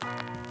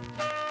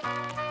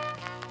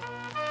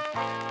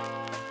Welcome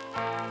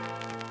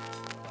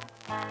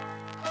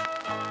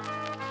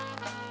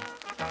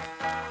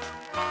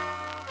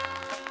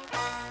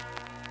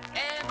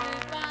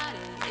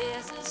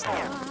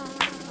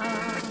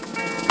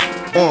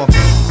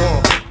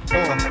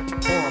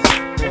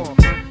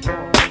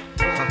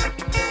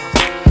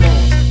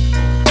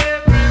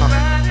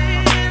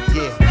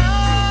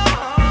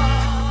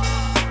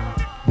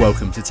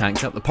to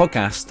Tanked Up, the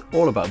podcast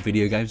all about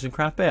video games and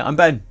craft beer. I'm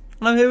Ben,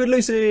 and I'm here with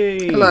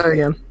Lucy. Hello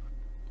again.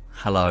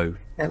 Hello.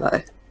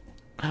 Hello.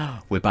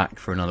 We're back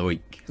for another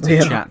week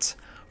to chat.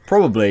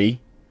 Probably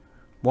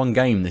one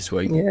game this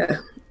week.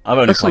 Yeah. I've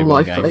only played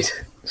one game. Played.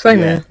 Same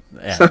here.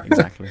 Yeah,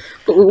 exactly.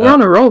 But we're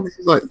on a roll. This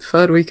is like the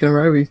third week in a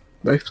row we've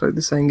both played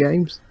the same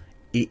games.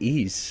 It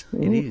is.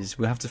 It is.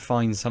 We'll have to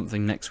find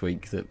something next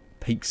week that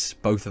piques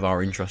both of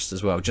our interests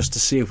as well, just to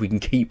see if we can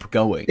keep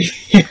going.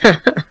 Yeah.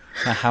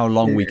 How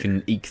long we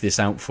can eke this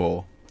out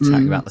for,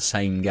 chatting about the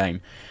same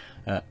game.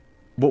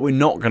 What we're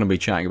not going to be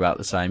chatting about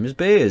the same is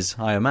beers.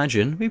 I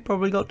imagine we've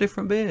probably got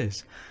different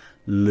beers.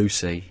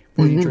 Lucy,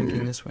 what are you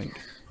drinking this week?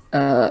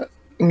 I'm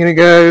going to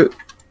go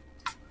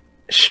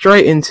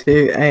straight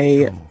into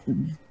a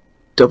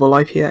double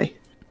IPA.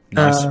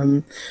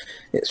 Nice.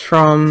 It's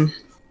from,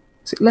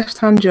 is it Left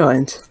Hand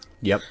Giant?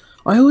 Yep.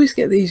 I always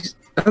get these.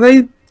 Are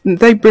they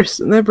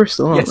Bristol? They're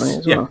Bristol, aren't they?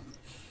 As well.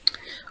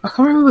 I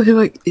can't remember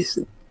who it's.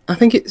 I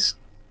think it's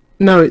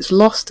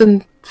Lost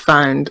and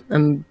Found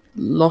and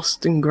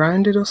Lost and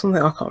Grounded or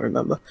something. I can't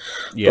remember.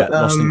 Yeah,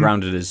 but, Lost and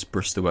Grounded is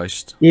Bristol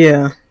based.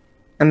 Yeah,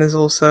 and there's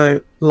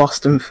also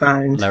Lost and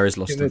Found. There is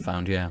Lost and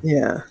Found, yeah.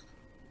 Yeah,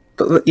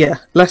 but yeah,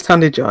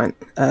 Left-Handed Giant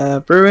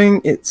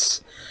brewing.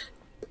 It's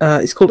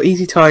called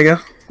Easy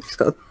Tiger. It's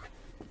got a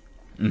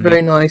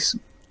very nice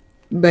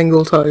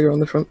Bengal tiger on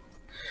the front.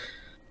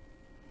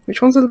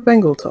 Which ones are the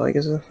Bengal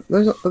tigers? Are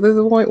they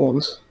the white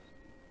ones?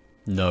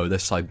 No, they're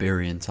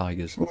Siberian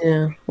tigers.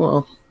 Yeah,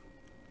 well,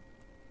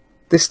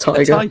 this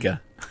tiger. A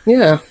tiger?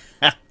 Yeah.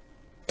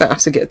 Don't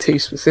have to get too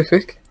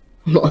specific.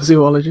 I'm not a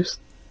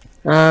zoologist.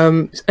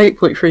 It's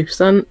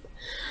 8.3%.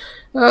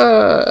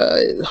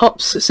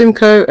 Hops,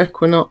 Simcoe,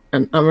 Equinox,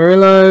 and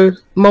Amarillo.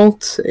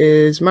 Malt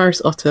is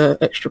Maris Otter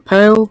Extra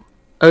Pale,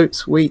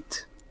 oats,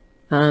 wheat,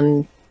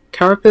 and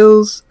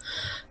carapils.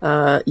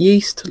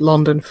 Yeast,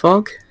 London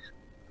Fog.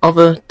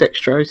 Other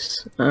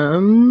dextrose.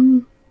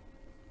 And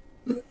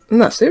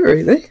that's it,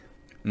 really.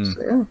 So,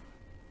 yeah.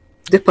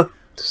 Dipper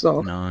to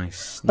start.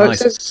 Nice. Oh,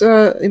 nice. It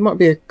says it might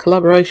be a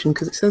collaboration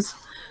because it says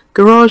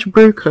Garage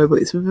Brew Co, but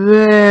it's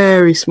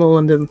very small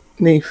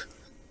underneath.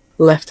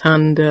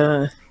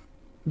 Left-hand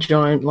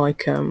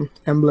giant-like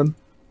emblem.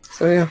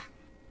 So yeah,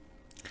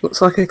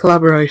 looks like a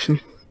collaboration.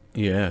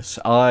 Yes,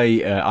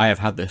 I have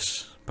had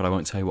this, but I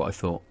won't tell you what I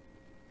thought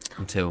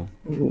until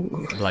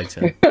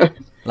later.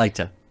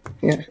 Later.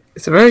 Yeah,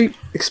 it's a very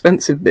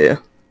expensive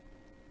beer.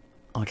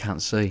 I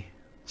can't see.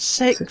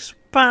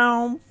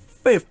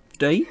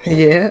 £6.50.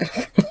 Yeah.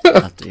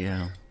 Bloody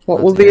hell.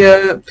 What will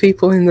the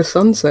people in the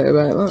sun say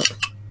about that?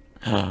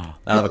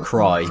 They'll have a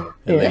cry,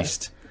 at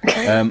least.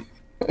 I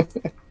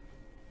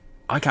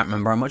can't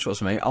remember how much it was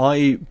for me.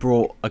 I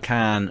brought a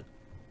can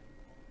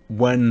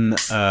when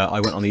I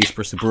went on the East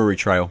Bristol Brewery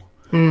Trail.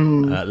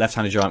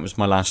 Left-Handed Giant was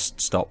my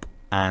last stop,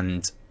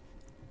 and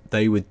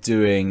they were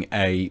doing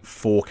a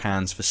 4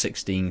 cans for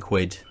 16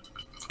 quid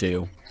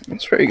deal.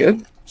 That's pretty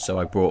good. So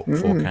I brought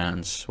 4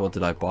 cans. What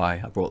did I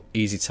buy? I brought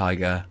Easy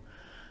Tiger.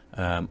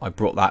 I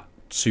brought that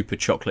super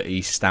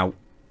chocolatey stout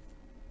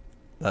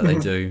that they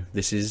do.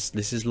 This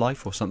is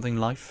life or something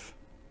life.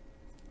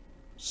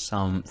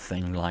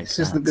 Something like that. This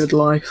is the good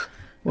life.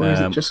 Or is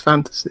it just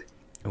fantasy?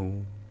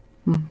 Oh.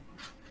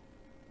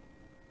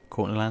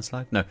 Caught in a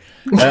landslide? No.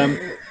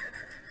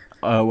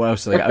 What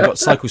else did I get? I got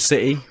Cycle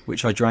City,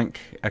 which I drank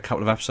a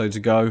couple of episodes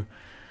ago,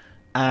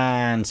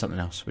 and something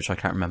else, which I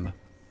can't remember.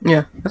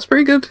 Yeah, that's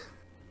pretty good.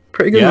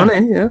 Pretty good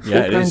money, yeah.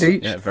 £4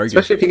 each. Yeah, very good.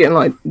 Especially if you're getting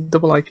like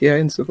double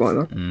IPA and stuff like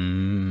that.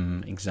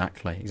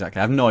 Exactly. I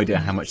have no idea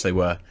how much they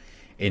were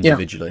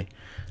individually.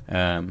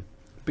 But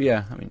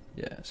yeah, I mean,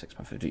 yeah,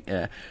 £6.50.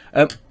 Yeah.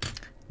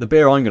 The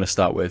beer I'm going to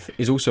start with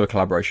is also a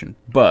collaboration,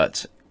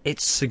 but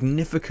it's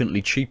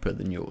significantly cheaper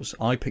than yours.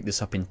 I picked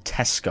this up in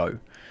Tesco.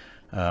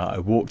 I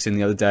walked in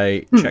the other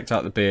day, checked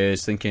out the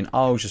beers, thinking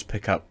I'll just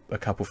pick up a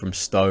couple from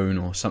Stone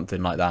or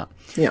something like that.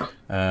 Yeah.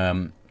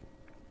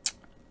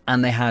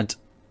 And they had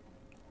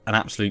an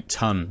absolute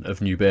ton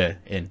of new beer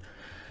in.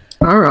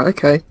 Alright,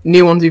 okay.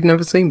 New ones you've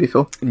never seen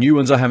before? New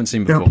ones I haven't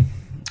seen before.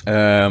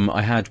 Yeah.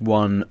 I had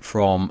one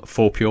from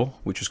Fourpure,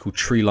 which was called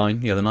Tree Line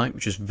the other night,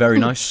 which is very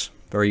nice.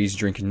 Very easy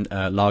drinking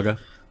lager.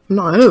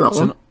 No, I know that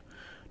one.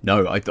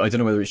 No, I don't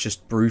know whether it's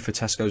just brew for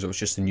Tesco's or it's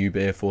just a new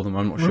beer for them.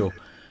 I'm not sure.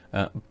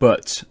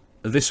 But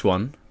this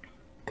one,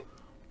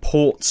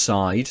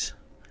 Portside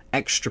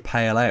Extra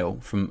Pale Ale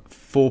from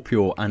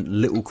Fourpure and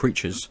Little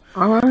Creatures.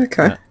 Oh,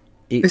 okay.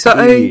 Is that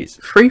a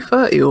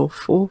 330 or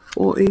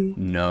 440?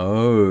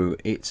 No,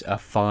 it's a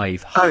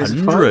 500. Oh, it's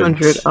a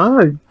 500.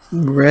 I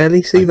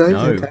rarely see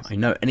those. I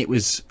know. And it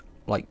was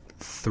like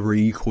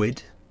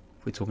 £3.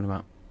 We're talking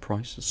about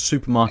price.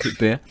 Supermarket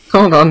beer.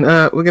 Hold on,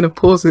 we're going to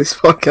pause this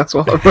podcast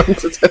while I run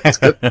to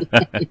Tesco.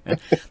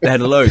 They had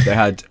a load. They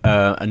had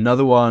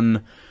another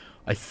one,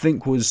 I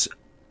think was...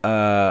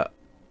 oh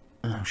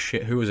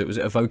shit, who was it? Was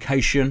it a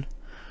Vocation?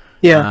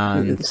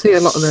 Yeah, you see a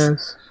lot of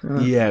those.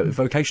 Yeah,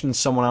 Vocation and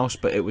someone else,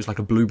 but it was like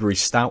a blueberry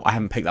stout. I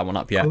haven't picked that one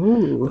up yet.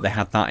 Ooh. But they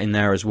had that in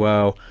there as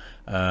well.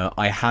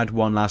 I had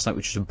one last night,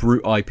 which was a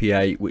Brute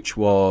IPA, which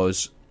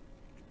was...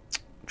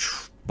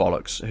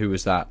 bollocks. Who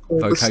was that?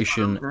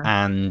 Vocation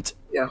and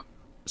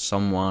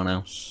someone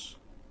else.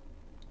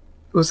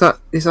 Is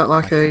that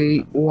like a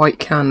white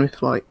can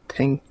with like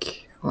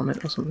pink on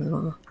it or something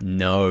like that?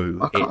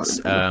 No, it's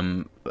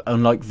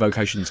unlike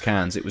Vocation's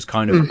cans. It was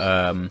kind of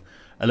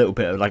a little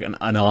bit of like an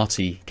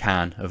arty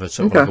can of a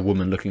sort of like a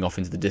woman looking off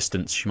into the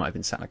distance. She might have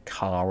been sat in a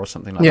car or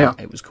something like that.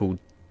 It was called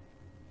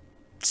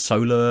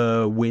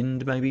Solar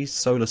Wind, maybe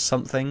Solar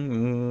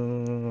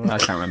something. I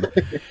can't remember.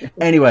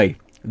 Anyway,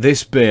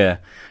 this beer.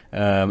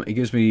 It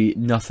gives me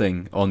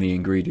nothing on the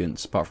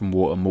ingredients apart from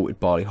water, malted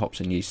barley, hops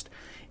and yeast.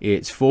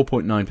 It's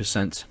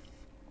 4.9%.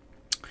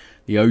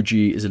 The OG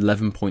is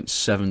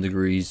 11.7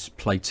 degrees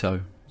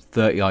Plato,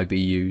 30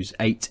 IBUs,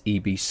 8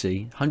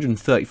 EBC,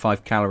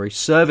 135 calories.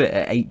 Serve it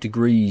at 8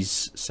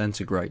 degrees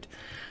centigrade.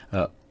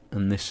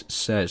 And this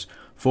says,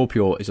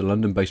 Fourpure is a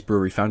London-based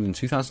brewery founded in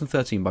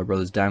 2013 by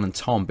brothers Dan and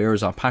Tom. Beer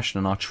is our passion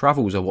and our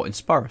travels are what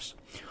inspire us.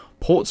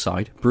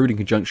 Portside, brewed in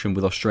conjunction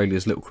with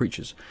Australia's little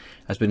creatures,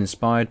 has been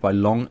inspired by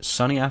long,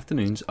 sunny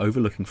afternoons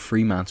overlooking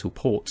Fremantle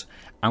Port,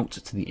 out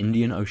to the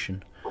Indian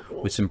Ocean.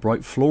 With some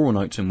bright floral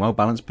notes and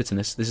well-balanced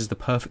bitterness, this is the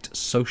perfect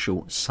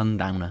social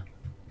sundowner.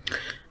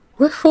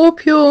 Were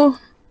Fourpure...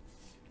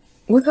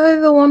 Were they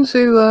the ones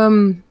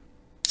who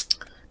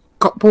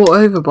got bought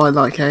over by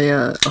like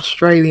a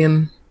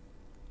Australian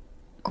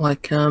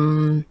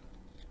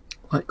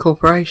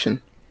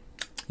corporation?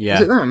 Yeah.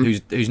 Is it them?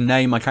 Whose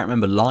name I can't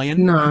remember.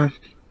 Lion? No.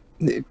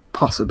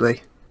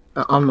 Possibly.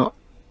 I'm not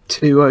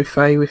too au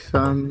fait with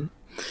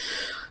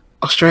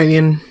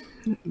Australian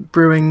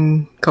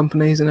brewing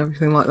companies and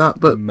everything like that,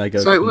 but mega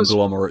so it was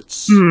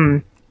conglomerates.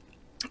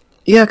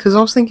 Yeah, because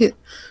I was thinking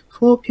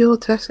Fourpure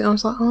Tesco. I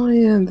was like, oh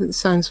yeah, that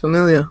sounds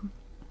familiar.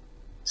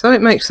 So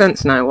it makes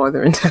sense now why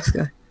they're in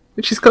Tesco,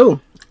 which is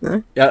cool.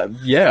 You know?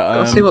 Yeah.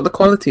 I'll see what the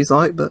quality's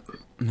like, but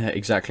yeah,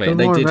 exactly.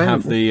 They did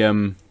have the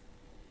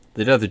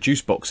they did have the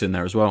juice box in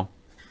there as well.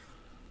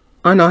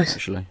 Oh, nice.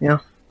 Actually, yeah.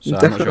 So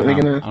Definitely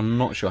I'm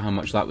not sure how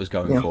much that was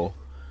going for,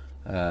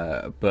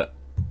 but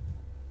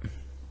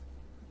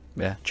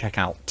yeah, check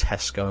out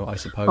Tesco, I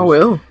suppose. I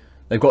will.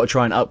 They've got to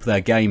try and up their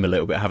game a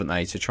little bit, haven't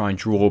they, to try and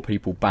draw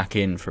people back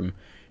in from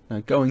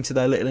going to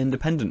their little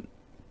independent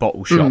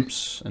bottle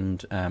shops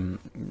and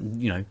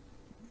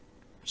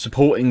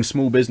supporting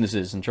small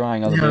businesses and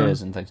trying other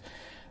beers and things.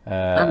 I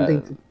haven't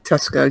been to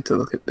Tesco to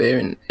look at beer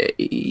in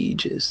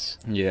ages.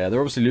 Yeah, they're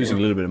obviously losing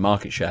a little bit of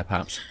market share,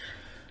 perhaps.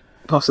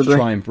 Possibly. To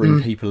try and bring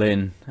people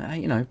in,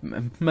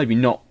 maybe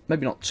not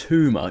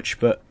too much,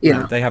 but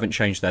they haven't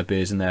changed their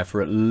beers in there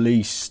for at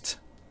least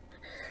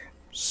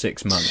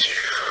 6 months,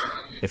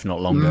 if not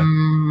longer.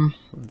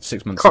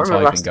 6 months since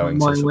I've been going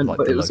to sort of like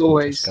the local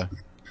Tesco.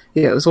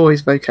 Yeah, it was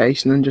always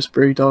Vocation and just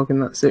Brewdog,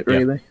 and that's it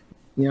really.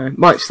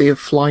 Might see a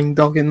Flying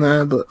Dog in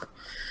there, but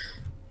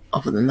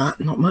other than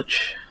that, not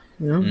much.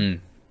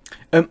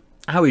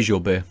 How is your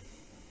beer?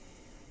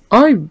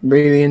 I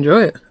really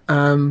enjoy it.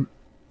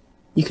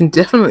 You can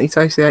definitely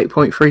taste the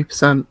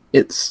 8.3%.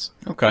 It's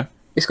okay.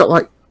 It's got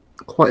like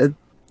quite a,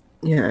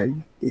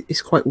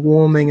 it's quite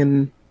warming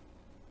and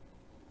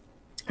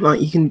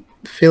like you can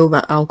feel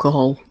that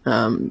alcohol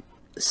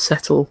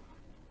settle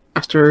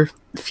after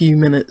a few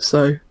minutes.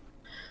 So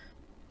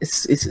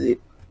it's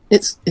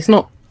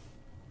not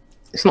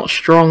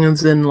strong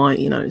as in like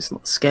it's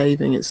not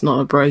scathing, it's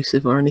not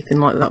abrasive or anything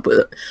like that.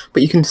 But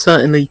you can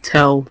certainly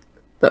tell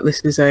that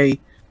this is a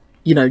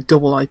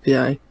double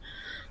IPA.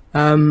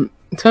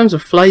 In terms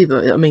of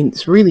flavour, I mean,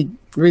 it's really,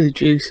 really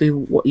juicy,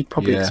 what you'd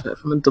probably expect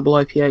from a double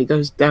IPA. It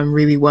goes down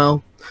really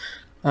well.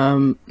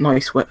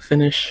 Nice wet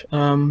finish.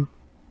 Getting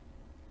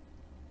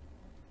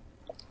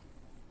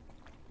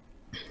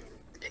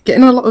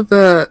a lot of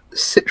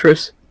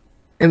citrus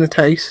in the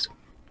taste.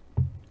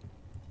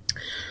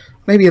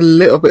 Maybe a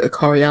little bit of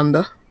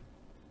coriander.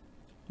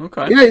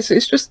 Okay. Yeah,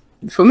 it's just,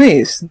 for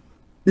me,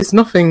 there's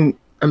nothing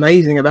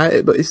amazing about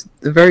it, but it's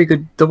a very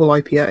good double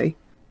IPA.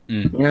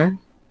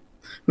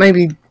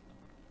 Maybe...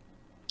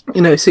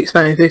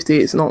 £6.50.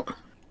 It's not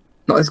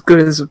as good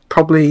as I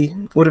probably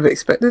would have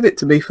expected it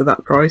to be for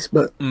that price,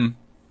 but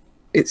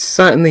it's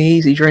certainly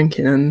easy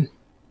drinking and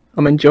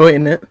I'm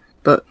enjoying it.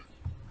 But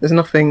there's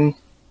nothing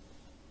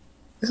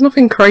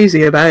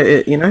crazy about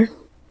it,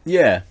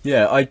 Yeah.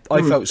 I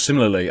felt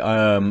similarly.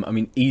 I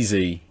mean,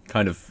 easy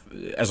kind of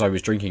as I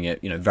was drinking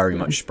it, very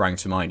much sprang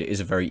to mind. It is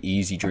a very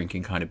easy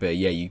drinking kind of beer.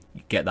 Yeah, you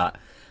get that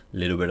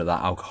little bit of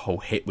that alcohol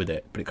hit with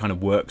it, but it kind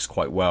of works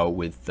quite well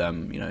with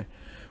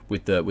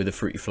with the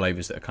fruity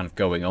flavours that are kind of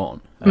going on.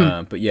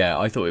 But yeah,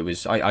 I thought it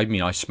was... I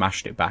mean, I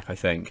smashed it back, I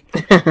think.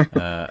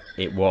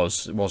 It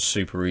was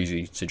super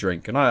easy to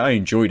drink, and I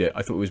enjoyed it.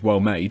 I thought it was well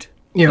made,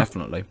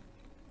 definitely.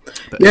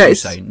 But Yeah, as you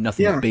it's say,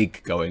 nothing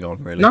big going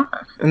on really. no,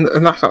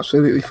 and that's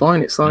absolutely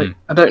fine. It's like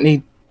I don't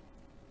need,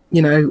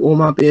 all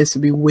my beers to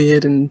be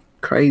weird and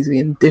crazy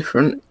and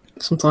different.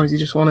 Sometimes you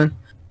just want to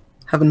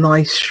have a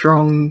nice,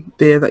 strong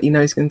beer that you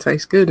know is going to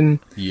taste good. And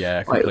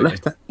Yeah, like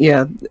completely.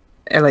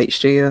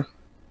 LHG,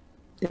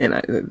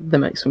 they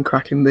make some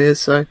cracking beers.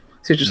 So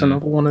it's just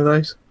another one of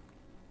those.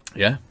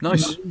 Yeah,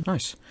 nice,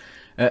 nice.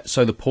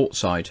 So the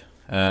Portside,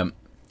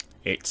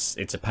 it's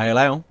a pale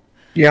ale.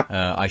 Yeah.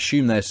 I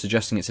assume they're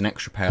suggesting it's an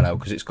extra pale ale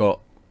because it's got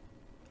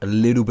a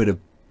little bit of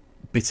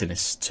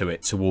bitterness to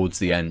it towards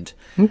the end.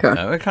 Okay.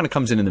 It kind of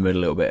comes in the middle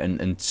a little bit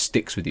and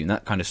sticks with you, and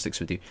that kind of sticks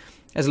with you.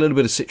 There's a little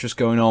bit of citrus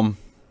going on.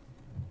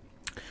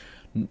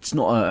 It's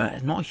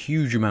not a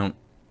huge amount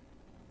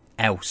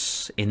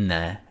else in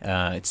there.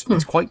 It's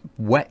quite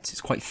wet.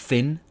 It's quite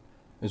thin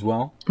as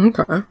well.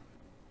 Okay.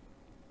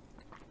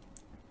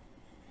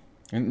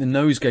 And the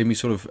nose gave me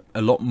sort of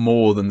a lot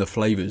more than the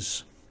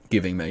flavours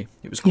giving me.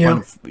 It was kind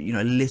of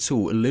a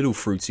little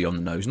fruity on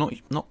the nose,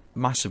 not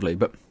massively,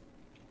 but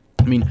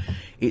I mean,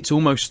 it's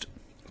almost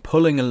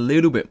pulling a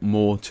little bit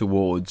more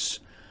towards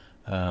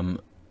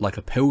like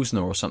a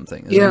pilsner or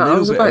something. There's I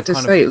was about to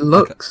say it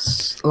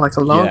looks like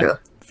a lager. Yeah,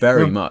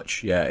 very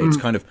much. Yeah, it's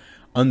kind of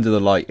under the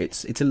light.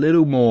 It's a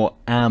little more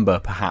amber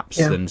perhaps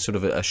than sort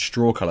of a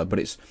straw colour, but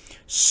it's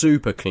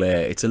super clear.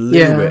 It's a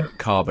little bit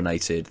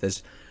carbonated.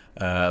 There's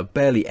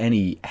barely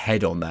any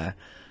head on there.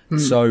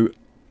 So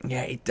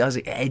yeah, it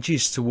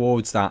edges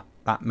towards that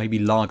maybe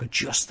lager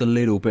just a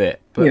little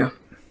bit. But,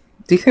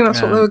 do you think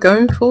that's what they were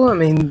going for? I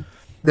mean,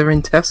 they're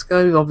in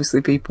Tesco.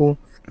 Obviously, people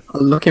are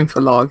looking for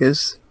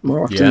lagers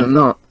more often than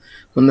not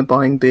when they're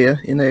buying beer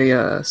in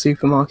a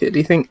supermarket. Do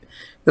you think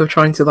they were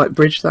trying to like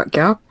bridge that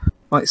gap,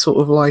 like sort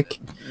of like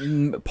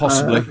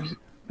possibly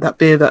that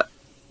beer that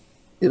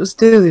it was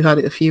Deya who had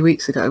it a few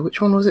weeks ago?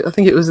 Which one was it? I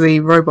think it was the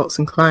Robots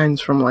and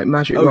Clowns from like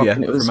Magic Rock,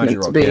 and it was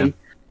meant to be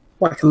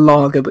like a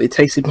lager, but it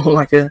tasted more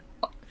like a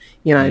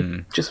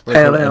just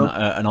pale ale.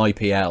 An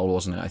IPL,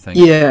 wasn't it? I think.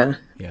 Yeah.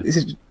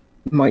 This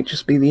might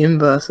just be the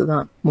inverse of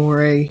that,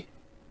 more a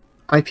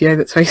IPA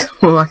that tastes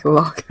more like a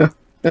lager.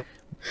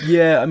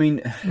 Yeah, I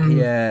mean,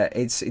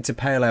 it's a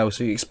pale ale,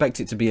 so you expect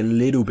it to be a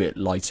little bit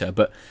lighter,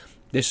 but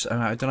this,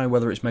 I don't know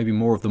whether it's maybe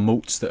more of the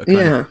malts that are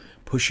kind of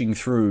pushing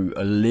through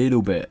a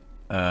little bit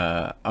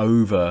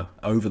over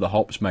the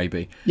hops,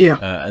 maybe.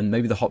 And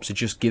maybe the hops are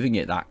just giving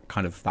it that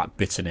kind of that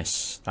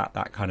bitterness,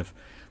 that kind of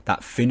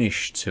that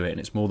finish to it, and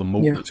it's more the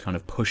malt that's kind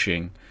of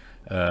pushing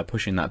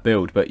that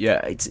build. But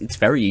yeah, it's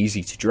very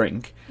easy to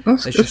drink.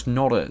 There's just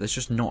not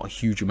a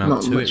huge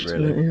amount to it,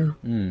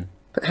 really.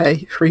 But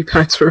hey,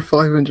 £3 for a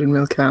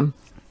 500ml can.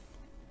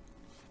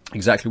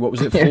 Exactly. What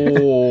was it?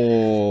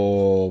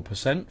 4%?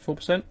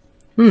 4%?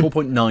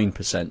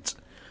 4.9%.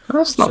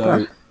 That's not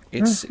bad.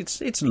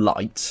 It's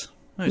light.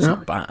 No, it's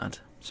not bad.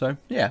 So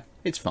yeah,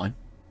 it's fine.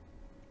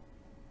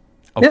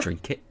 I'll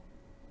drink it.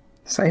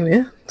 Same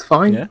here. It's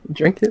fine. Yeah.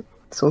 Drink it.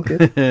 It's all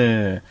good.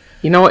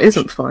 You know what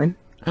isn't fine?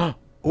 Oh,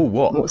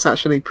 what? What's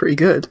actually pretty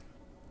good?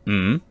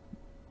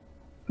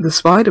 The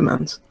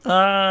Spider-Mans.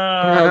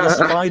 The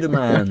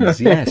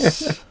Spider-Mans,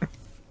 yes.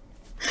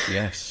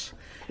 Yes.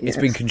 It's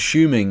been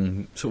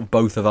consuming sort of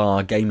both of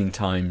our gaming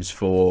times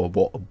for,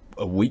 what,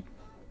 a week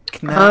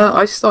now?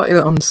 I started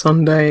it on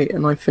Sunday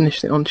and I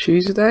finished it on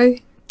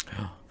Tuesday.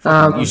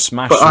 You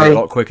smashed it a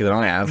lot quicker than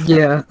I have.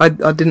 Yeah, I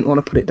didn't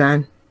want to put it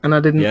down, and I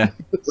didn't. Yeah.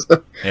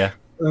 So, yeah.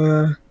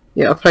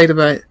 I played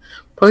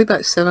probably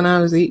about 7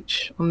 hours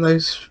each on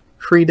those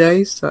 3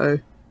 days, so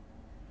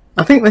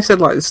I think they said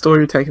like the story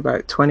would take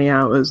about 20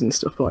 hours and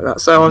stuff like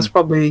that. So I was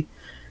probably,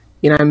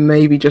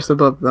 maybe just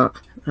above that.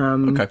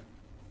 Okay.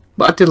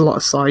 But I did a lot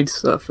of side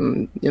stuff,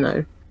 and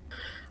I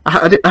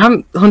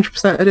haven't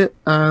 100%ed it.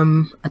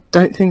 I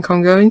don't think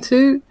I'm going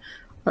to.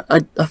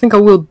 I think I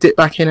will dip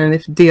back in, and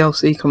if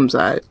DLC comes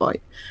out,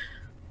 like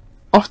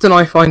often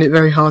I find it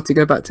very hard to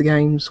go back to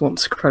games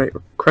once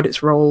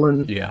credits roll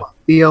and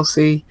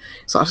DLC.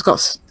 So I've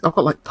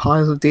got like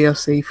piles of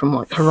DLC from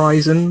like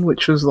Horizon,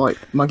 which was like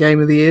my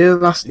game of the year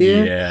last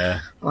year.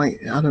 Yeah.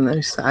 Like I don't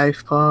know,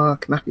 South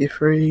Park, Mafia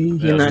 3. I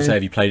was gonna say,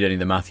 have you played any of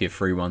the Mafia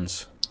 3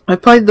 ones? I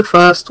played the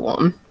first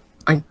one.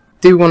 I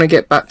do want to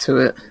get back to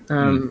it.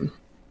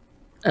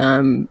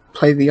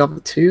 Play the other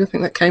two. I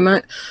think that came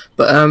out,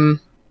 but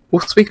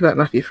we'll speak about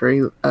Mafia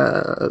 3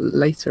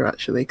 later,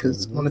 actually,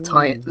 because I want to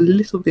tie it a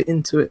little bit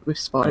into it with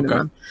Spider-Man.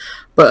 Okay.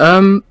 But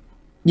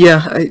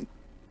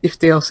if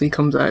DLC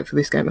comes out for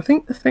this game, I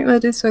think they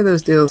did say there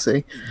was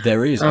DLC.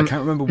 There is. I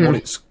can't remember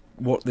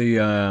what the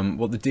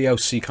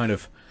DLC kind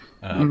of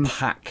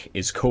pack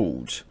is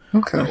called,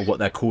 or what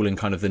they're calling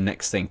kind of the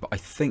next thing. But I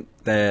think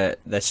they're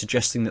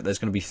suggesting that there's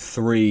going to be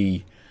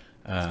three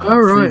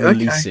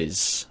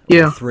releases.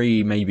 Okay.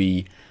 3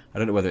 maybe. I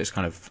don't know whether it's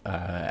kind of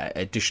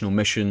additional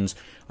missions.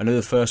 I know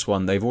the first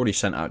one, they've already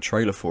sent out a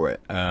trailer for it.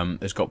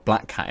 It's got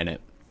Black Cat in it.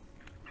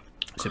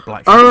 Is it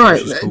Black Cat? All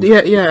right.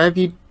 Yeah. Have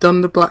you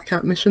done the Black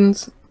Cat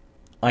missions?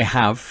 I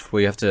have.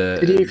 We have to.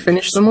 Did you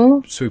finish them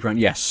all? Sweep around.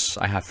 Yes,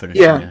 I have finished.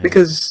 Yeah,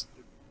 because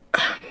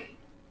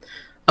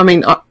I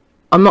mean,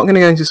 I'm not going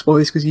to go into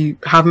spoilers because you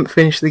haven't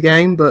finished the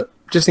game, but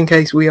just in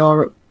case we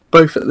are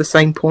both at the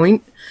same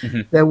point,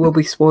 there will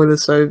be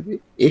spoilers. So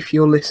if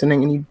you're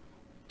listening and you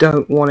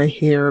don't want to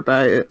hear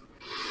about it,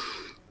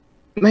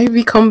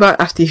 maybe come back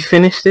after you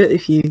finished it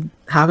if you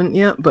haven't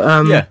yet.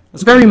 But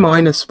very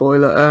minor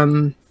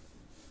spoiler.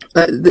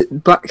 The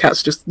Black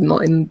Cat's just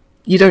not in.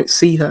 You don't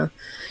see her.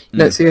 You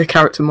don't see her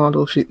character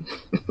model.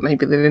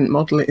 Maybe they didn't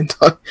model it in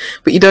time,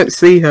 but you don't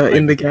see her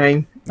in the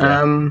game.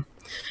 Yeah.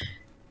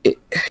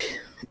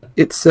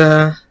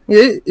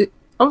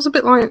 I was a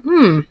bit like,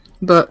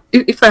 but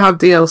if they have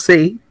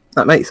DLC,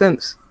 that makes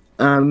sense.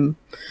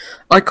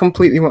 I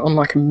completely went on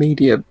like a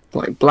media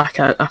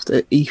blackout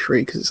after E3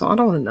 because it's like, I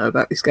don't want to know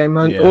about this game.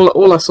 Man. Yeah.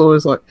 All I saw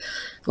was like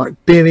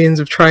billions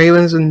of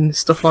trailers and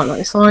stuff like that.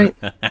 It's like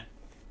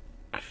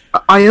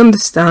I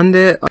understand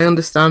it. I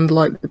understand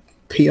like the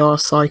PR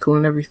cycle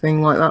and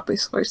everything like that, but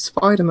it's like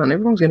Spider-Man.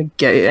 Everyone's going to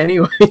get it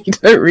anyway. You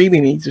don't really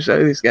need to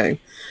show this game.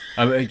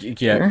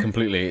 Yeah,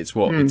 completely. It's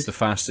it's the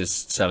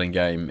fastest selling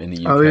game in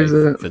the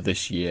UK for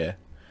this year.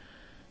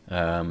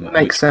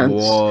 Makes sense.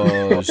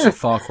 Was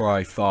Far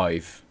Cry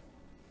 5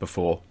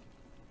 before.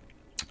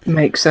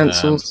 Makes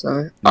sense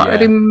also. Yeah.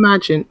 I'd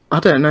imagine, I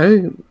don't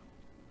know.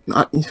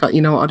 In fact,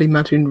 you know what? I'd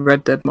imagine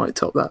Red Dead might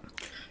top that.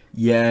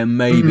 Yeah,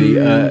 maybe.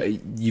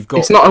 You've got.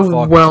 It's not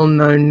a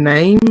well-known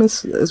name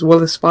as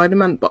well as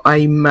Spider-Man, but I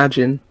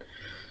imagine,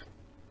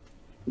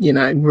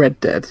 Red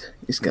Dead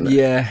is gonna.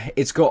 Yeah,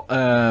 it's got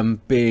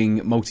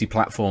being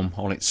multi-platform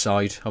on its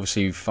side.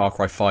 Obviously, Far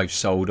Cry 5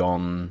 sold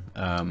on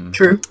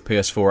True.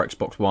 PS4,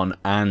 Xbox One,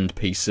 and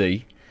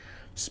PC.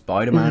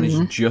 Spider-Man is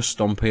just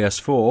on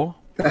PS4.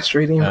 That's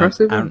really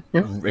impressive.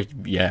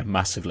 Yeah,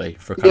 massively.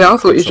 I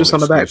thought it was just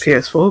on about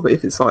PS4, but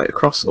if it's like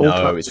across all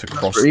platforms, it's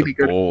across really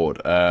the board.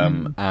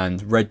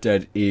 And Red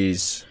Dead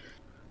is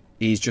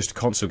just a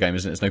console game,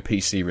 isn't it? There's no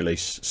PC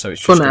release, so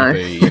it's just going to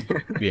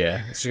be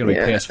it's going to be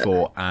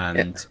PS4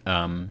 and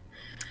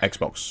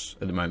Xbox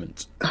at the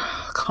moment.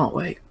 I can't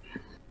wait,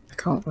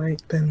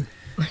 Ben.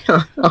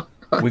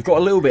 We've got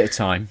a little bit of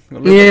time.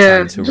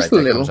 Until Red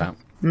Dead comes out.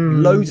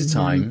 Loads of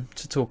time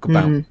to talk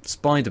about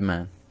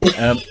Spider-Man.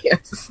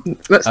 Yes,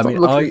 let's stop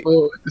looking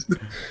forward.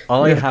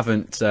 I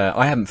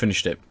haven't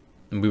finished it,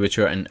 and we were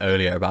chatting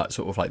earlier about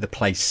sort of like the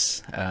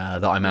place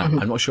that I'm at.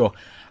 I'm not sure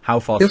how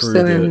far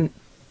through.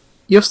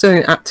 You're still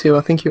in Act 2.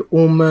 I think you're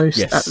almost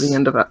at the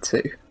end of Act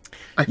 2.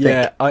 I think.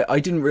 Yeah, I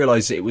didn't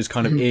realise it was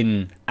kind of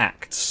in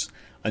acts.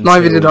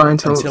 Neither did I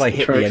until I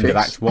hit the end of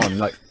Act 1.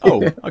 Like,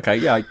 oh, okay,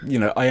 yeah,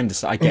 I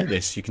understand. I get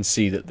this. You can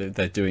see that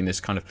they're doing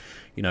this kind of,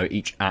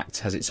 each act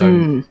has its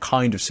own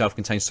kind of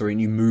self-contained story, and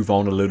you move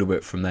on a little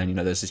bit from then.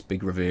 There's this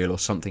big reveal or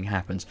something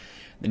happens,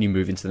 then you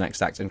move into the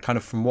next act. And kind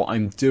of from what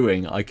I'm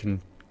doing, I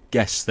can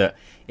guess that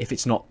if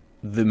it's not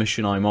the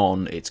mission I'm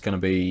on, it's going to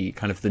be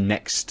kind of the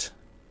next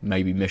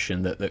maybe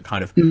mission that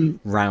kind of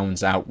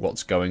rounds out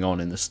what's going on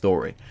in the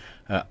story.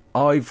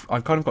 I've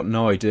kind of got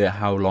no idea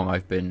how long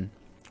I've been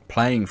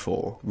playing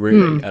for,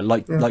 really.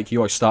 Like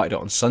you, I started it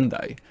on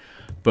Sunday,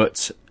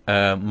 but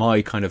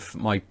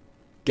my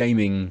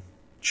gaming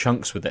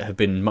chunks with it have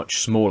been much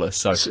smaller.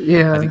 So I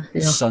think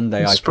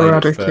Sunday I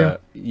played it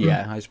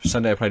for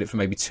Sunday I played it for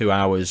maybe 2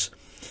 hours.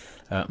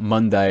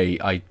 Monday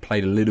I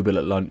played a little bit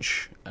at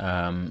lunch.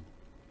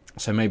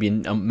 So maybe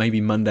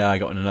Monday I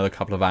got in another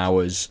couple of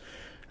hours.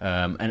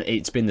 And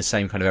it's been the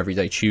same kind of every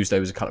day. Tuesday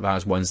was a couple of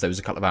hours, Wednesday was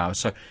a couple of hours.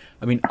 So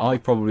I mean, I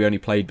probably only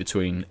played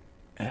between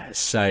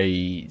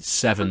say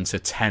 7 to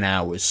 10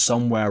 hours,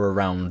 somewhere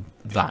around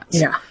that.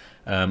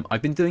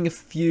 I've been doing a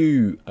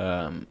few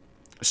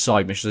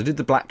side missions. I did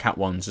the Black Cat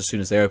ones as soon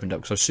as they opened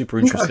up because I was super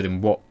interested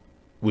in what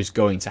was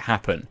going to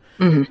happen.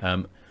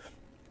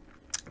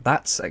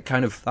 That's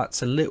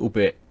a little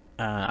bit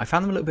I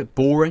found them a little bit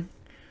boring,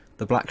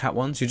 the Black Cat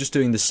ones. You're just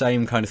doing the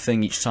same kind of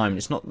thing each time.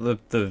 It's not the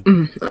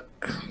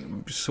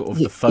sort of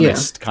the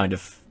funnest kind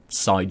of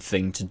side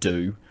thing to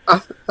do. I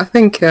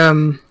think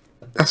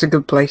that's a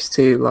good place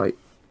to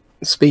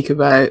speak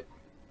about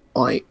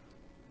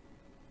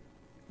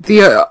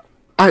the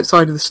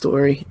outside of the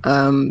story,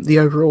 the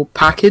overall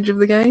package of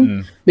the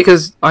game,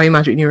 because I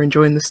imagine you're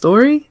enjoying the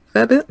story a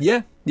fair bit.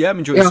 Yeah, I'm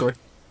enjoying the story.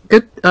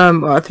 Good.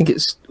 I think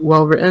it's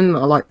well written.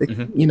 I like the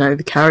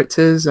the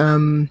characters.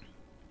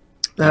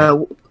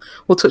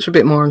 We'll touch a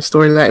bit more on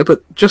story later,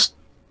 but just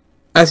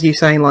as you're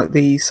saying, like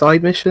the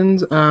side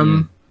missions,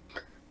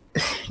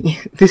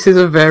 this is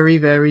a very,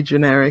 very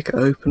generic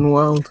open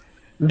world.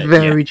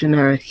 Very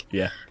generic.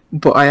 Yeah.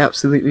 But I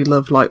absolutely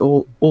love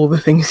all the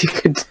things you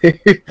could do.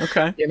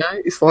 Okay.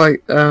 It's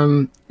like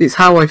it's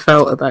how I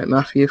felt about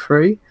Mafia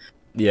 3.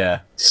 Yeah.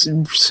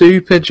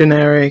 Super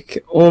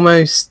generic,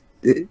 almost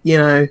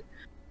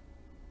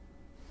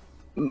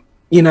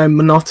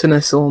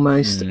monotonous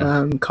almost,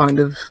 kind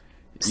of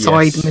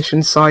side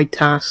mission, side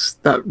tasks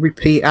that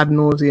repeat ad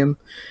nauseum.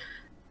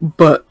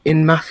 But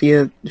in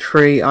Mafia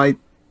 3, I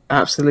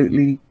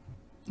absolutely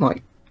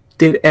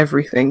did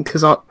everything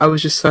because I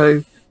was just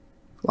so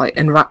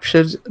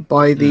enraptured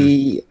by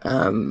the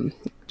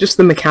just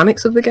the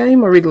mechanics of the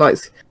game. I really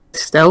liked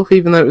stealth,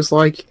 even though it was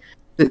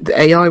the the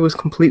AI was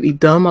completely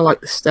dumb. I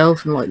like the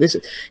stealth and like this.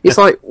 It's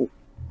like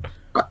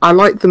I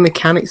like the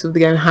mechanics of the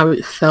game, how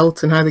it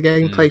felt and how the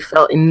gameplay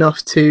felt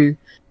enough to,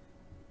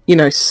 you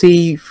know,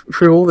 see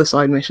through all the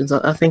side missions.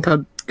 I think I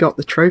got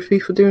the trophy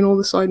for doing all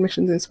the side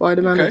missions in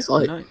Spider-Man. Okay. It's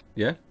like, No.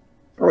 Yeah.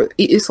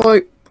 it's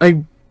like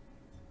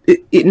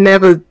it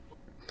never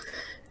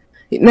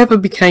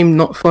became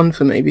not fun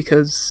for me,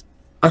 because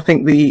I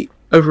think the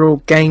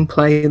overall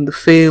gameplay and the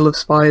feel of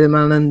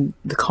Spider-Man and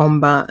the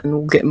combat, and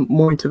we'll get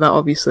more into that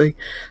obviously,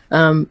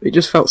 it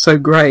just felt so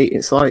great.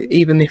 It's like,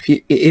 even if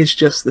it is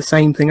just the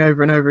same thing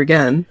over and over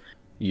again,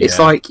 it's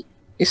like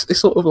it's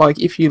sort of like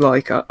if you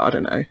like I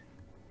don't know,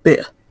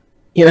 beer,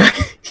 you know.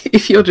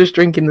 If you're just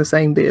drinking the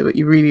same beer but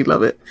you really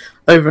love it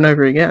over and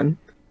over again,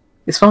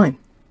 it's fine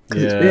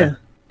because it's beer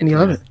and you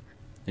love it.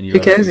 And you Who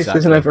cares if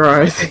there's no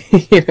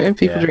variety? You know,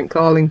 people drink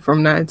Carling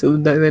from now until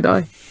the day they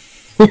die.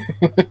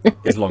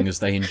 As long as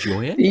they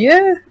enjoy it.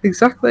 Yeah,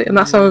 exactly. And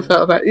that's how I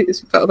felt about it.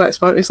 It's felt about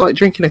Spider. It's like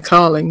drinking a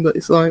Carling, but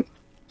it's like,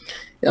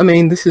 I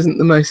mean, this isn't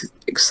the most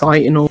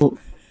exciting or,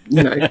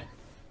 you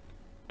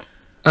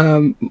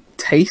know,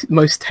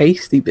 most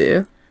tasty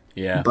beer.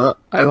 Yeah. But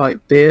I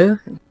like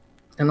beer,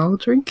 and I'll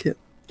drink it.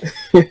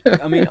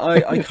 I mean,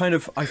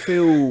 I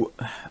feel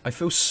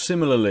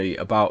similarly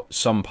about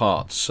some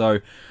parts. So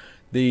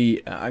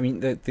the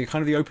kind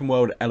of the open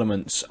world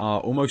elements are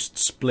almost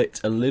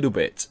split a little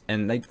bit,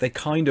 and they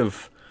kind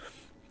of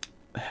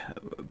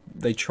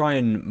they try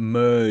and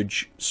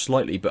merge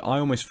slightly, but I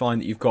almost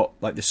find that you've got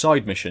like the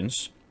side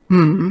missions,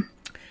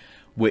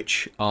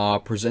 which are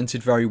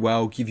presented very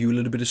well, give you a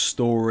little bit of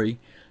story,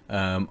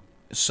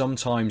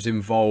 sometimes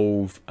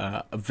involve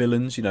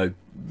villains, you know,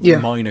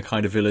 minor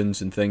kind of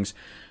villains and things,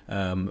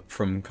 from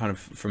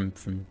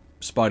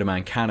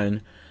Spider-Man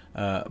canon,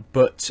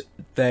 but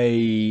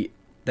they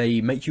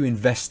make you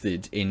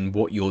invested in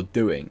what you're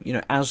doing, you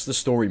know, as the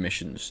story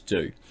missions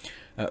do,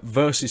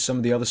 versus some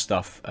of the other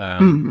stuff,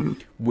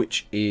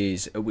 which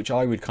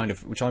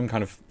I'm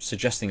kind of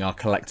suggesting are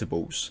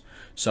collectibles.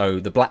 So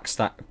the Black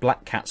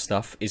Cat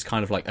stuff is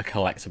kind of like a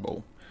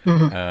collectible.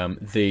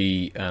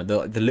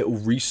 The little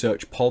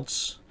research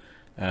pods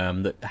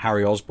that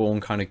Harry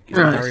Osborn kind of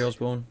Harry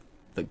Osborn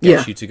that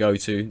gets you to go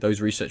to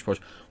those research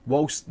pods.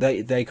 Whilst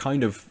they're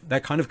kind of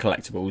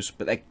collectibles,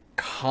 but they're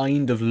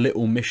kind of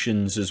little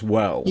missions as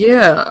well.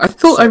 Yeah, I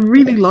thought I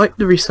really liked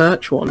the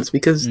research ones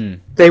because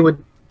they were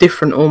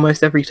different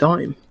almost every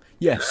time.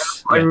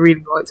 Yes, I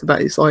really liked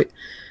about it. It's like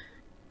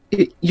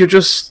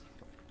it's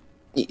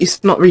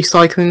not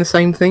recycling the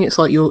same thing. It's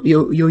like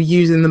you're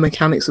using the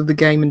mechanics of the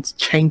game and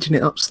changing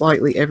it up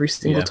slightly every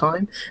single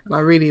time, and I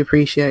really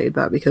appreciated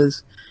that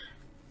because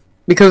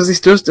this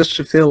does just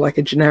feel like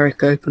a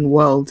generic open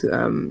world,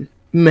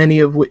 many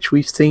of which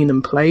we've seen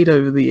and played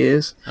over the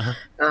years.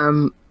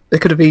 They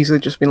could have easily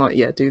just been like,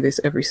 yeah, do this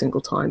every single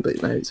time, but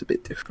no, it's a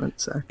bit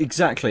different. So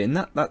exactly, and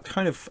that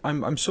kind of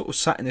I'm sort of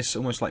sat in this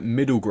almost like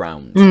middle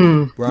ground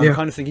where I'm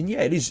kind of thinking,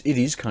 it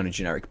is kind of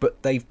generic, but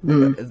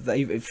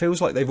it feels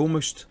like they've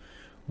almost,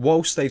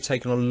 whilst they've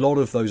taken a lot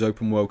of those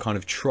open world kind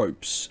of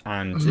tropes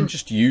and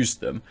just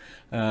used them,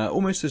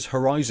 almost as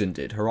Horizon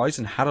did.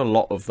 Horizon had a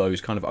lot of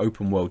those kind of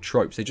open world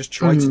tropes. They just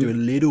tried to do a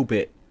little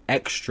bit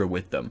extra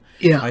with them.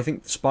 Yeah, I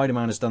think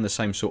Spider-Man has done the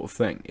same sort of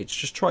thing. It's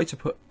just tried to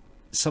put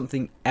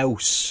something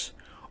else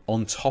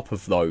on top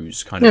of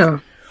those kind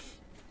of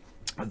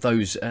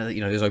those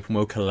those open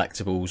world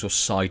collectibles or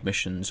side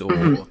missions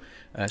or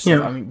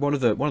stuff. I mean, one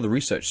of the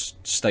research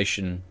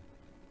station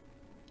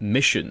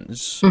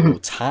missions or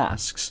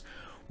tasks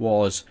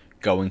was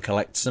go and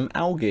collect some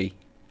algae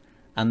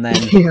and then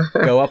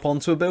go up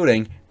onto a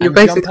building. You're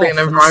basically an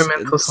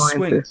environmental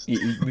scientist.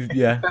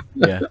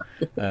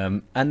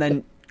 And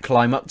then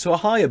climb up to a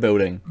higher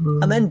building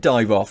and then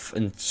dive off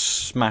and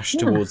smash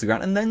towards the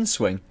ground and then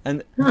swing.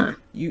 And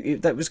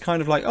that was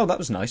kind of like, oh, that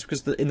was nice,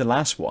 because in the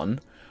last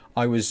one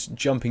I was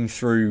jumping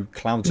through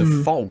clouds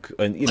of fog,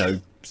 and you know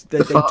they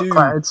do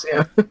clouds,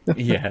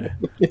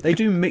 they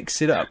do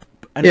mix it up,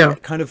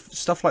 and kind of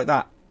stuff like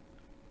that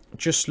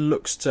just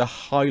looks to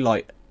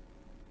highlight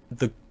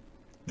the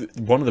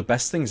one of the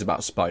best things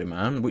about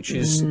Spider-Man, which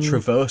is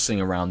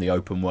traversing around the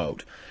open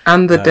world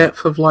and the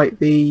depth of like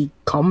the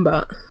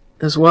combat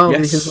as well,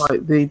 because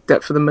like the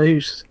depth of the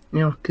moves, you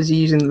know, because you're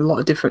using a lot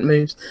of different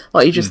moves.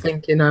 Like you're just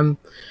thinking,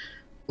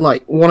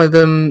 like one of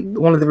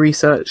the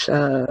research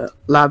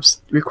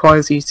labs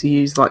requires you to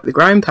use like the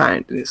ground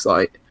pound, and it's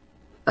like,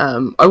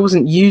 I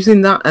wasn't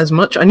using that as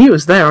much. I knew it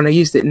was there, and I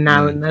used it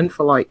now and then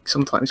for like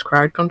sometimes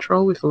crowd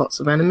control with lots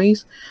of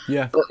enemies.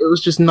 Yeah, but it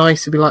was just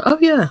nice to be like, oh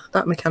yeah,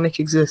 that mechanic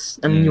exists,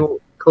 and you're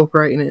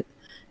incorporating it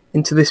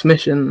into this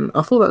mission.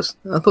 I thought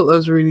that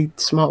was a really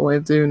smart way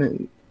of doing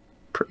it.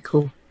 Pretty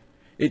cool.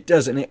 It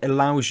does, and it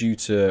allows you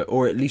to,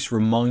 or at least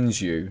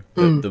reminds you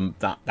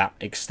that that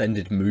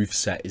extended move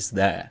set is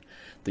there.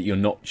 That you're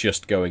not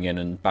just going in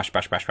and bash,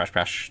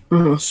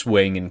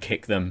 swing and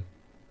kick them,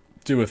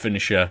 do a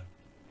finisher,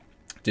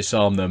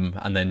 disarm them,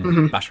 and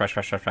then bash,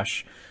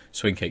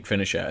 swing, kick,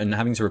 finisher, and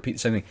having to repeat the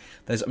same thing.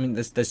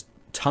 There's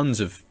tons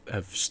of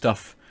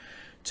stuff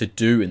to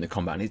do in the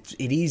combat. And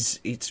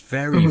it's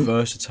very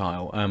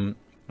versatile.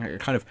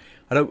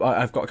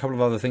 I've got a couple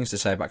of other things to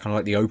say about kind of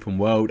like the open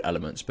world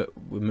elements, but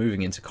we're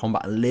moving into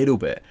combat a little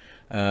bit.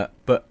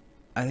 But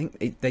I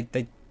think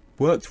they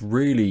worked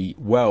really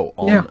well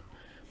on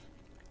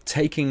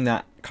taking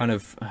that kind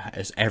of,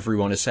 as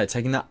everyone has said,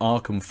 taking that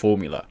Arkham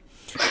formula,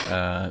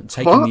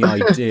 taking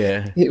the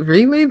idea.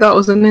 Really, that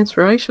was an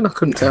inspiration. I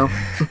couldn't tell.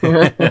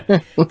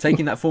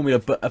 Taking that formula,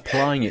 but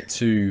applying it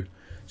to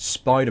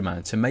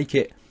Spider-Man to make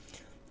it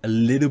a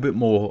little bit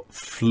more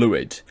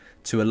fluid,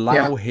 to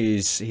allow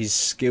his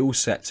skill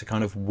set to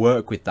kind of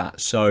work with that.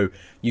 So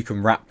you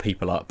can wrap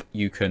people up,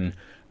 you can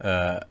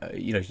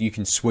you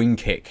can swing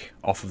kick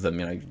off of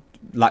them,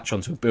 latch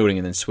onto a building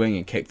and then swing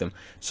and kick them.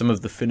 Some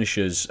of the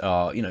finishers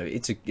are,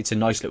 it's a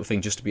nice little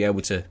thing just to be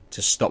able to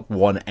stop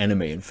one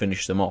enemy and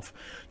finish them off,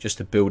 just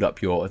to build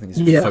up your, I think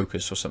it's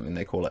focus or something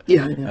they call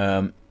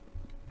it.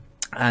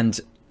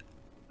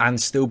 And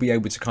still be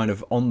able to kind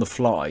of on the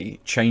fly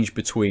change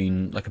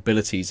between like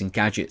abilities and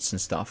gadgets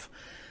and stuff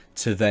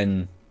to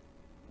then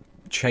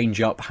change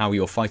up how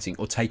you're fighting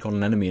or take on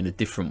an enemy in a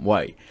different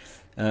way.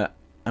 And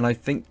I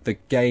think the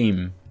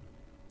game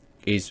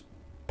is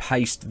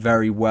paced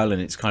very well in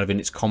its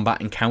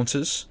combat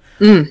encounters.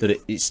 That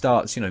it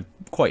starts,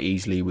 quite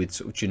easily with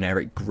sort of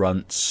generic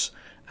grunts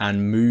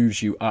and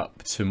moves you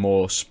up to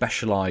more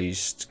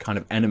specialized kind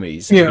of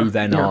enemies who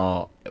then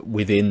are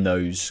within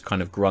those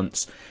kind of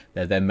grunts.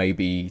 There may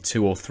be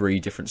 2 or 3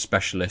 different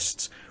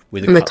specialists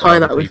with a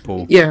couple of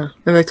people. And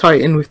they tie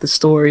it in with the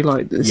story,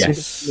 like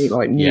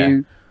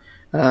new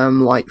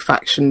like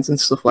factions and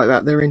stuff like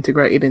that. They're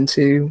integrated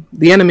into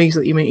the enemies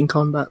that you meet in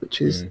combat, which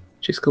is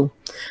cool.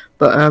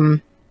 But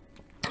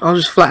I'll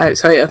just flat out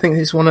say I think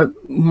this is one of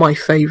my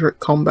favourite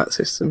combat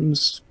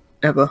systems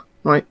ever.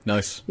 Right?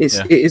 Nice.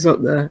 It is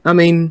up there. I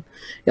mean,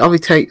 it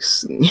obviously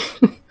takes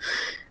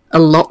a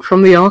lot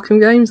from the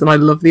Arkham games, and I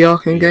love the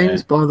Arkham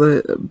games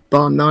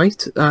bar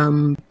night.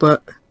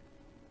 But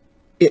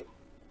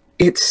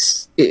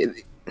it's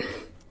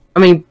I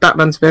mean,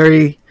 Batman's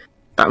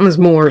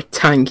more a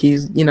tank.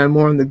 He's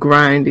more on the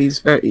ground. He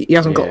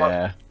hasn't got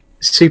like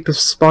super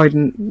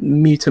spider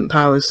mutant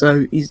powers,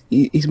 so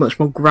he's much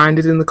more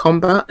grounded in the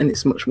combat, and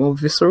it's much more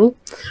visceral.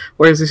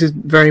 Whereas this is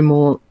very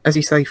more, as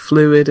you say,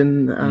 fluid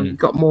and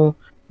got more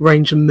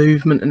range of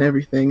movement and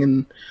everything.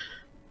 And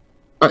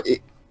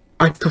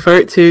I prefer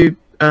it to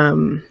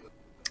the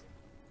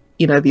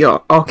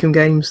Arkham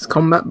games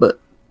combat, but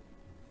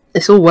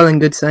it's all well and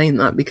good saying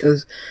that,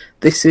 because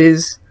this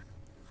is,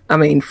 I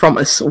mean, from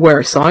where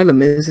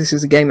Asylum is, this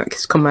is a game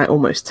that's come out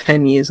almost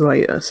 10 years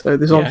later, so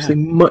there's obviously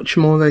much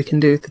more they can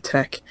do with the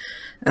tech.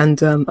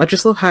 And I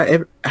just love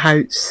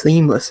how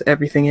seamless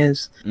everything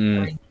is. I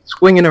mean,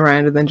 swinging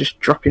around and then just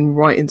dropping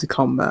right into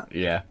combat.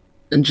 Yeah.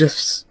 And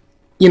just,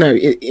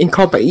 in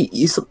combat,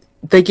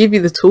 they give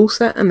you the tool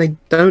set and they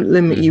don't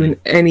limit you in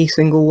any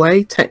single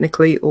way,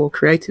 technically or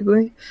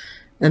creatively.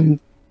 And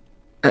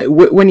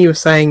when you were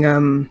saying,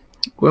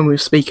 when we were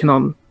speaking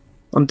on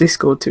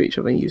Discord to each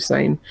other, you were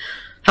saying,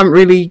 haven't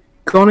really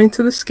gone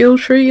into the skill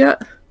tree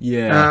yet.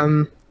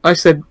 Yeah. I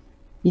said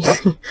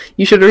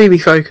you should really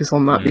focus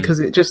on that, because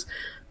it just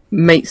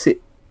makes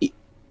it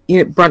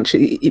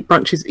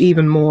branches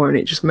even more, and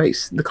it just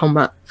makes the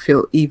combat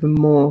feel even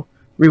more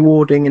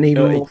rewarding and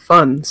even more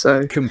fun.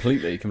 So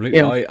completely.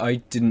 Yeah. I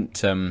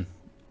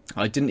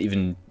didn't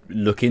even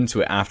look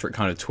into it after it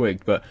kind of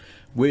twigged, but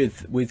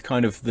with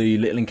kind of the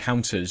little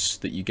encounters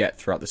that you get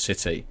throughout the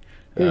city.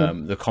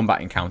 The combat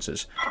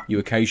encounters, you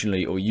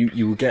occasionally, or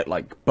you will get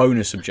like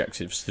bonus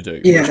objectives to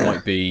do, which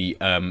might be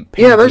pinning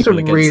those people are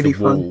against really the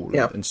wall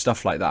and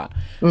stuff like that.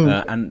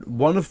 And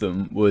one of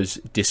them was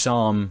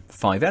disarm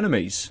 5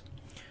 enemies.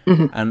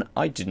 And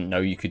I didn't know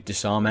you could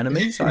disarm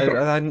enemies. I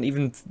hadn't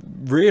even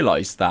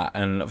realised that.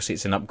 And obviously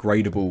it's an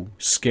upgradable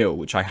skill,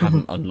 which I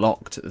hadn't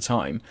unlocked at the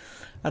time.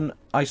 And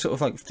I sort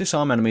of like,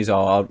 disarm enemies,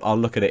 I'll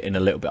look at it in a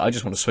little bit. I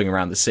just want to swing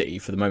around the city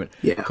for the moment.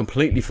 Yeah.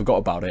 Completely forgot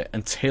about it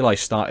until I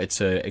started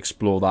to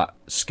explore that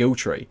skill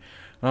tree.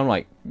 And I'm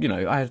like,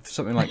 I had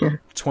something like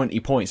 20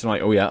 points. I'm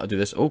like, oh yeah, I'll do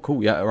this. Oh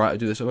cool, yeah, all right, I'll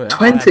do this. Oh, yeah,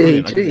 20?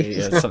 I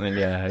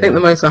think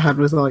the most I had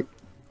was like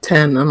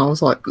 10, and I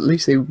was like,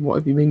 Lucy, what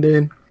have you been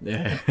doing?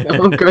 Yeah.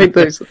 I'll upgrade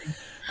those.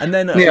 And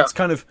then it's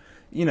kind of,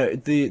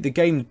 the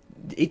game,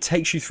 it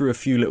takes you through a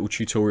few little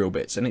tutorial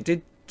bits, and it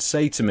did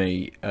say to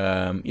me,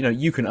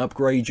 you can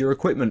upgrade your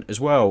equipment as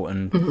well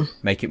and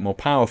make it more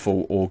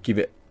powerful, or give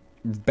it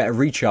better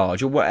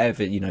recharge, or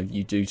whatever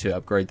you do to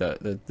upgrade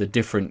the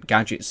different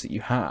gadgets that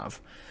you have.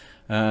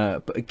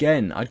 But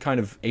again, I'd kind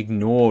of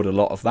ignored a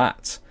lot of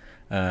that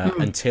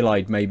until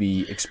I'd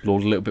maybe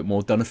explored a little bit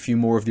more, done a few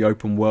more of the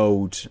open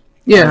world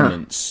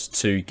elements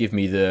to give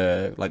me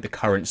the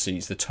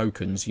currencies, the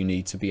tokens you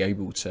need to be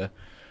able to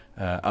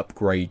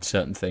upgrade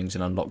certain things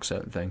and unlock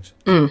certain things.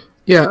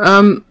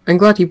 I'm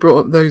glad you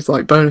brought up those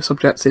like bonus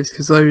objectives,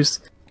 because those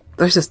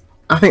just,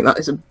 I think that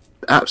is an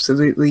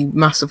absolutely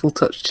masterful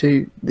touch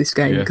to this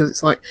game, because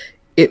it's like,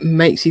 it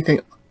makes you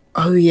think,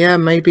 oh yeah,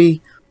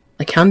 maybe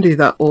I can do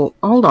that, or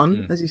hold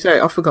on, as you say,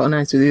 I've forgotten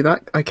how to do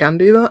that. I can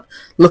do that.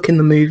 Look in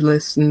the move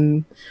list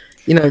and,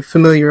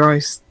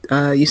 familiarize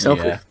yourself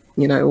with,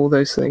 all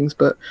those things.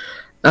 But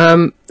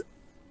the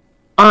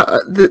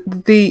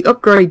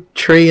upgrade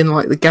tree and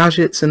like the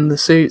gadgets and the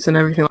suits and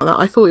everything like that,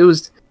 I thought it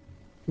was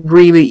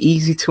really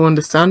easy to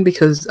understand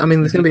because, I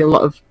mean, there's going to be a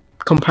lot of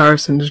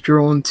comparisons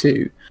drawn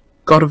to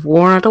God of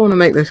War. I don't want to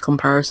make those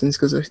comparisons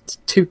because it's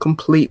two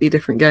completely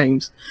different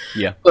games.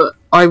 Yeah. But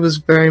I was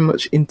very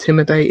much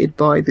intimidated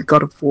by the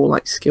God of War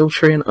like skill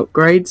tree and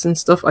upgrades and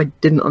stuff. I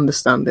didn't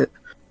understand it.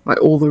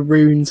 Like all the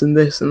runes and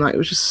this and that. It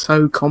was just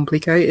so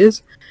complicated.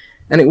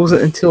 And it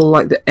wasn't until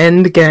like the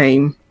end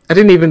game. I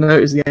didn't even know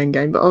it was the end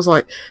game, but I was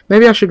like,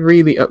 maybe I should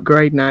really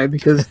upgrade now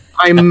because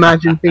I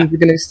imagine things are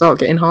going to start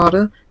getting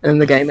harder. And then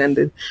the game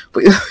ended.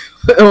 But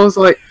I was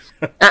like,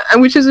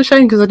 and which is a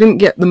shame because I didn't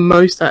get the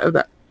most out of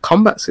that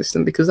combat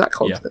system because that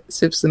combat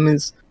system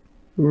is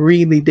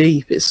really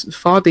deep. It's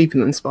far deeper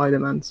than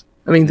Spider-Man's.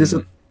 I mean, there's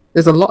a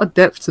lot of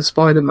depth to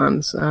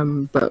Spider-Man's,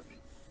 but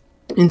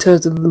in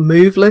terms of the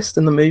move list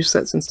and the move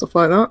sets and stuff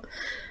like that.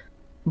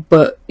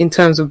 But in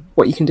terms of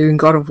what you can do in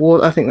God of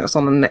War, I think that's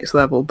on the next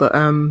level. But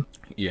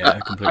completely.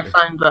 I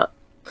found that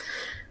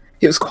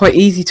it was quite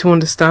easy to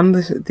understand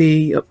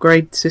the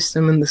upgrade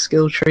system and the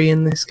skill tree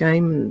in this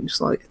game, and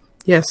just like,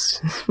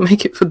 yes,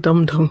 make it for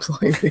dum-dums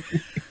like this.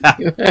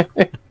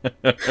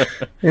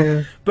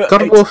 Yeah. But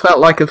God of War felt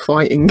like a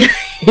fighting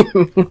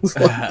game.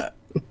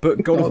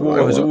 But God of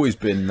War has always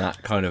been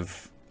that kind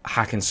of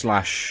hack and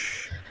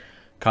slash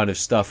kind of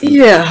stuff.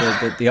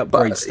 Yeah. The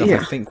upgrade stuff,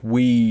 I think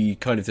we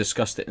kind of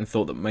discussed it and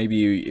thought that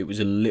maybe it was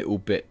a little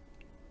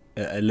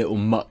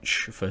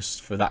much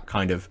for that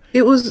kind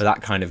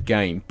of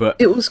game. But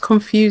it was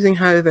confusing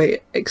how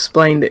they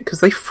explained it because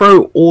they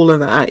throw all of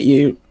that at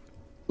you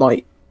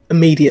like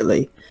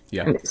immediately.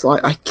 Yeah. And it's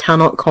like I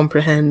cannot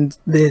comprehend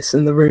this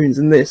and the runes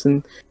and this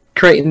and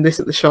creating this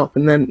at the shop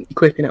and then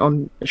equipping it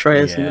on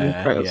Atreus and then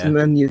Kratos and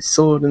then your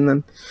sword and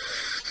then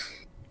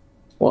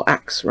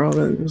axe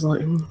rather. It was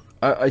like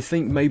I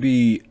think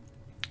maybe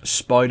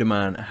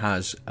Spider-Man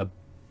has a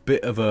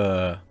bit of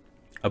a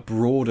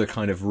broader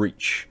kind of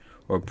reach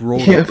or a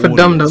broader for audience,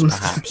 dum-dums.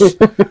 perhaps.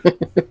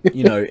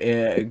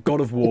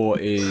 God of War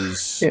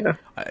is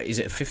is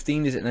it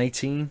 15? Is it an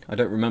 18? I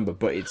don't remember,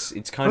 but it's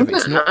kind of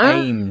it's not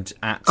aimed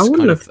at. I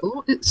wouldn't have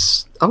thought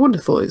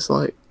it's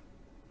like.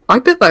 I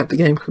bet that the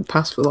game could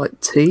pass for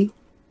like T.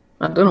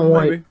 I don't know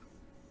why. Maybe.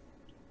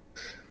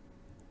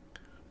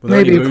 Were there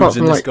any moves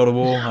in this God of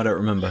War? I don't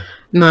remember.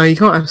 No, you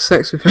can't have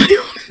sex with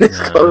anyone in this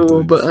God of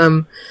War. But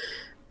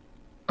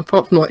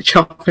apart from like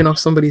chopping off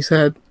somebody's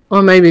head,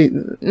 or maybe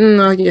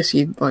I guess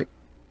you'd like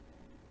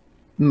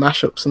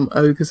mash up some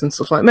ogres and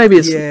stuff like. Maybe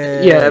it's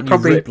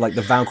probably rip, like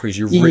the Valkyries.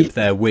 You rip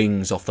their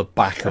wings off the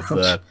back of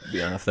the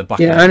off the back.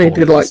 Yeah, I only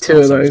did like 2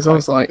 of those. I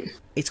was like,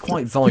 it's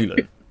quite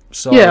violent.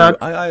 So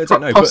I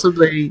don't know.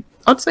 Possibly,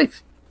 I'd say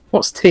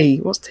what's T?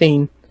 What's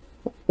teen?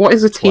 What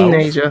is a 12?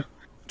 Teenager?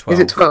 12.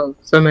 Is it 12?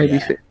 So maybe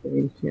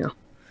 15. Yeah.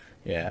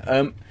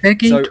 Yeah.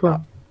 Peggy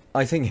 12.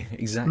 I think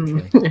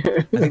exactly.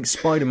 I think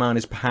Spider-Man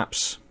is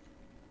perhaps.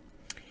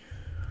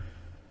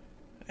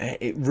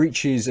 It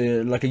reaches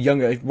like a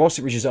younger. Whilst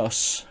it reaches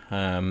us,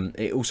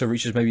 it also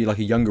reaches maybe like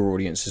a younger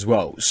audience as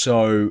well.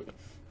 So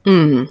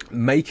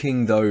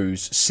making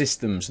those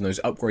systems and those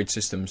upgrade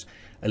systems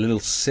a little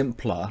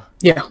simpler,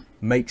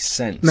 makes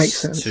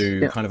sense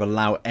to kind of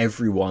allow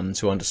everyone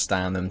to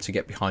understand them, to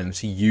get behind them,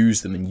 to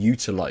use them and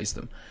utilize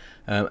them.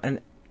 And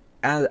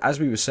as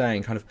we were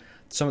saying, kind of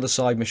some of the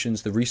side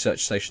missions, the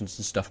research stations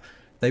and stuff,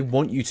 they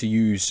want you to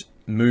use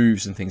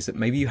moves and things that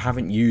maybe you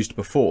haven't used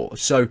before.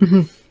 So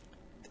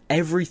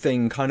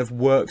everything kind of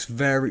works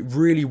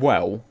really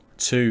well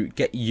to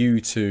get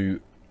you to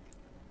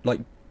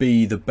like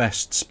be the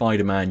best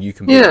Spider-Man you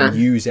can be and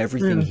use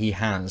everything he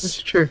has.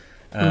 That's true.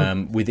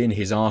 Within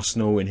his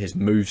arsenal, in his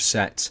move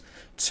set,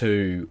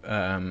 to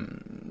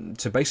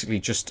basically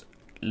just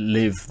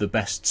live the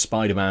best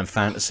Spider-Man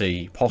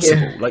fantasy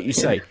possible. Like you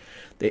say,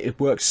 it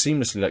works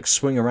seamlessly. Like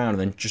swing around and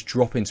then just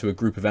drop into a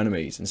group of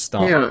enemies and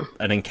start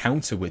an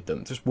encounter with them.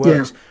 It just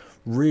works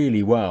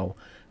really well.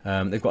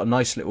 They've got a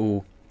nice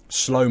little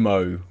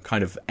slow-mo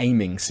kind of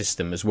aiming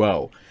system as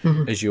well.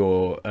 As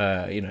you're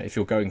if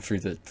you're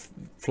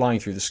flying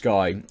through the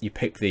sky, you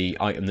pick the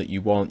item that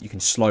you want, you can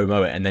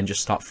slow-mo it and then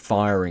just start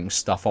firing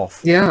stuff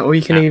off. Or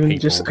you can even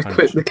just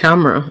equip the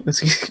camera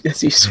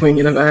as you swing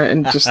it about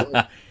and just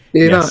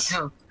do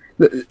that.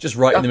 Just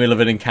right in the middle of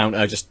an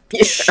encounter, just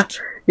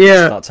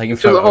start taking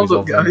photos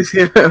of them. Guys,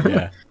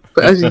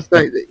 But as you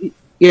say,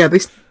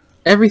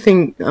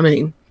 everything, I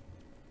mean,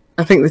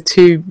 I think the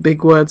 2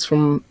 big words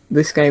from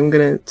this game I'm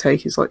going to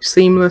take is like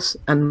seamless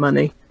and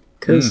money,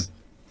 because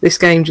this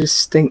game just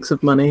stinks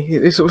of money.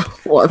 It's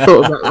what I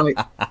thought about like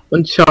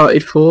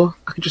Uncharted 4.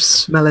 I could just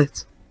smell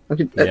it. I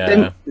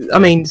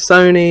mean,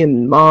 Sony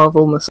and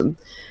Marvel must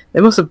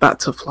have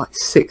backed up like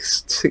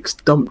six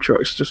dump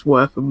trucks just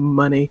worth of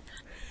money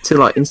to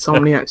like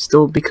Insomniac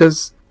store,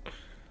 because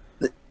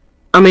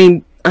I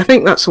mean, I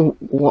think that's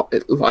what,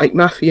 like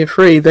Mafia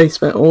 3, they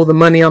spent all the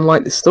money on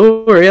like the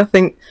story. I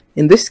think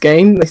in this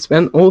game they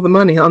spent all the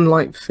money on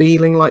like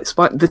feeling like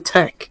the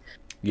tech,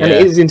 Yeah. and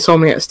it is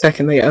Insomniac's tech,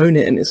 and they own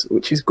it, and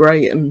which is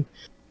great. And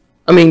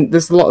I mean,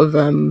 there's a lot of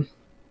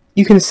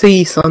you can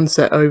see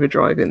Sunset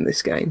Overdrive in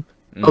this game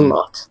a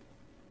lot,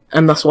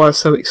 and that's why I was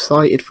so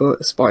excited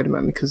for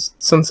Spider-Man, because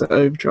Sunset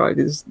Overdrive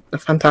is a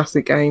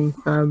fantastic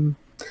game,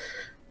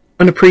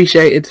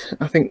 unappreciated.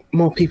 I think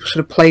more people should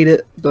have played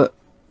it, but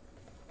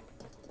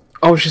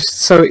I was just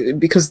so,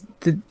 because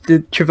the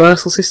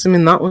traversal system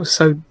in that was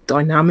so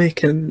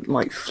dynamic and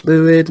like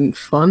fluid and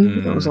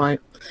fun. I was like,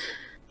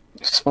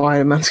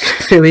 Spider-Man's gonna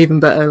feel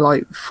even better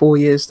like 4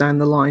 years down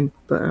the line.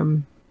 But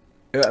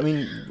I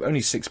mean,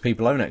 only 6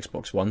 people own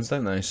Xbox Ones,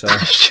 don't they? So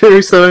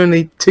sure, so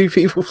only 2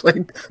 people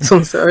played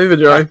Sunset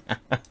Overdrive.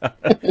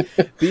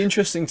 be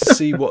interesting to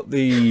see what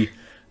the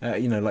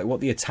like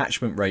what the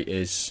attachment rate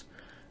is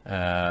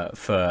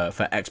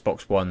for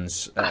Xbox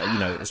Ones,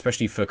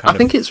 especially for kind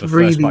think it's for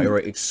really first party or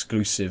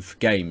exclusive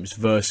games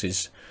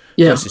versus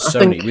I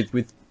Sony.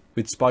 think,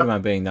 With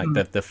Spider-Man being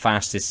like the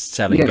fastest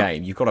selling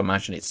game, you've got to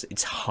imagine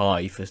it's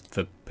high for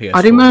PS4.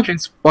 I'd imagine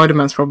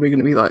Spider-Man's probably going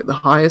to be like the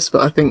highest,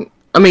 but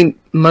I mean,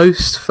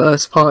 most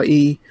first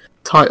party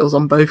titles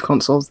on both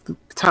consoles, the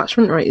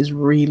attachment rate is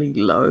really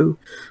low,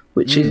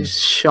 which is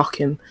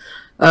shocking.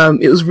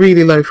 It was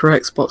really low for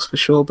Xbox for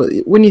sure, but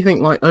when you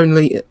think like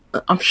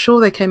I'm sure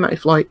they came out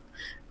with like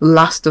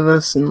Last of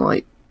Us and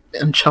like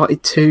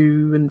Uncharted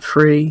 2 and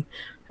 3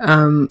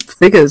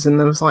 figures, and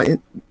there was like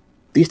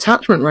the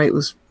attachment rate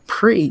was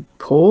pretty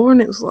poor,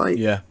 and it was like,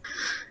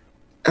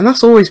 and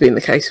that's always been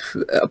the case,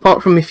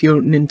 apart from if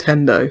you're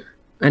Nintendo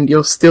and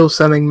you're still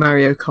selling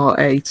Mario Kart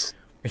 8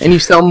 and you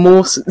sell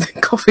more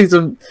copies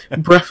of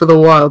Breath of the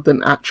Wild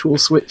than actual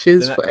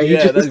Switches for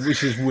ages.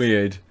 Which is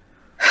weird.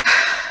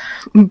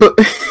 But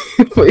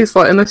it's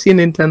like, unless you're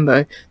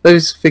Nintendo,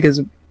 those figures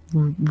are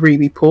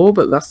really poor.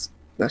 But that's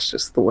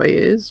just the way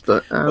it is.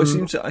 But I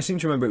seem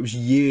to remember it was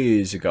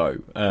years ago.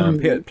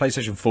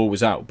 PlayStation 4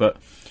 was out, but I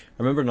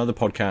remember another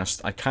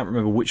podcast. I can't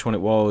remember which one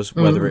it was.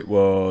 Whether it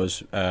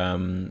was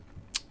Beyond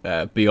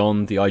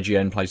the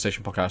IGN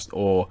PlayStation podcast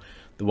or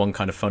the one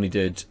Kind of Funny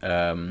did.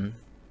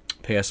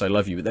 PS I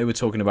Love You, but they were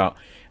talking about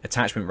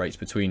attachment rates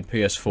between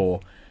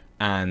PS4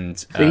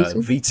 and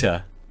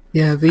Vita.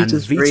 Yeah,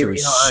 Vita's Vita really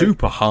is high.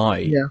 super high.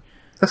 Yeah,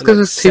 that's because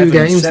there's 2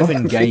 games.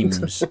 7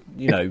 games,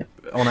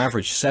 on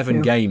average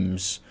 7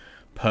 games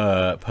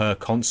per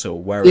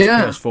console, whereas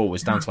PS4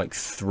 was down to like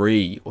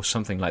 3 or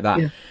something like that.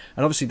 Yeah.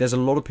 And obviously, there's a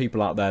lot of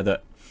people out there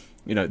that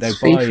they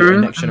buy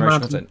next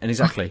generation content, and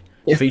exactly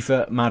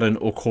FIFA, Madden,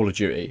 or Call of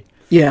Duty.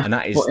 Yeah, and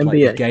that is like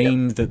the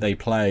game that they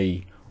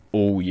play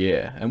all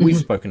year. And we've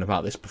spoken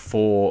about this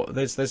before.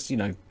 There's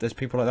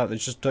people like that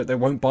just they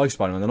won't buy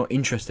Spider-Man. They're not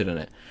interested in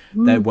it.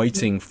 They're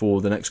waiting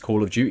for the next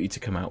Call of Duty to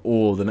come out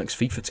or the next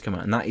FIFA to come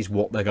out, and that is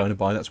what they're going to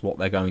buy. That's what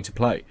they're going to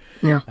play.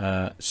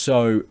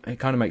 So it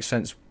kind of makes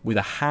sense with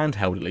a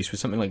handheld, at least with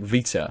something like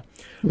Vita,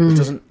 which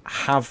doesn't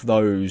have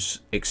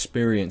those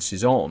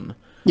experiences on.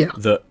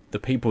 That the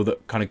people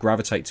that kind of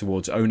gravitate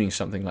towards owning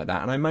something like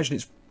that, and I imagine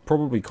it's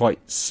probably quite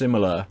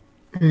similar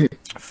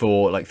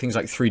for like things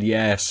like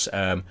 3DS,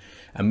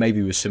 and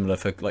maybe was similar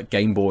for like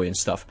Game Boy and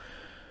stuff.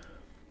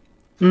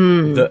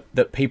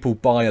 That people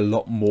buy a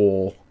lot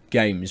more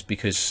games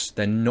because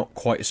they're not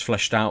quite as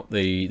fleshed out.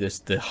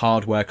 The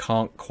hardware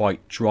can't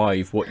quite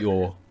drive what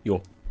your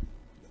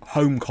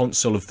home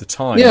console of the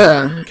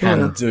time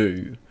can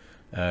do.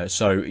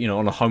 So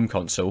on a home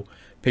console,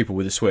 people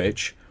with a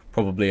Switch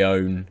probably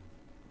own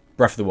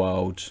Breath of the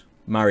Wild,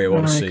 Mario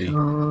Odyssey,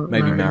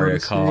 maybe Mario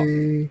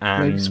Kart,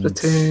 and maybe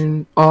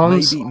Splatoon,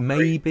 Arms,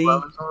 maybe.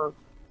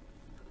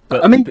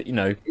 But I mean,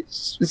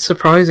 it's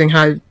surprising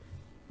how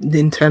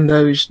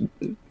Nintendo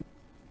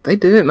they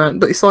do it, man.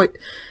 But it's like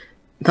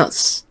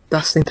that's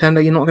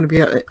Nintendo. You're not going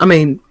to be. I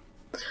mean,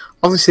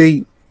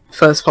 obviously,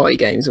 first party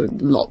games are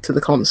locked to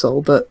the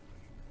console, but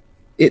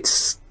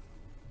it's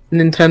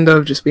Nintendo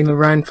have just been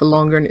around for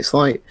longer, and it's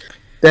like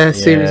their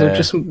series are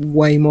just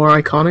way more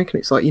iconic. And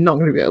it's like you're not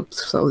going to be able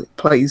to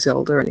play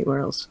Zelda anywhere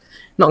else.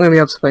 Not going to be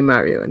able to play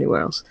Mario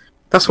anywhere else.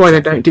 That's why they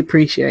don't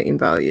depreciate in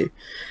value.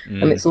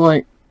 And it's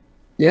like.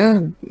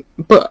 Yeah,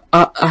 but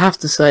I have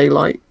to say,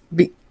 like,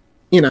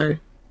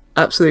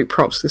 absolute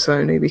props to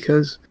Sony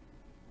because,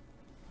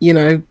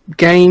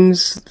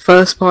 games,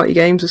 first-party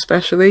games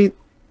especially,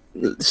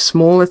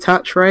 small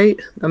attach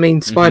rate. I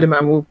mean,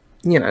 Spider-Man will,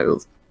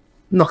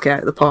 knock it out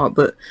of the park,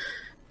 but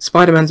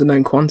Spider-Man's a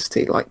known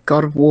quantity, like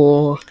God of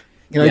War,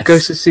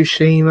 Ghost of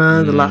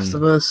Tsushima, The Last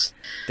of Us.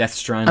 Death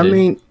Stranding. I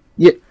mean,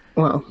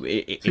 well,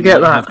 it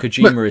might have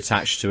Kojima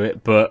attached to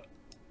it, but...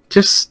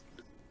 Just...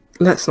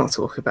 Let's not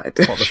talk about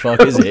it. What the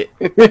fuck is it?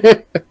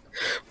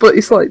 But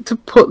it's like to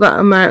put that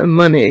amount of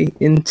money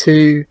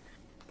into,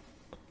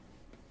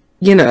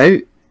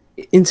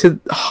 into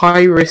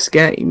high risk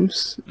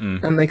games,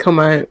 and they come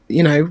out,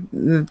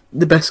 the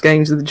best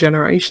games of the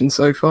generation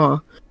so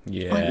far.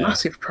 Yeah, like,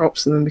 massive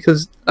props to them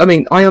because I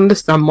mean I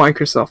understand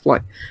Microsoft.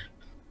 Like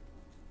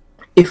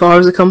if I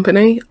was a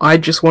company, I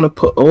just want to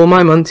put all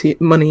my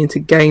money into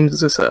games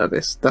as a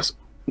service.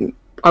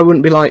 I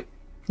wouldn't be like,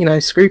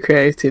 screw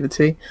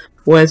creativity.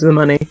 Where's the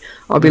money?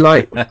 I'll be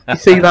like, you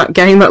see that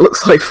game that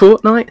looks like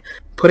Fortnite?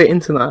 Put it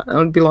into that. And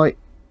I'd be like,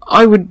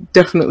 I would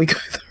definitely go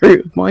through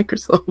with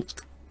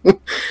Microsoft.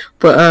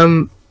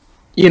 But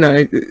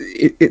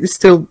it's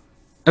still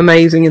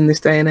amazing in this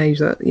day and age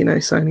that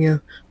Sony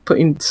are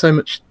putting so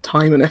much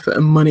time and effort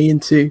and money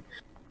into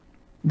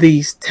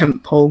these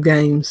tentpole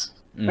games,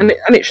 and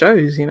it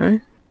shows.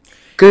 Good.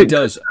 It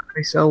does.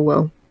 They sell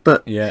well,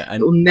 but and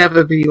it'll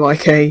never be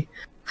like a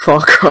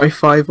Far Cry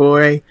 5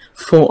 or a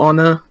For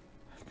Honor,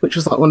 which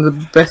was like one of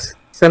the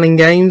best-selling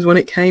games when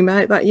it came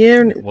out that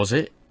year. And was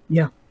it?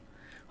 Yeah.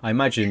 I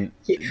imagine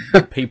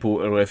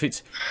people, if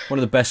it's one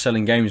of the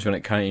best-selling games when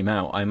it came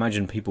out, I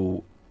imagine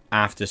people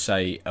after,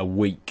 say, a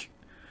week,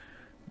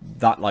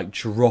 that like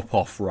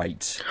drop-off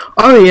rate.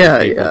 Oh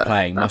yeah, people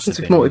playing must have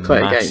been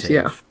multiplayer massive,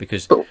 games,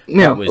 because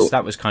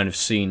that was kind of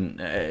seen,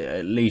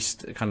 at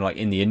least kind of like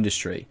in the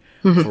industry.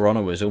 For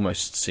Honor was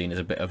almost seen as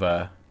a bit of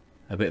a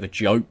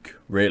joke,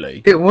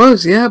 really. It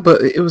was, yeah,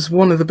 but it was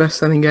one of the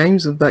best-selling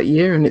games of that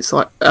year, and it's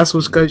like, as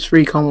was Ghost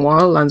Recon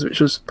Wildlands, which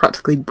was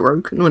practically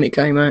broken when it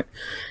came out.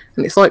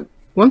 And it's like,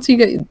 once you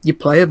get your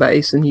player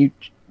base and you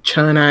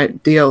churn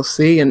out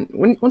DLC, and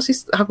once you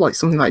have like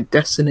something like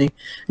Destiny,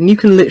 and you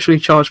can literally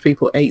charge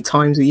people 8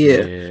 times a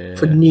year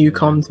for new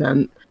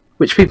content,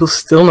 which people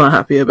still not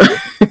happy about.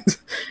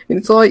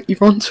 It's like,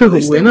 you've on to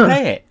a winner.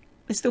 They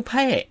still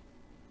pay it.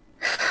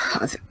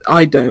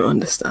 I don't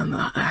understand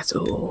that at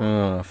all.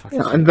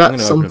 And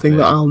that's something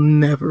that I'll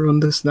never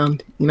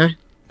understand, Never.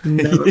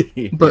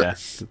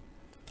 But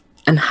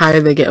and how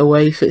they get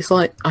away with it. It's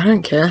like, I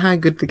don't care how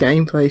good the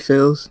gameplay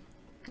feels.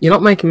 You're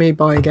not making me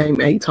buy a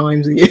game 8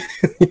 times a year.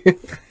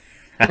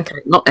 Okay,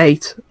 not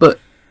 8, but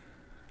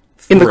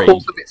 3. In the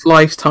course of its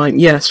lifetime,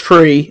 yes,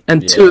 3,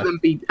 and 2 of them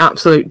be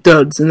absolute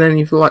duds, and then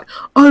you feel like,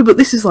 oh, but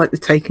this is like the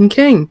Taken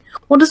King.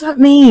 What does that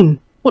mean?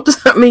 What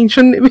does that mean?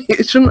 Shouldn't it be?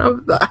 It shouldn't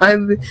have how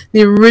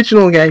the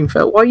original game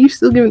felt. Why are you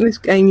still giving this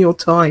game your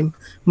time,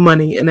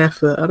 money, and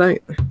effort? I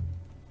don't.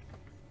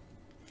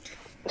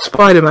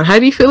 Spider-Man, how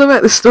do you feel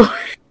about the story?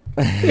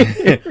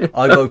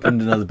 I've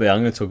opened another beer. I'm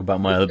going to talk about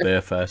my other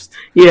beer first.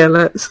 Yeah,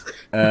 let's.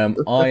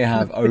 I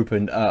have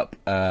opened up.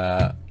 Do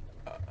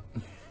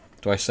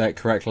I say it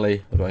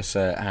correctly, or do I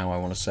say it how I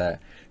want to say it?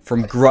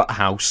 From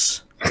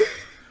Gruthaus.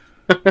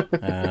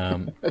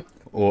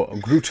 Or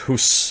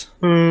Gruthaus,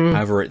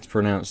 however it's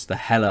pronounced, the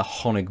Heller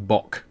Honig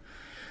Bock.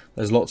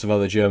 There's lots of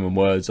other German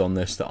words on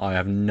this that I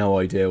have no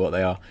idea what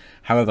they are.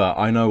 However,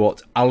 I know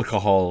what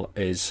alcohol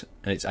is,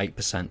 and it's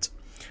 8%.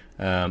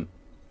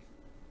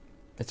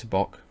 It's a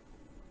Bock.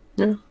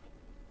 Yeah.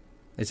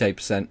 It's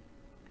 8%.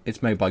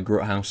 It's made by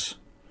Gruthaus.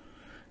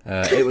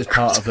 It was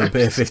part of the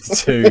Beer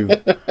 52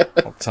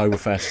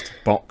 Oktoberfest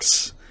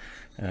box.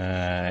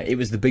 It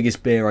was the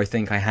biggest beer I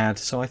think I had,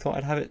 so I thought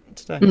I'd have it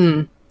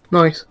today.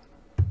 Nice.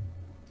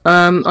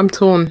 I'm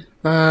torn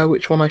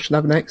which one I should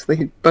have next.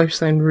 They both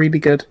sound really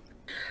good.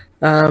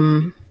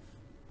 They're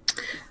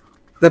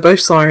both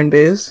Siren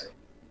beers.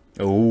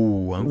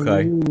 Oh,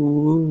 okay.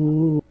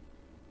 Ooh.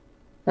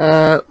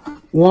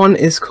 One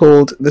is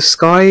called The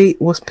Sky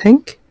Was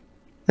Pink,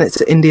 and it's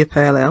an India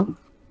Pale Ale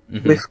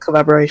with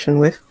collaboration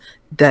with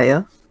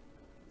Deya,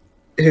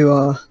 who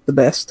are the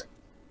best.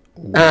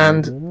 Ooh.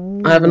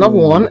 And I have another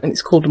one, and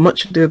it's called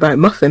Much Ado About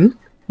Muffin,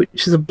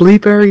 which is a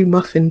blueberry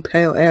muffin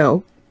pale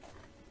ale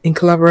in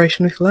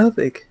collaboration with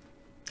Lervig.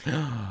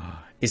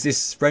 Is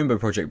this Rainbow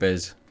Project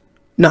beers?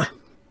 No.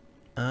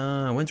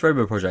 When's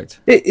Rainbow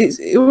Project?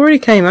 It already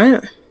came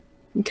out.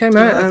 It came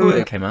out. I thought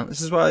it came out.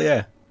 This is why,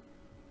 yeah.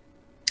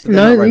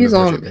 No, these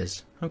aren't.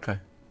 Beers. Okay.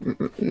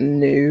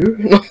 No,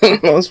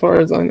 not as far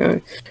as I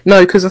know.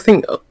 No, because I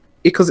think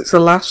it's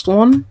the last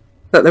one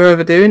that they're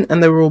ever doing,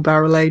 and they were all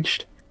barrel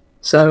aged.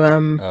 So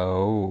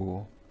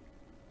Oh.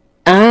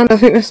 And I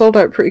think they sold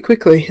out pretty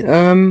quickly.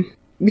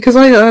 Because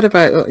I heard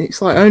about it,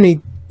 it's like I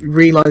only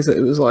realised that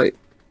it was like.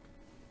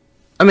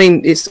 I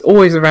mean, it's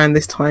always around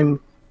this time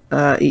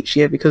each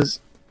year, because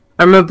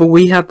I remember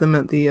we had them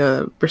at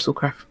the Bristol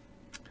Craft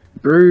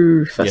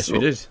Brew Festival. Yes, we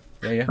did.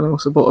 Yeah. And I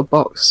also bought a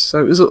box,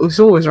 so it was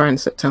always around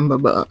September,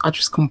 but I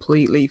just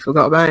completely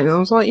forgot about it. And I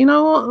was like, you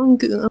know what? I'm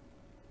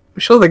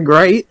sure they're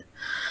great,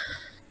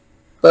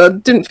 but I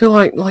didn't feel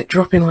like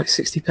dropping like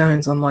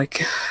 £60 on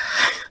like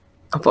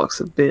a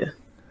box of beer.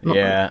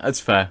 That's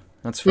fair.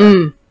 That's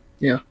fair.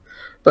 Yeah,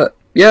 but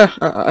yeah,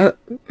 I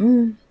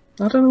don't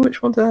know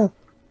which one to have.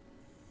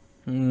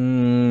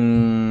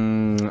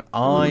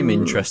 I'm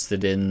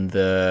interested in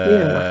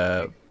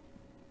the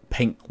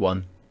pink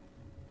one.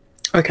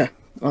 Okay,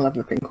 I'll have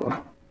the pink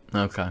one.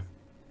 Okay.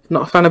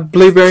 Not a fan of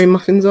blueberry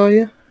muffins, are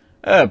you?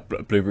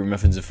 Blueberry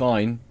muffins are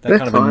fine. They're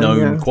kind of a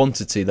known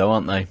quantity, though,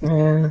 aren't they?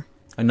 Yeah.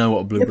 I know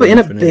what a blueberry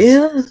muffin is. But in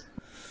a beer?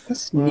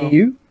 That's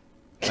new.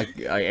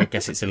 I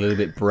guess it's a little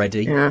bit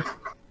bready. Yeah.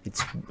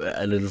 It's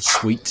a little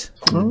sweet.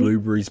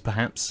 Blueberries,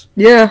 perhaps.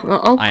 Yeah,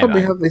 I'll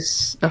probably have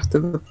this after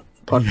the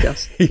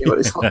podcast. See what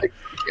it's like.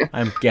 Yeah.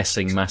 I'm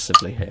guessing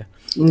massively here.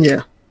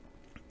 Yeah.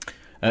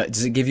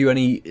 Does it give you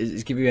any?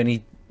 Does it give you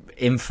any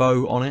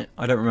info on it?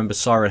 I don't remember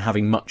Siren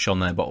having much on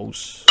their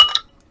bottles.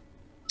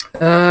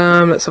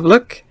 Let's have a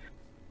look.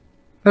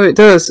 Oh, it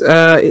does.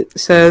 It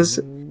says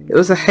it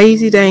was a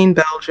hazy day in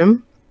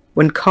Belgium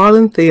when Carl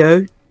and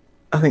Theo,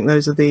 I think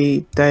those are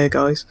the Deya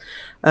guys,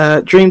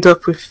 dreamed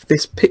up with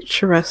this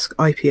picturesque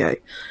IPA.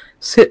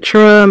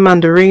 Citra,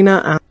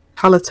 Mandarina, and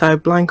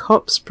Palatao Blanc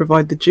hops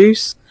provide the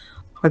juice.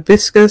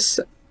 Hibiscus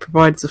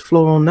provides the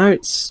floral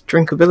notes,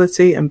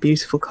 drinkability, and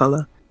beautiful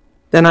colour.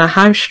 Then our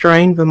house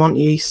strain, Vermont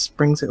yeast,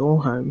 brings it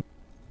all home.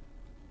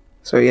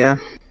 So yeah,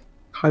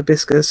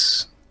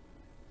 hibiscus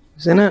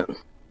is in it.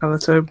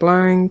 Palatao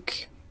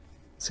Blanc,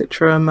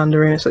 Citra,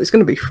 Mandarina. So it's going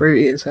to be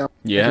fruity as hell.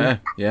 Yeah,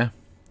 yeah.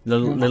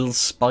 Little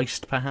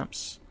spiced,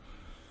 perhaps.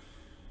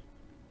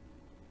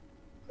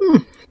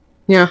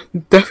 Yeah,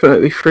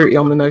 definitely fruity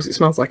on the nose. It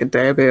smells like a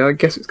Deya beer. I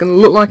guess it's going to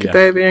look like a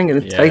Deya beer and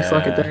going to taste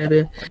like a Deya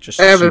beer. Just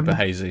super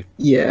hazy.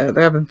 Yeah,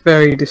 they have a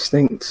very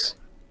distinct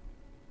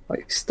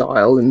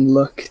style and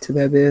look to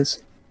their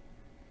beers.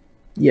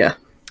 Yeah.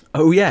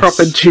 Oh yes.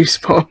 Proper juice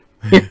pop.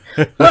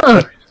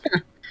 Oh,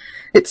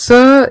 it's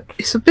a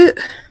bit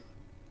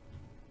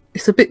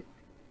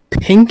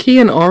pinky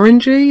and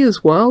orangey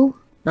as well.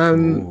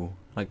 Ooh,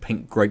 like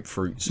pink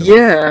grapefruit.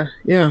 Yeah.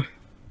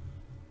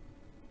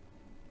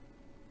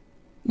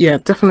 Yeah,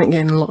 definitely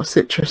getting a lot of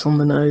citrus on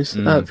the nose.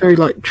 Very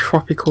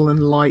tropical and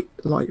light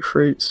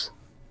fruits.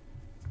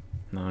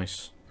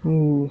 Nice.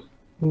 Ooh.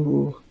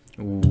 Ooh.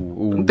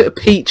 A bit of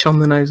peach on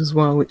the nose as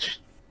well, which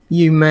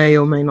you may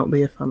or may not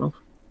be a fan of.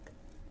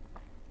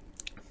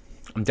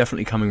 I'm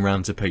definitely coming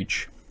round to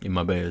peach in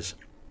my beers.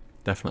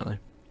 Definitely.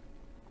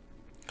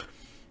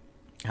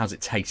 How's it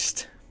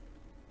taste?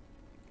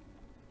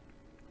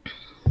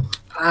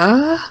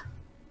 I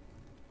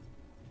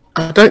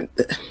don't.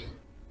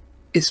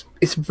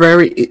 It's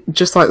very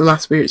just like the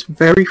last beer. It's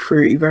very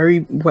fruity,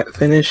 very wet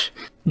finish.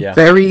 Yeah.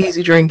 Very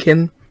easy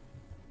drinking.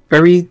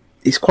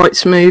 It's quite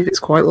smooth. It's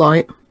quite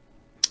light.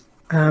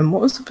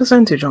 What was the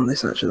percentage on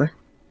this actually?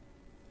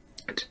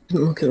 I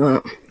didn't look at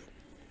that.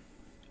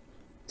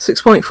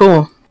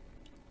 6.4.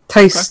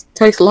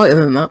 Tastes lighter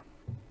than that.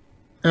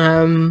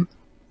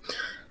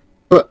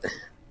 But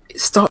it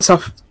starts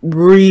off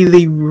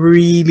really,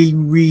 really,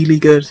 really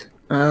good.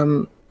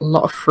 A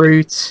lot of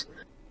fruits.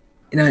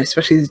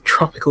 Especially the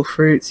tropical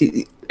fruits.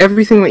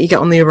 Everything that you get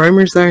on the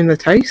aroma is there in the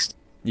taste.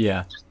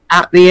 Yeah.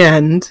 At the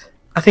end,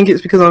 I think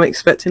it's because I'm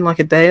expecting like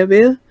a Deya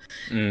beer.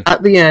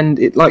 At the end,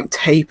 it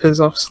tapers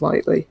off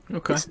slightly.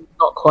 Okay. It's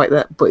not quite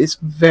that, but it's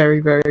very,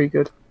 very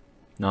good.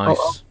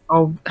 Nice.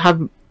 I'll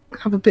have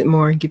a bit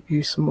more and give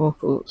you some more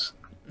thoughts.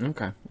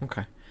 Okay.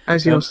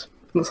 How's yours?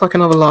 Looks like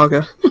another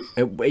lager.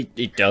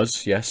 It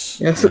does, yes.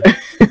 Yes.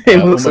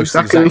 It looks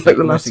exactly like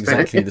the last beer.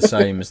 Exactly the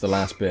same as the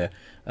last beer.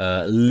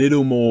 A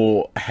little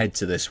more head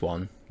to this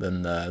one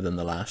than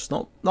the last.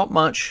 Not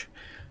much.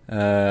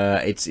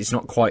 It's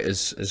not quite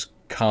as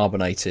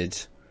carbonated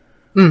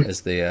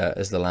as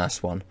the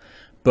last one,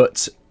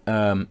 but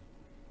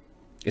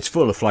it's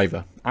full of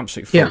flavour.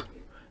 Absolutely full.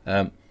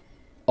 Yeah.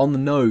 On the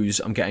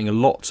nose, I'm getting a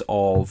lot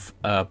of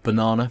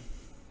banana.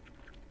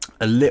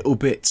 A little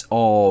bit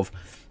of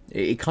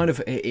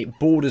it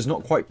borders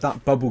not quite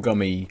that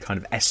bubblegummy kind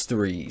of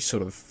estery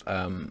sort of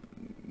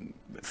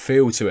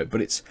feel to it,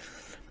 but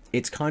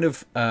it's kind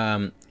of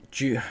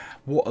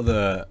what are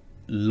the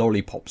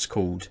lollipops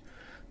called?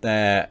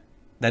 They're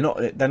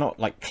not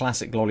like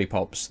classic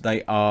lollipops.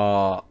 They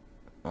are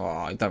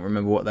I don't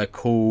remember what they're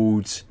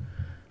called.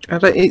 I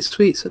don't eat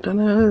sweets. I don't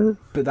know.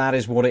 But that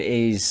is what it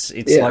is.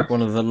 It's like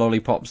one of the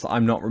lollipops that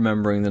I'm not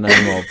remembering the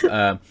name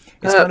of.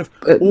 It's kind of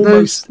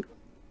almost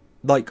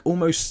like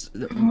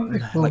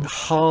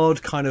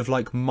hard, kind of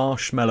like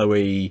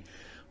marshmallowy,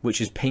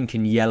 which is pink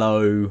and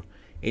yellow.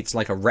 It's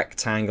like a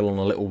rectangle on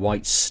a little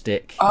white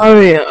stick. Oh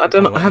yeah, I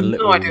don't know. I have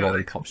no idea.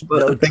 Lollipops.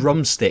 A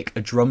drumstick.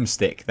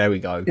 There we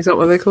go. Is that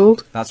what they're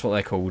called? That's what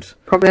they're called.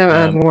 Probably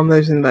haven't had one of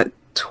those in about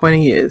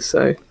 20 years.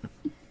 So,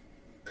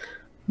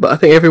 but I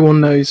think everyone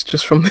knows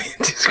just from the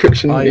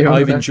description.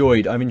 I've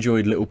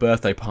enjoyed little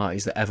birthday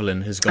parties that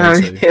Evelyn has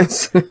gone to.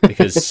 Yes.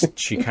 Because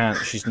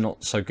she's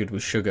not so good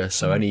with sugar,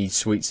 so any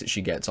sweets that she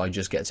gets, I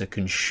just get to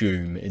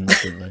consume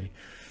instantly.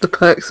 The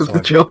perks of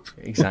the job.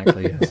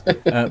 Exactly. Yes.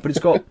 But it's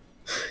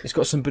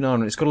got some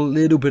banana. It's got a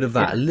little bit of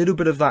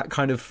that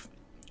kind of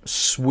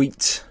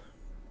sweet,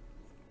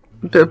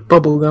 a bit of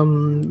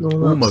bubblegum,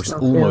 almost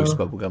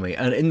bubblegummy,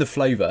 and in the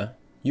flavour,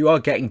 you are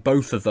getting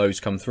both of those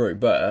come through,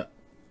 but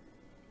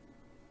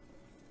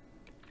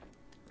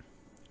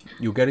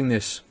you're getting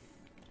this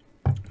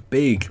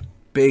big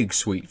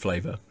sweet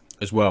flavour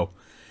as well,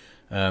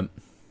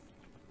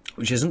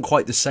 which isn't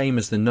quite the same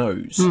as the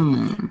nose.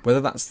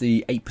 Whether that's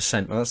the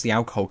 8%, whether that's the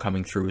alcohol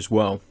coming through as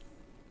well.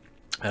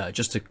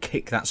 Just to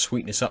kick that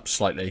sweetness up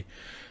slightly.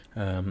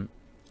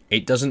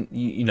 It doesn't,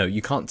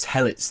 you can't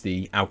tell it's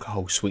the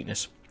alcohol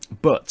sweetness,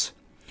 but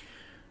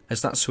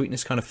as that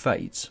sweetness kind of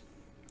fades,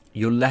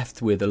 you're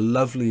left with a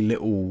lovely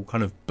little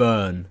kind of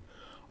burn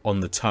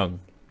on the tongue,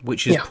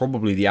 which is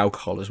probably the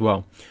alcohol as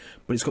well.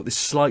 But it's got this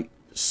slight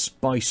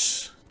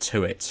spice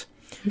to it.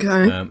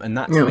 Okay. And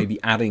that's maybe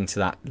adding to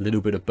that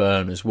little bit of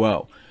burn as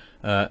well.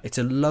 It's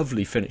a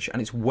lovely finish,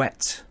 and it's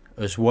wet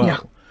as well. Yeah.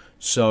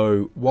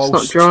 So whilst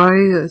It's not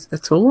dry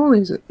at all,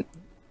 is it?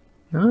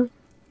 No.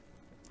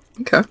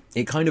 Okay.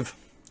 it kind of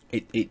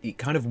it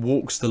kind of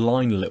walks the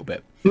line a little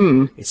bit.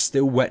 It's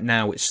still wet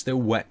now. It's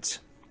still wet,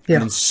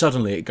 and then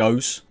suddenly it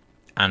goes,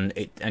 and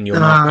your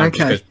mouth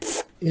kind of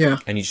just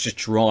goes, and it's just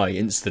dry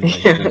instantly.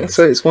 Yeah.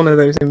 So it's one of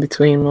those in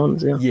between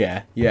ones.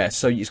 Yeah. Yeah.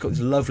 So it's got this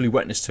lovely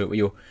wetness to it,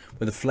 where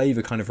the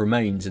flavour kind of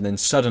remains, and then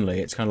suddenly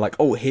it's kind of like,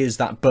 oh, here's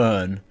that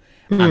burn,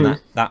 and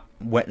that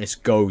wetness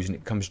goes, and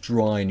it becomes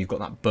dry, and you've got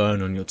that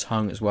burn on your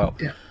tongue as well.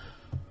 Yeah.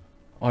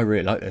 I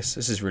really like this.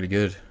 This is really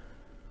good.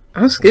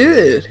 That's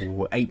good.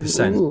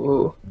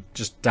 8%,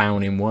 just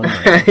down in one.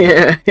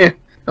 Yeah.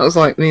 That was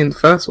like me in the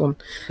first one.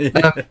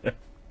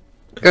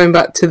 Going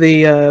back to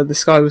the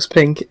Sky Was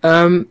Pink.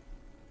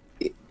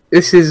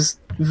 This is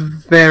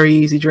very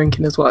easy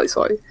drinking as well. It's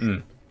like,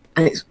 and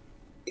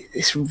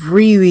it's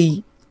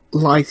really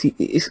light.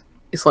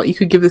 It's like you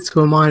could give this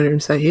to a miner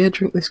and say, "Here,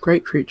 drink this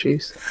grapefruit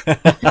juice,"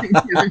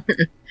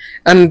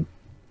 and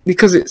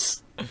because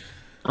it's,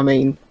 I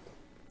mean,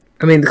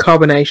 the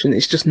carbonation,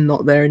 it's just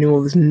not there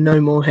anymore. There's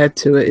no more head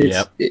to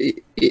it.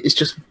 It's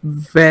just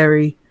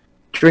very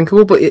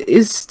drinkable, but it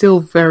is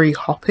still very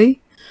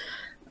hoppy.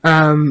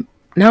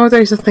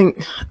 Nowadays, I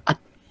think I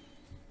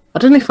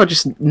don't know if I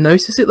just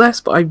notice it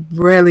less, but I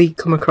rarely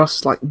come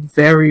across like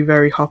very,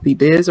 very hoppy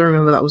beers. I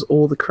remember that was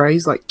all the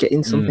craze, like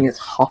getting something as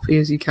hoppy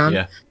as you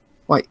can,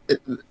 like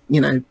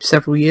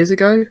several years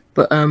ago.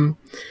 But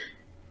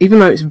even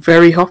though it's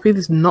very hoppy,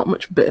 there's not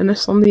much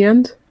bitterness on the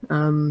end.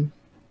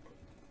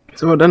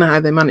 So I don't know how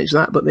they managed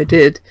that, but they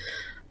did.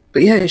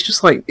 But yeah,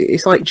 it's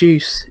like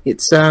juice.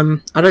 It's I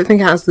don't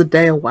think it has the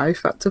Deya wow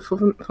factor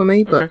for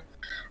me, but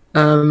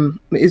it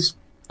is.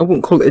 I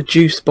wouldn't call it a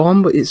juice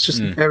bomb, but it's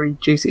just very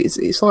juicy.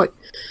 It's like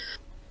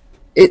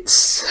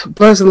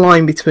blurs the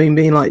line between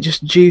being like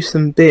just juice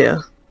and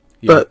beer,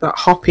 but that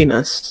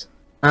hoppiness,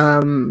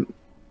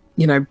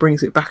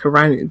 brings it back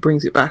around. It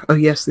brings it back. Oh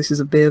yes, this is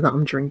a beer that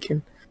I'm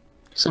drinking.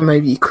 So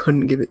maybe you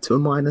couldn't give it to a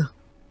miner.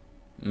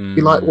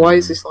 You're like, why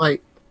is this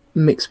like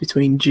mix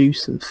between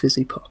juice and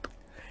fizzy pop?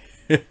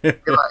 You're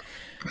like,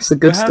 it's the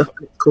good stuff.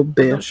 It's called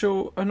beer.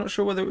 I'm not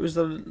sure whether it was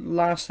the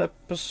last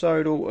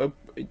episode or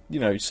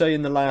say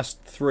in the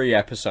last 3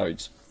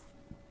 episodes.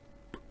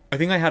 I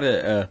think I had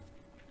a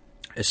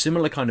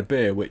similar kind of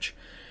beer, which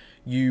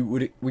you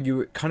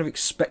were kind of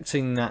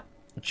expecting that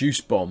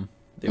juice bomb.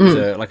 It was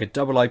like a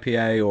double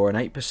IPA or an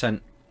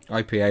 8%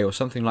 IPA or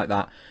something like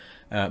that,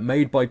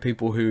 made by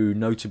people who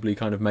notably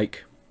kind of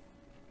make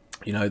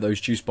those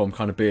juice bomb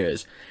kind of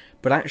beers.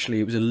 But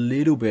actually, it was a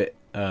little bit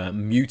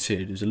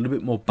muted. It was a little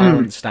bit more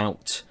balanced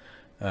out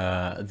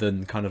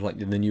than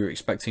you were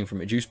expecting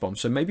from a juice bomb.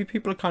 So maybe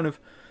people are kind of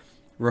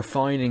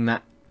refining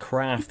that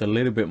craft a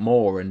little bit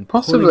more and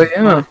possibly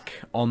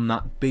back on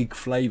that big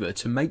flavour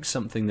to make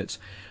something that's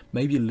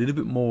maybe a little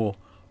bit more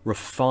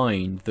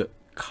refined, that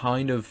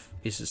kind of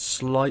is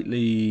it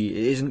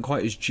isn't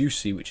quite as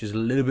juicy, which is a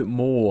little bit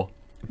more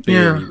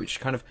beery, which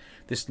kind of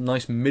this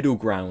nice middle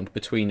ground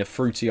between a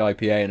fruity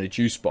IPA and a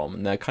juice bomb,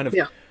 and they're kind of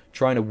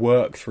trying to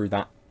work through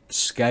that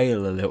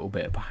scale a little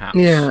bit, perhaps.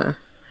 Yeah,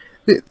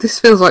 this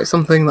feels like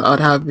something that I'd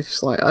have if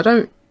it's like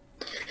I'm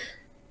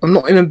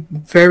not in a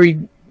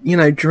very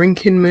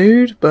drinking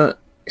mood, but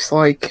it's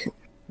like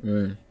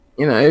other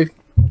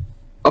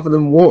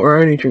than water,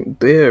 I only drink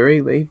beer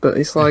really. But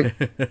it's like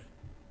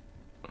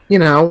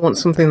I want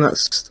something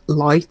that's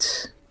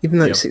light, even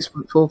though it's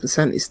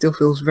 6.4%. It still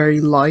feels very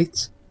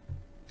light,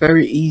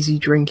 very easy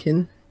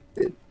drinking.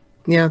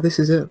 This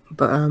is it.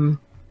 But I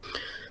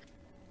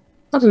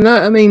don't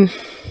know. I mean,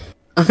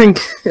 I think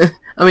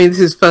this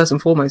is first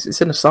and foremost. It's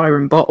in a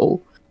Siren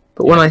bottle,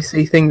 but when I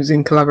see things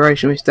in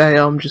collaboration with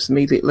Deya, I'm just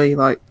immediately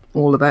like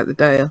all about the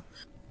Deya.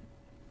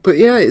 But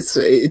yeah, it's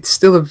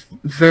still a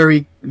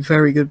very,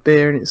 very good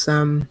beer, and it's I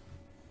don't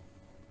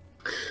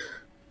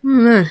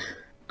know.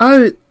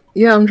 Oh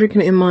yeah, I'm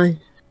drinking it in my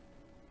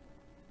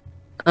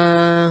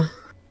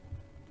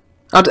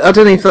I don't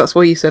know if that's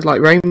why you said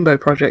like Rainbow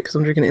Project, because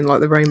I'm drinking it in like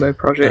the Rainbow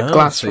Project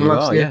glass so from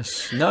last year.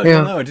 Yes. No,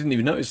 I didn't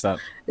even notice that.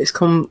 It's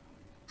come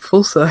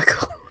full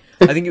circle.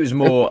 I think it was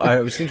more. I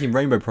was thinking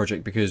Rainbow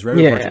Project because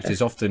Rainbow Project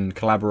is often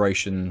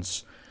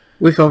collaborations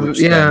with other,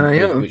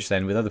 which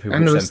then with other people,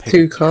 and which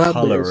then pick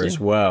colour as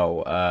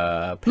well.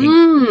 Pink,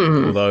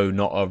 although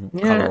not a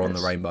colour on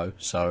the rainbow.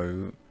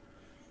 So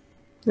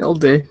it'll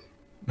do.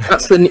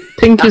 That's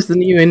pink is the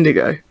new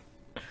indigo,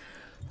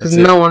 because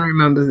no one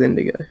remembers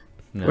indigo.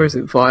 No. Or is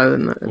it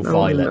violet? Or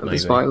violet, maybe.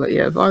 Violet,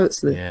 yeah. Violet's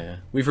the... Yeah,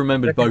 we've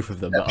remembered both of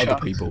them, but other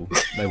people,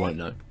 they won't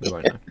know. They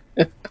won't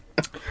know.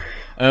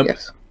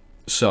 Yes.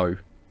 So,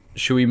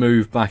 shall we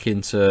move back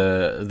into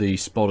the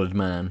Spotted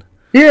Man?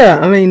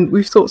 Yeah, I mean,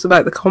 we've talked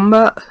about the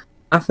combat.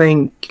 I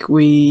think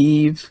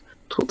we've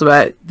talked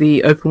about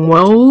the open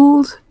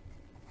world.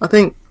 I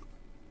think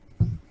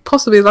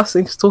possibly the last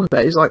thing to talk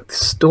about is like the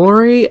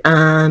story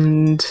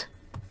and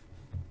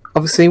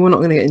obviously we're not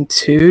going to get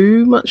into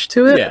too much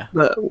to it, Yeah.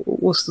 but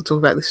we'll still talk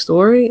about the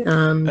story.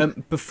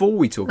 Before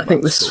we talk I about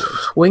think the the story,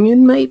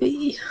 swinging,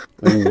 maybe.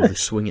 oh, the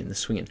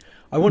swinging.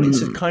 I wanted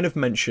to kind of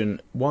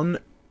mention one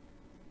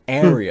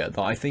area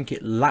that I think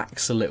it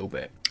lacks a little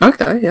bit,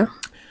 Okay, yeah.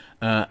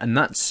 and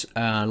that's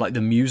like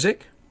the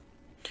music.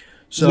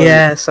 So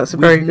Yes, that's a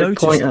very we've good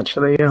point,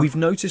 actually. Yeah. We've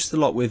noticed a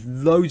lot with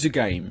loads of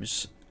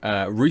games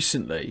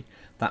recently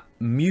that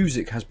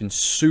music has been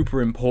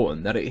super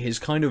important. That it has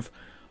kind of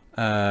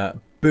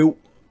built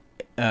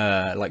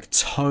like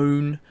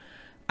tone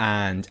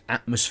and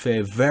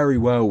atmosphere very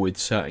well with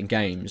certain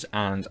games,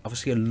 and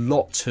obviously a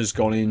lot has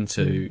gone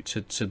into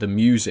to the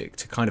music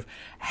to kind of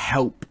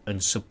help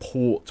and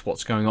support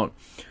what's going on.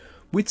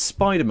 With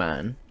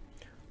Spider-Man,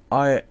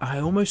 I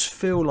almost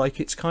feel like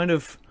it's kind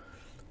of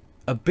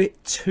a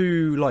bit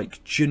too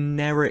like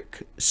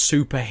generic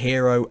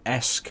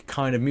superhero-esque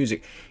kind of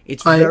music.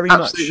 It's very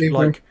much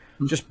like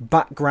just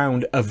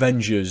background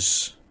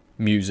Avengers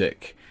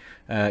music.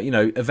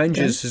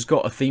 Avengers has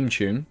got a theme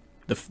tune.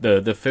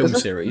 The film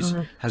series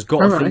has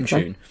got a theme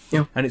tune,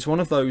 and it's one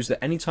of those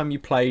that anytime you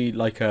play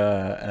like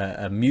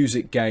a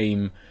music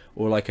game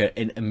or like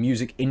a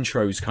music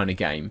intros kind of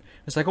game,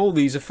 it's like, oh,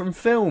 these are from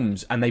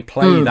films, and they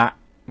play that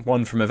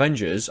one from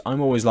Avengers.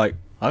 I'm always like,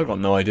 I've got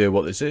no idea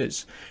what this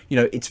is.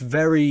 It's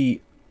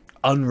very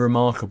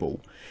unremarkable.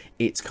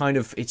 It's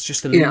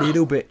just a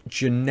little bit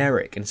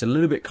generic, and it's a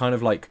little bit kind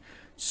of like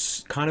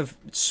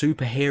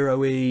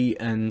superhero-y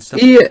and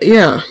stuff.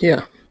 Yeah.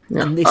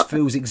 And this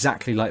feels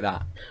exactly like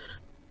that.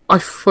 I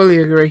fully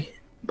agree,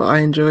 but I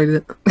enjoyed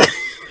it.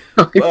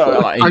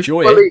 I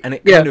enjoy it, and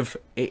it kind of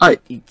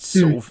it's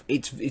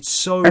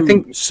so. I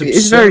think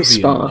it's very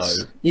sparse.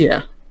 Though.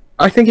 Yeah,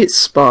 I think it's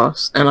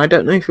sparse, and I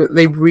don't know if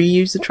they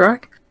reuse the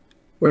track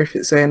or if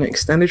it's an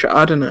extended track.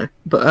 I don't know,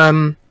 but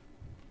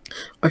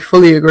I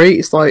fully agree.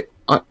 It's like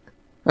I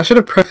should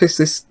have prefaced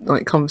this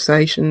like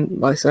conversation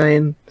by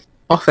saying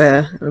off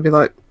air. I'd be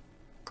like,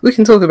 we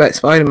can talk about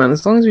Spider-Man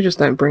as long as we just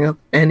don't bring up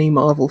any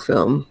Marvel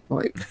film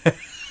like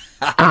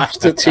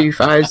after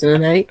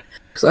 2008.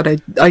 Because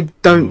I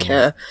don't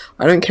care.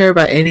 I don't care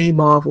about any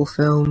Marvel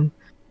film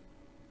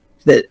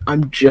that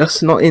I'm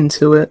just not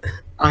into it.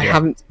 I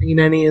haven't seen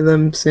any of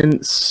them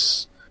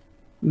since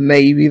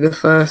maybe the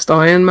first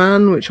Iron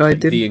Man, which I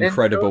did. The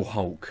Incredible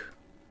Hulk.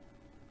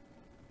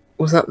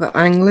 Was that the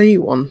Ang Lee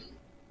one?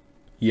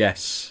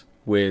 Yes,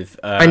 with.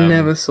 I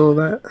never saw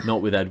that.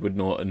 Not with Edward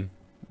Norton,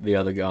 the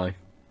other guy.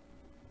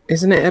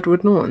 Isn't it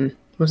Edward Norton?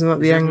 Wasn't that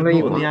the Ang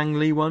Lee one? The Ang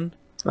Lee one?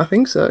 I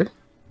think so.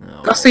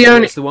 Oh, that's the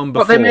only. The one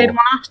before. But they made one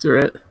after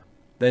it.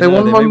 They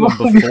made one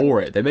before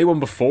it. They made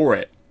one before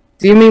it.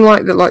 Do you mean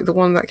like the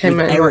one that came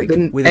out in like the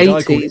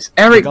 80s?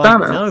 Eric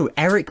Banner. No,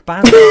 Eric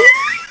Banner.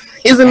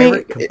 Isn't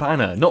Eric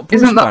Banner, not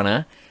Bruce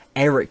Banner.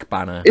 Eric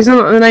Banner. Isn't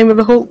that the name of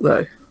the Hulk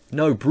though?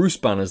 No, Bruce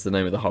Banner's the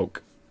name of the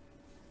Hulk.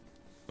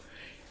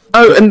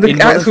 Oh, and the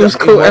actor was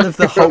called. In one of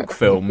the Hulk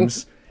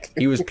films,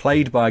 he was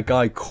played by a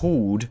guy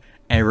called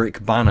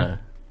Eric Banner.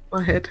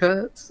 My head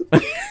hurts.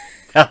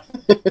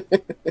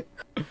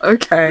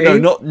 Okay. No,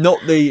 not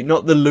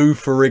the Lou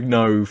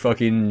Ferrigno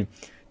fucking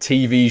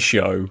TV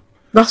show.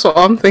 That's what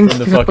I'm thinking.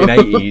 From the fucking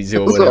 80s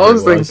or whatever. What I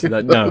was thinking.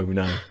 No.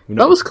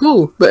 That was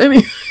cool, but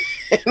anyway.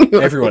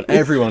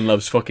 Everyone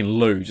loves fucking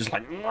Lou. Just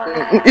like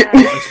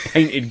it's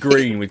painted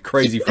green with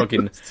crazy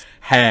fucking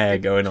hair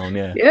going on.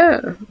 Yeah,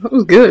 that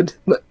was good.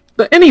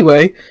 But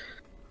anyway,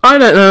 I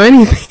don't know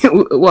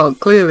anything. Well,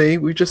 clearly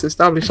we've just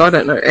established I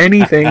don't know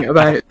anything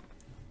about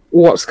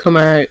what's come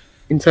out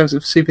in terms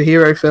of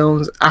superhero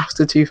films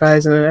after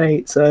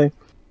 2008, so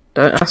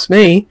don't ask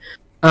me.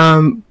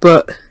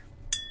 But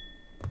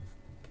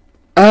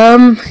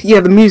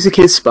the music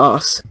is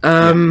sparse.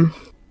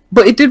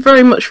 But it did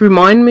very much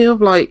remind me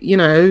of I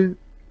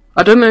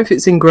don't know if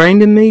it's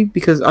ingrained in me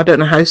because I don't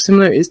know how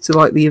similar it is to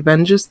like the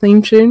Avengers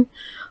theme tune.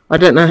 I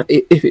don't know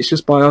if it's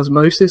just by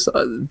osmosis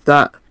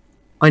that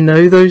I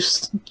know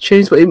those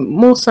tunes, but it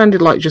more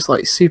sounded like just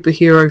like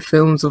superhero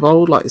films of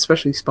old, like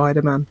especially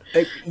Spider-Man,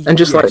 and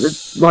just like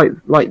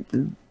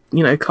the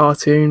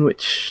cartoon,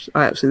 which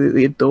I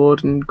absolutely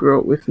adored and grew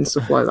up with and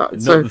stuff like that.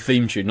 Not the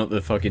theme tune, not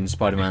the fucking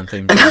Spider-Man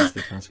theme tune.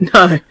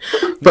 No,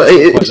 but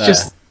it's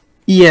just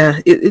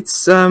it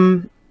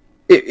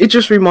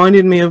just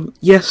reminded me of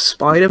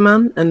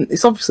Spider-Man, and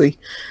it's obviously,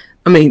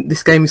 I mean,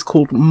 this game is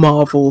called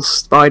Marvel's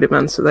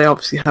Spider-Man, so they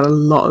obviously had a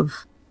lot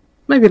of.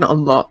 Maybe not a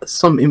lot,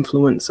 some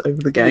influence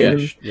over the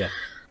game,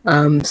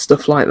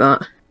 stuff like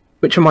that,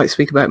 which I might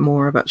speak about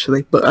more of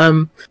actually. But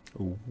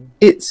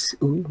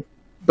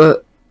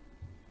but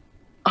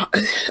I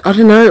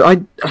don't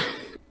know.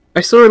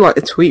 I saw like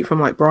a tweet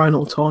from like Brian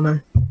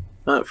Ortano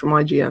from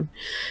IGN,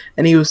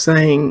 and he was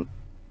saying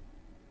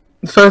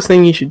the first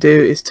thing you should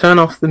do is turn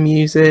off the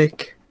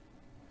music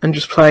and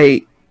just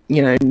play,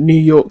 New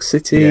York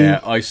City. Yeah,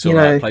 I saw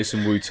that. Play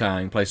some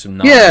Wu-Tang, play some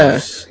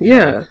Nas.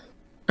 Yeah.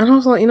 And I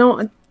was like,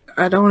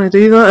 I don't want to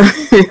do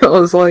that. I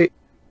was like,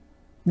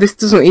 this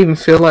doesn't even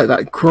feel like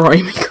that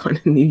grimy kind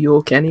of New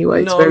York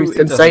anyway. It's No, very it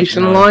doesn't.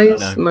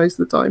 sensationalized No. most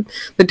of the time.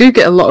 They do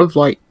get a lot of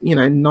like, you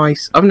know,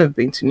 nice. I've never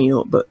been to New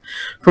York, but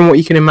from what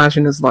you can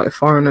imagine as like a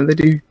foreigner,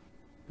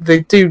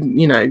 they do,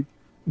 you know,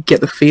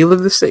 get the feel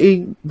of the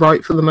city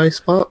right for the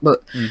most part.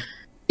 But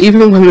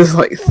even when there's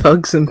like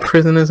thugs and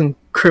prisoners and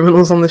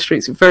criminals on the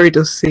streets, it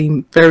does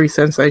seem very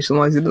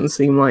sensationalized. It doesn't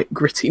seem like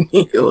gritty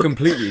New York.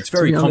 Completely, it's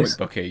very comic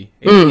booky.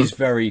 It is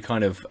very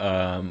kind of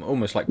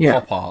almost like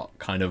pop art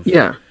kind of.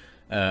 Yeah.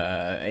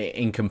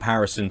 In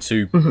comparison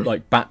to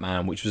like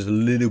Batman, which was a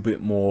little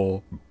bit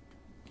more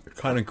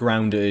kind of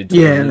grounded,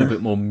 a little bit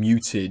more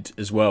muted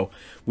as well.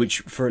 Which,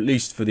 for at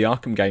least for the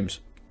Arkham games,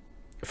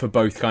 for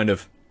both kind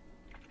of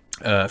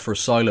for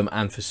Asylum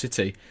and for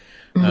City,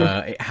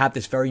 it had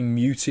this very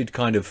muted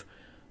kind of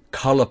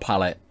color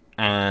palette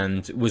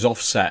and was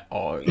offset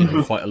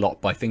quite a lot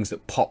by things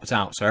that popped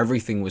out. So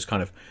everything was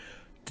kind of,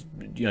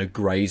 you know,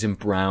 greys and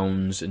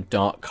browns and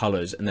dark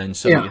colors, and then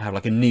suddenly you'd have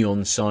like a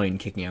neon sign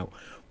kicking out.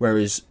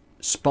 Whereas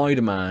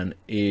Spider-Man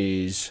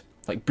is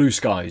like blue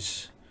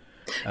skies.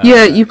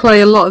 Yeah, you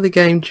play a lot of the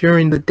game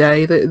during the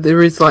day.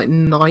 There is like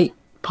night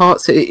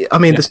parts.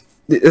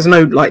 There's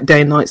no like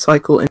day and night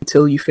cycle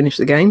until you finish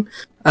the game.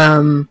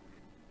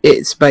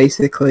 It's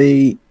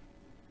basically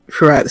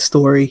throughout the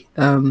story.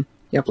 You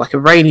have like a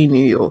rainy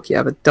New York, you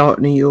have a dark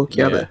New York,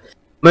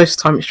 most of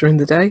the time it's during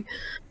the day.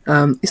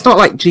 It's not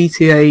like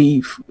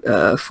GTA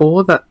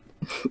 4 that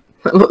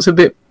looks a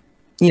bit,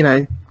 you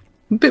know,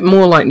 a bit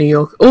more like New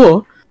York,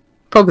 or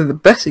probably the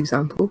best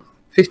example,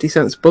 50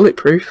 Cent's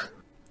Bulletproof.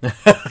 Go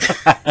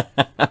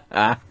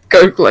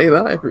play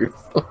that, everyone.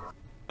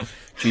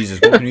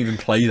 Jesus, what can you even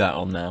play that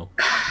on now?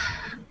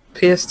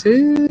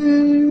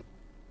 PS2?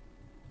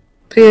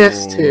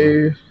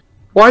 PS2.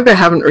 Why they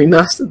haven't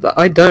remastered that,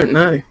 I don't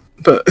know.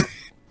 But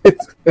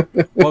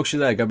whilst you're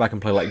there, go back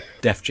and play like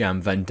Def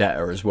Jam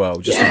Vendetta as well,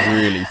 just to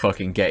really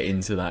fucking get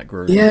into that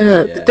groove.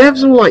 Yeah, the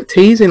devs were like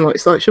teasing, like,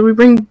 it's like, should we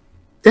bring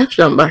Def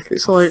Jam back?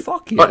 It's like,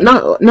 fuck yeah.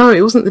 no,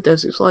 it wasn't the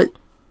devs. It was like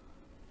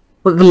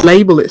the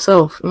label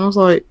itself, and I was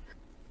like,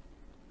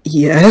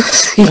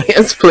 yes,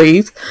 yes,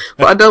 please.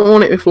 But I don't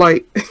want it with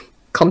like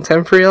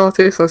contemporary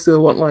artists. I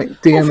still want like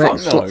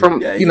DMX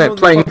from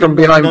playing from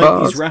behind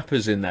bars.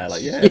 Rappers in there,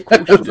 like of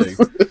course you do.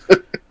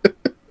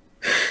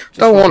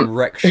 Don't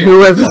want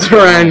whoever's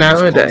around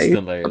nowadays.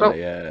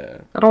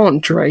 I don't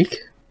want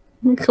Drake.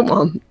 Come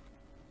on,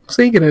 what's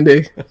he gonna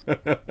do?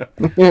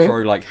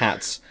 Throw like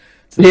hats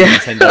to the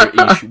Nintendo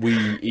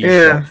Wii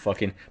eShop,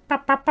 fucking.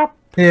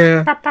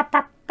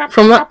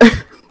 From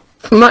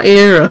that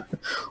era,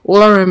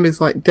 all I remember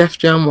is like Def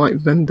Jam, like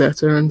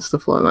Vendetta and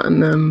stuff like that,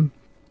 and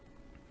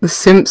the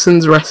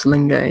Simpsons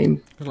wrestling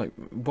game. Like,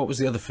 what was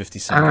the other 50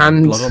 Cent?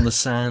 And Blood on the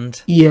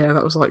Sand. Yeah,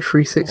 that was like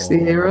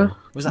 360 era.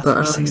 Was that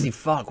 360?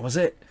 Fuck, was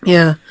it?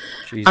 Yeah,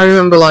 Jesus. I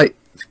remember like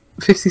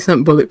 50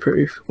 Cent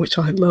Bulletproof, which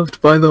I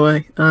loved, by the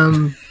way.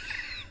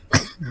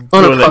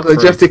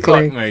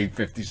 Unapologetically. Fuck me,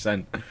 50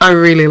 Cent. I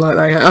really like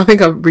that game. I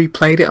think I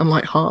replayed it on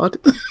like hard.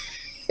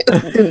 I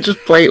didn't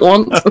just play it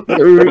once.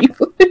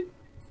 Replay.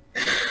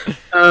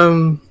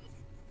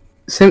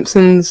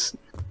 Simpsons.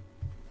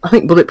 I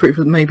think Bulletproof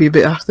was maybe a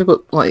bit after,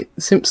 but like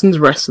Simpsons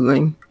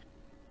wrestling,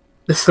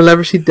 the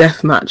Celebrity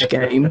Deathmatch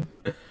game,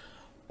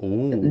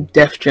 and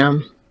Def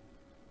Jam.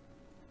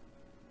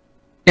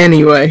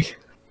 Anyway,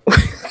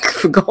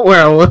 forgot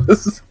where I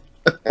was.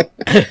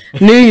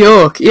 New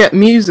York,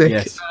 music.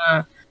 Yes.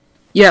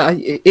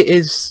 It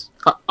is.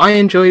 I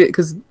enjoyed it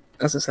because,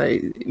 as I say,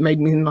 it made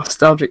me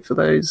nostalgic for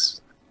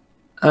those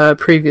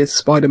previous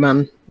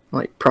Spider-Man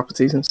like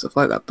properties and stuff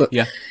like that. But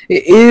it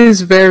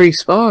is very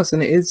sparse,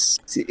 and it is.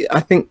 I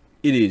think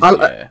it is.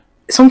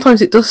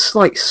 Sometimes it does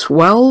like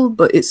swell,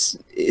 but it's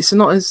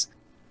not as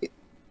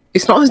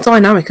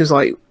dynamic as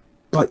like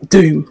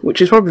Doom,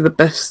 which is probably the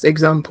best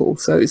example.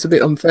 So it's a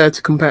bit unfair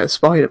to compare to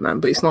Spider-Man,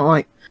 but it's not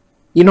like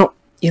you're not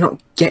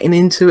getting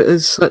into it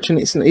as such, and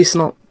it's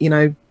not, you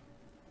know,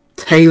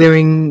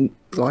 tailoring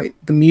like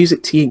the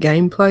music to your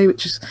gameplay,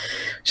 which is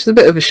a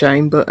bit of a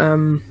shame. But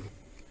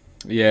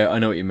yeah, I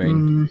know what you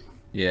mean.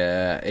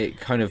 Yeah,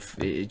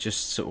 it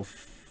just sort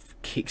of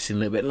kicks in a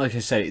little bit. Like I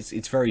say,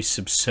 it's very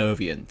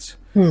subservient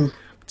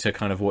to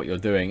kind of what you're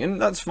doing,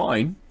 and that's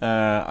fine.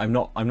 I'm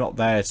not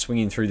there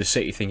swinging through the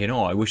city thinking,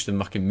 oh, I wish the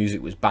fucking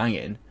music was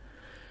banging.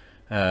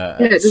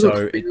 It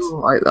doesn't feel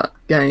like that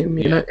game,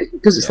 you know,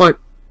 because it's like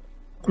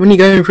when you're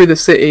going through the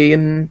city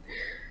and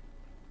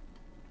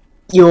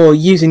you're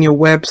using your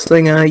web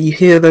slinger, you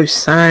hear those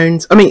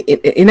sounds. I mean,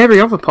 in every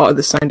other part of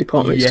the sound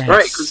department, it's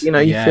great because, you know,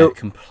 you feel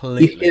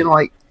completely. You hear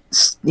like,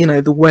 you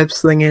know, the web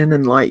slinging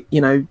and like, you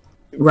know,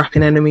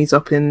 wrapping enemies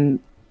up in,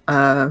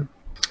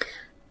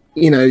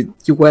 you know,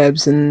 your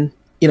webs, and,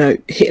 you know,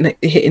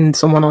 hitting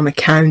someone on a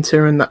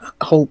counter, and that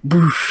whole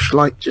whoosh,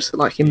 like just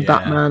like in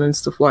Batman and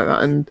stuff like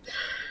that.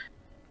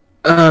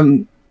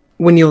 And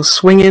when you're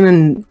swinging,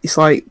 and it's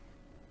like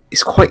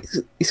it's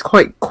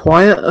quite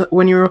quiet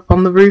when you're up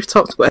on the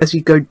rooftops, but as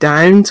you go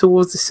down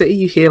towards the city,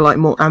 you hear like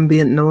more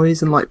ambient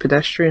noise and like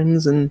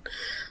pedestrians and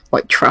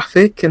like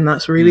traffic, and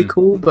that's really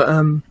cool. But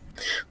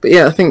But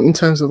yeah, I think in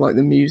terms of like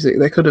the music,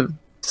 they could have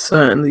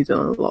certainly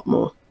done a lot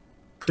more,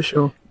 for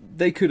sure.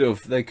 They could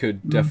have. They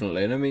could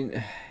definitely. And I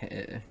mean,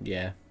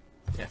 yeah.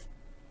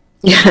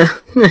 Yeah,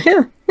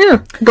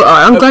 yeah. But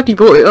I'm glad you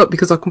brought it up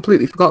because I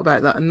completely forgot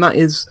about that, and that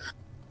is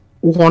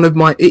one of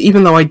my.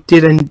 Even though I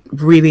didn't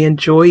really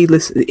enjoy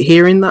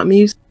hearing that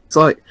music, it's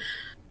like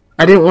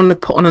I didn't want to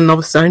put on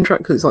another soundtrack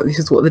because it's like this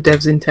is what the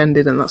devs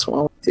intended, and that's what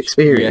I wanted to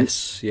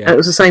experience. Yes, yeah. And it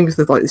was the same with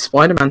the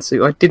Spider-Man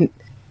suit. I didn't.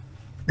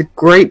 The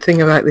great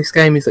thing about this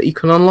game is that you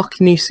can unlock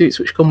new suits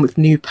which come with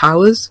new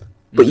powers,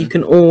 but you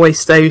can always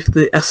stay with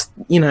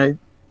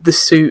the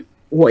suit,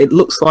 what it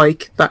looks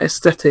like, that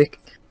aesthetic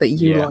that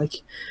you like.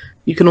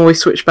 You can always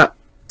switch back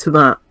to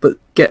that, but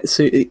get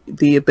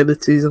the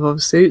abilities of other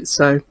suits.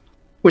 So,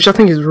 which I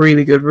think is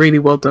really good, really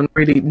well done,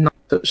 really nice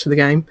touch to the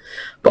game.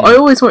 But I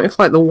always wanted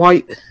like the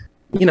white,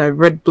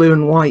 red, blue,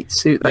 and white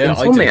suit that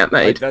Insomniac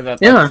made.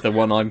 That's the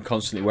one I'm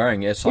constantly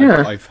wearing. Yes,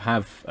 I've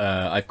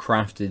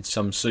crafted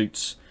some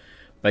suits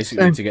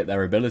basically to get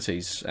their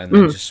abilities, and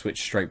then just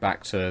switch straight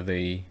back to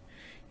the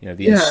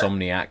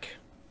Insomniac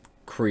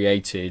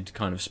created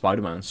kind of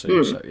Spider-Man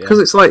suit. So, because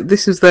it's like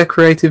this is their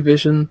creative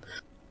vision.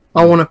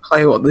 I want to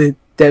play what the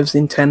devs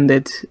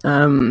intended.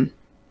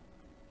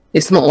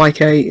 It's not like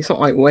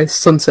with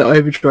Sunset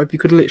Overdrive. You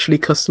could literally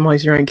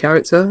customize your own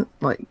character,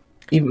 like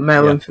even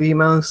male and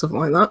female and stuff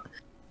like that.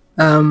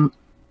 I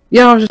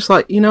was just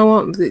like, you know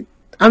what?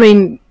 I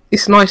mean,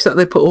 it's nice that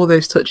they put all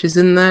those touches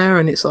in there,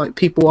 and it's like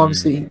people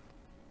obviously.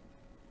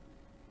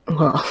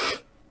 Well,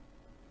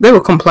 they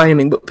were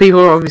complaining, but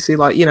people are obviously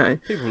like,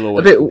 people will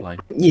always complain.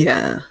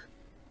 Yeah,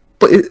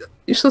 but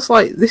it's just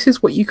like this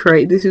is what you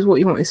create. This is what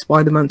you want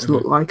Spider-Man to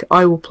look like.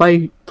 I will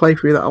play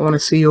through that. I want to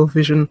see your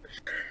vision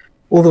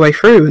all the way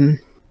through, and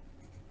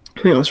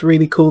I think it was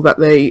really cool that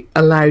they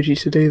allowed you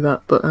to do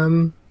that. But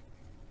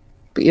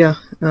yeah,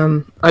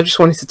 I just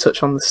wanted to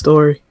touch on the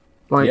story,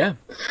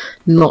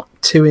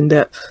 not too in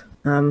depth.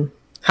 How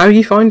are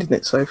you finding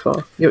it so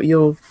far?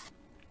 You're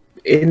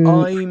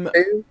in.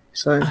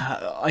 So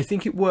I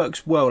think it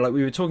works well. Like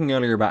we were talking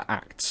earlier about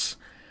acts,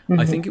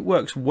 I think it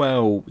works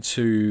well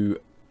to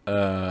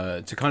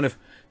kind of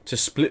to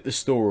split the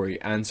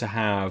story and to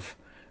have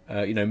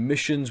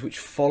missions which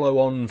follow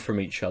on from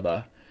each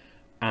other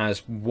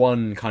as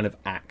one kind of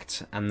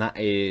act, and that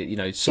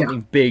is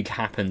something big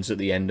happens at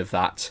the end of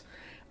that,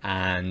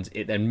 and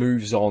it then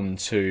moves on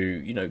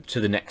to to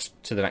the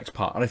next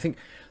part. And I think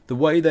the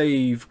way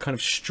they've kind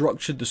of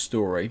structured the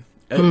story,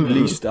 at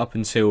least up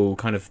until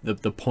kind of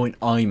the point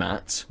I'm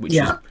at, which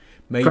is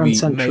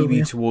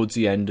maybe towards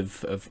the end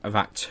of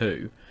Act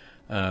 2,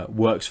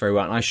 works very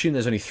well. And I assume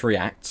there's only 3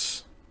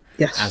 acts,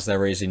 as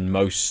there is in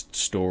most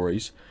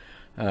stories.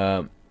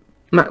 Macbeth.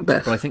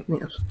 But I think,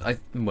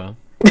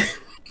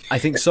 I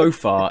think so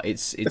far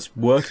it's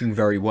working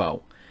very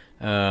well.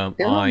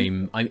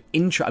 I'm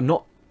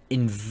not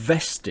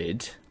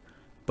invested,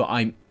 but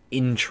I'm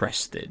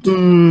interested.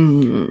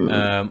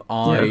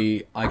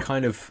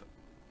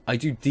 I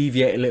do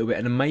deviate a little bit,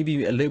 and I'm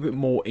maybe a little bit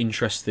more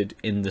interested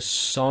in the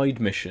side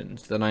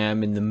missions than I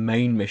am in the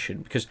main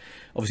mission, because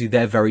obviously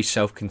they're very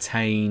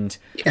self-contained.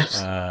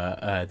 Yes.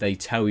 They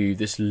tell you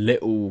this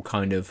little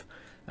kind of,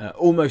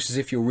 almost as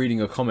if you're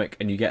reading a comic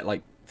and you get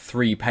like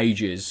 3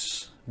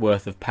 pages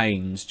worth of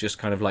panes, just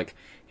kind of like,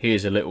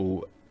 here's a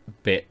little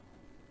bit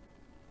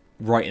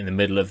right in the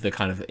middle of the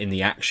kind of in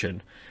the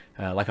action.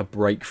 Like a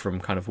break from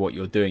kind of what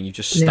you're doing. You've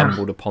just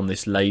stumbled upon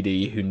this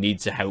lady who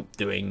needs help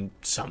doing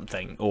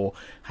something, or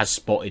has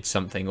spotted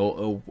something,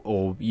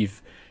 or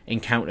you've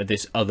encountered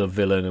this other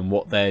villain and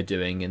what they're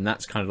doing, and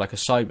that's kind of like a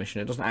side mission.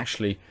 It doesn't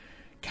actually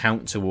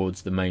count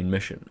towards the main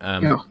mission.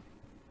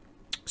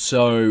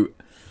 So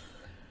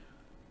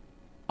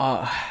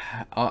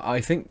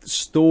I think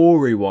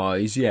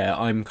story-wise,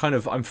 I'm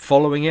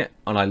following it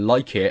and I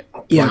like it.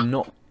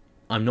 But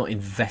I'm not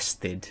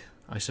invested,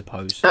 I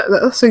suppose.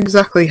 That's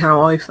exactly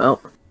how I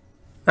felt.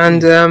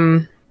 And,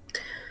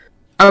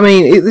 I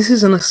mean, this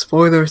isn't a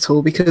spoiler at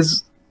all,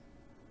 because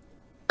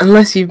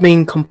unless you've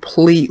been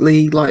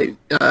completely, like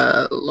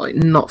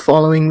not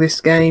following this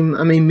game,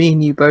 I mean, me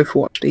and you both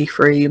watched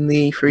E3 and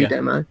the E3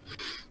 demo.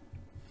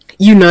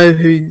 You know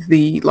who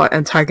the,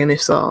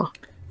 antagonists are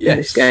in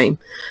this game.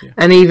 Yeah.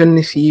 And even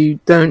if you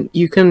don't,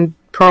 you can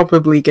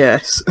probably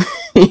guess,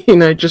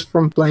 just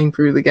from playing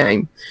through the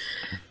game.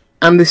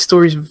 And this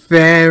story is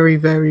very,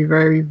 very,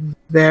 very,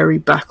 very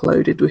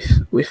backloaded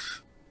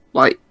with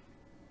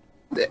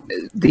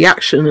the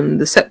action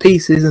and the set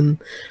pieces and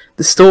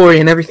the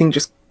story, and everything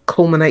just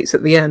culminates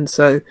at the end.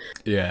 So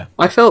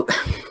I felt,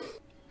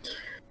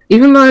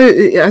 even though,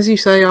 as you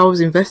say, I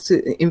was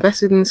invested in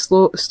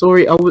the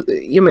story.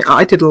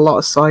 I did a lot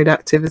of side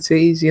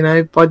activities.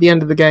 By the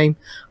end of the game,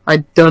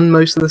 I'd done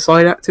most of the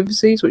side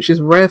activities, which is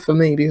rare for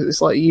me, because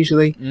it's like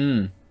usually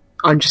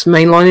I'm just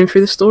mainlining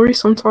through the story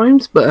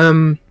sometimes. But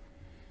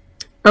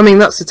I mean,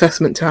 that's a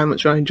testament to how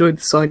much I enjoyed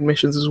the side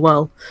missions as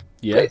well.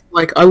 Yeah.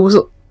 But, I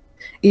wasn't,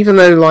 even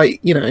though,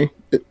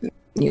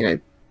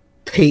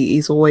 Pete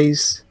is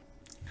always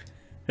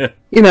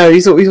you know,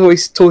 he's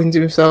always talking to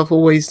himself,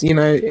 always, you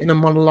know, in a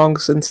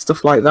monologues and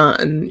stuff like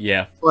that, and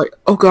Yeah. like,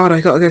 oh god,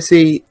 I gotta go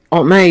see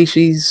Aunt May.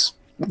 She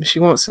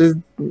wants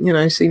to, you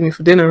know, see me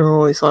for dinner,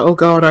 or it's like, oh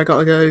god, I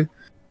gotta go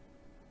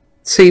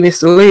see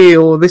Mr. Lee,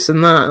 or this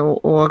and that,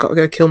 or I gotta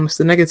go kill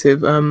Mr.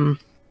 Negative.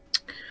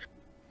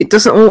 It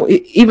doesn't all,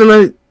 even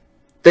though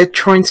they're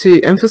trying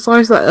to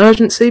emphasize that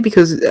urgency,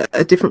 because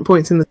at different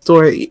points in the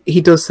story,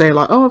 he does say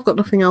like, oh, I've got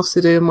nothing else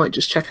to do, I might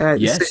just check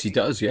out. Yes, he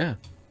does. Yeah.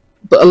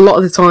 But a lot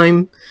of the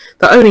time,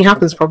 that only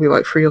happens probably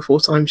like 3 or 4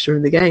 times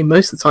during the game.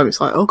 Most of the time,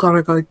 it's like, oh god,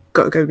 I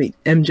gotta go meet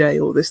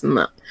MJ or this and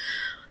that.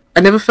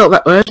 I never felt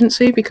that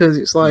urgency, because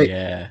it's like,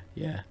 yeah.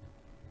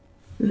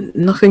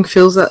 nothing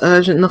feels that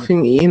urgent.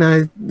 Nothing, you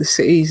know, the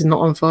city's not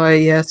on fire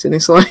yet, and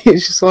it's like,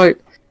 it's just like,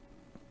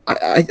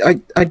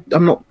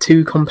 I'm not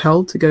too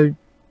compelled to go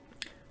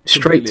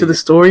straight to the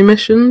story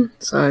mission.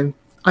 So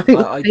I think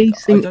the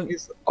pacing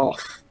is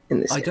off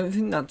in this. I don't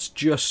think that's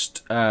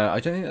just. I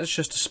don't think that's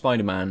just a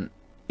Spider-Man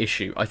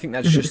issue. I think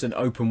that's just an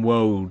open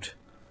world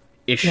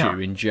issue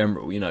in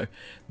general. You know,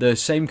 the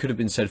same could have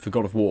been said for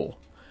God of War.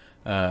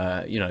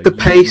 You know, the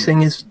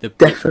pacing is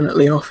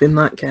definitely off in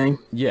that game.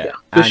 Yeah,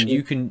 and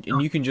you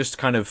can just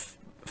kind of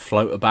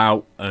float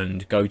about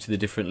and go to the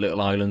different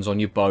little islands on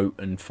your boat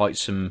and fight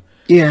some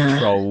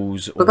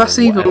trolls. But that's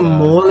even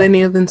more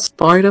linear than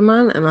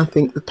Spider-Man, and I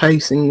think the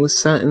pacing was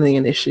certainly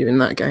an issue in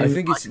that game. I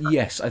think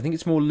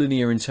it's more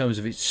linear in terms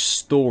of its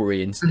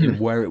story and in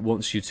where it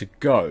wants you to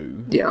go.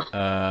 Yeah.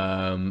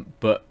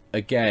 But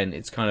again,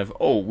 it's kind of,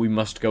 oh, we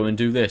must go and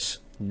do this.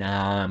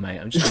 Nah, mate,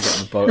 I'm just gonna get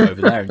on the boat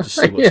over there and just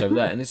see what's over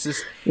there. And it's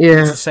just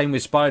it's the same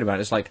with Spider-Man.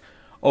 It's like,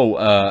 oh,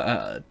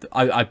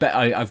 I bet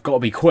I've got to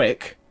be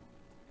quick.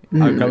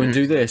 I'll go and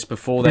do this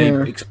before they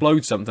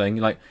explode something.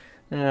 You're like,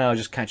 I'll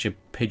just catch a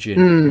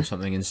pigeon or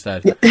something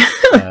instead.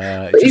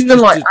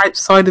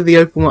 Outside of the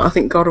open world, I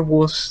think God of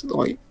War's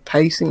like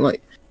pacing,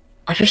 like,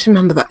 I just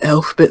remember that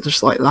elf bit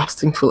just like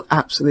lasting for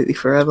absolutely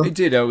forever. It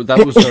did.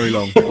 That was very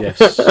long. Yes.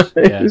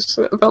 Yeah. It's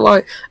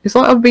like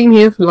I've been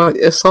here for like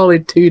a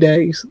solid 2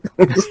 days,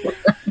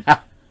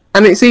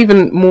 and it's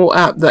even more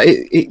apt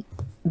that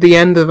the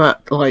end of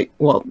that, like,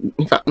 well,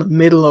 in fact, the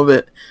middle of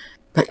it,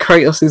 that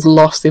Kratos is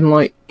lost in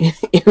like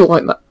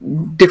that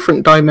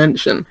different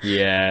dimension.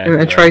 Yeah. And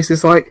then Trace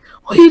is like,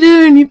 "What are you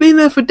doing? You've been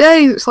there for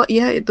days." It's like,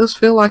 yeah, it does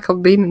feel like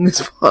I've been in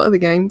this part of the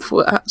game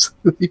for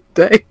absolutely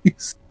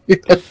days.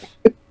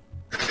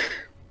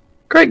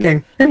 Great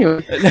game.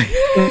 Anyway.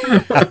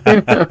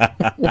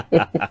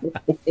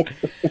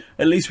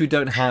 At least we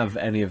don't have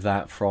any of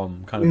that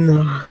from kind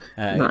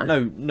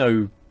of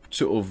no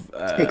sort of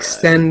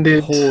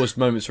extended paused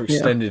moments or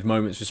extended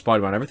moments with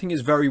Spider-Man. Everything is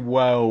very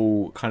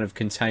well kind of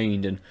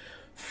contained and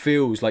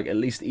feels like at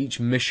least each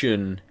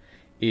mission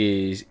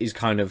is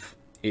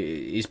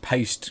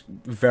paced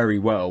very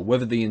well.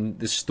 Whether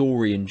the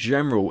story in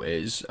general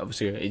is,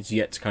 obviously, it's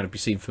yet to kind of be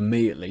seen for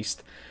me, at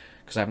least,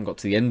 because I haven't got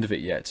to the end of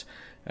it yet.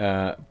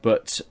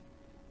 But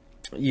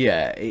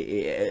yeah,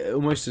 it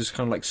almost as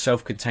kind of like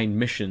self-contained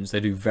missions,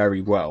 they do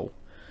very well,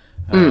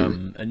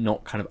 and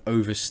not kind of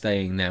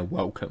overstaying their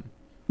welcome.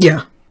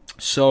 Yeah.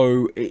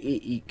 So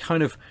it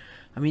kind of,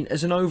 I mean,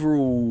 as an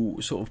overall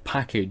sort of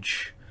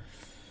package,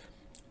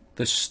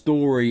 the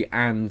story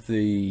and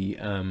the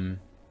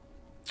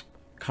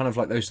kind of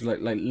like those like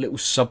little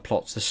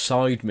subplots, the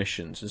side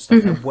missions and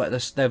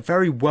stuff, they're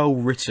very well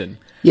written.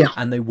 Yeah.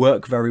 And they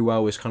work very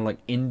well as kind of like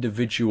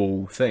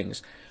individual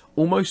things,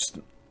 almost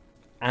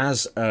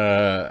as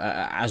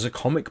a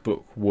comic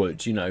book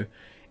would, you know.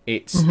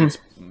 It's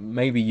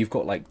maybe you've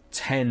got like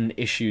 10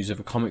 issues of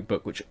a comic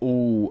book which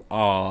all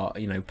are,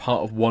 you know,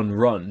 part of one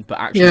run, but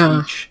actually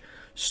each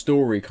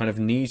story kind of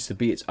needs to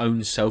be its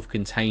own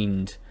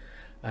self-contained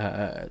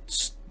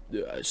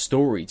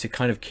story to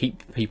kind of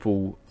keep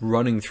people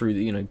running through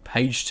the, you know,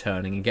 page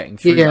turning and getting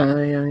through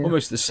that.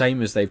 Almost the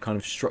same as they've kind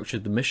of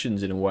structured the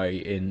missions in a way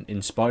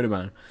in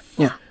Spider-Man.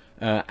 Yeah.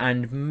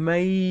 And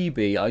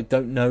maybe, I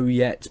don't know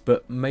yet,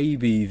 but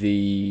maybe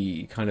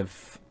the kind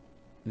of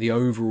the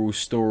overall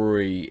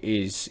story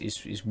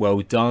is well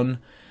done.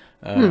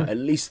 At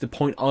least the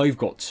point I've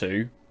got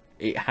to,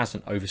 it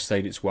hasn't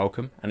overstayed its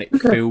welcome, and it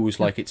feels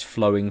like it's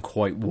flowing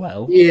quite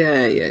well.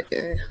 Yeah.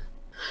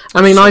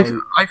 I mean,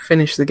 I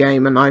finished the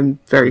game, and I'm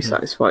very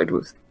satisfied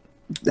with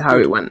how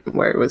it went,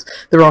 where it was.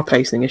 There are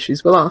pacing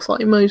issues, but that's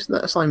like most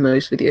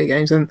video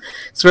games, and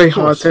it's very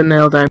hard to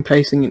nail down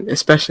pacing,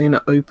 especially in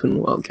an open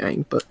world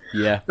game. But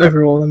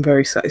overall, I'm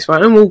very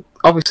satisfied. And we'll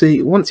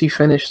obviously, once you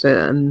finished it,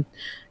 and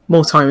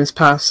more time has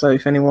passed, so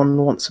if anyone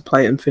wants to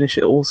play it and finish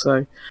it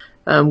also,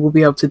 we'll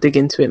be able to dig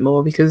into it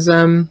more, because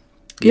I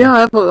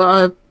have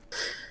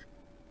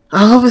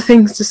other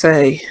things to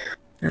say,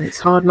 and it's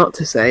hard not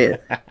to say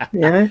it.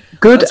 Yeah,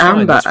 good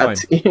and bad.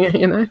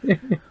 You know.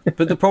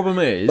 But the problem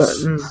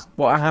is,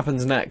 what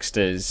happens next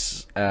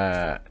is,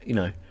 you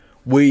know,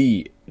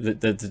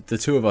 the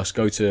two of us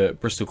go to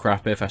Bristol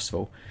Craft Beer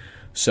Festival.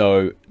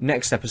 So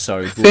next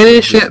episode,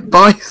 finish it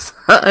by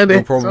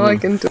Saturday, so I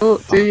can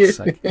talk to you.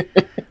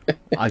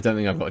 I don't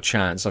think I've got a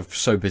chance. I'm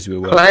so busy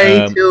with work.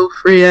 Play till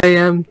 3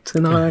 a.m.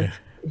 tonight.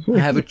 I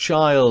have a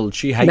child.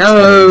 She hates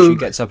No, me. She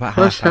gets up at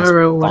push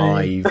her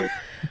away.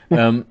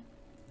 5:30.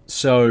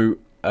 So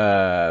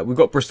we've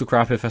got Bristol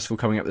Craft Beer Festival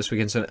coming up this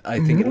weekend. So I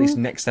think at least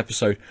next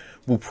episode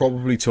we'll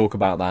probably talk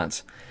about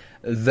that.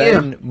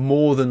 Then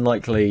more than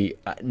likely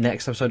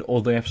next episode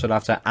or the episode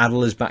after,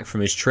 Adel is back from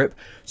his trip,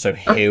 so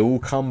he'll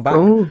come back.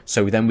 Ooh.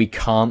 So then we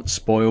can't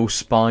spoil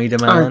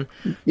Spider-Man.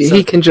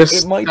 He can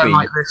just might go be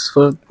like this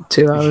for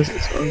 2 hours.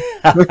 It's fine.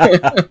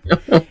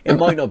 it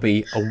might not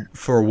be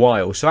for a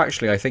while. So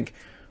actually, I think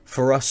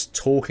for us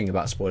talking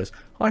about spoilers,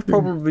 I've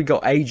probably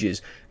got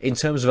ages. In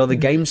terms of other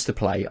games to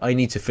play, I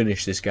need to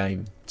finish this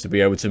game to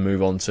be able to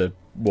move on to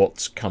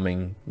what's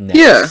coming next.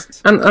 Yeah,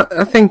 and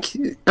I think,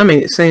 I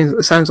mean, it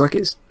sounds like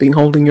it's been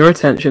holding your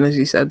attention, as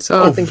you said,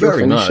 so I think you'll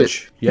finish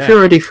it. Yeah. If you're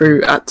already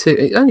through Act 2,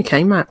 it only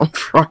came out on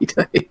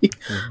Friday.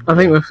 I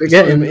think we're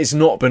forgetting. It's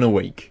not been a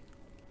week.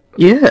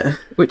 Yeah,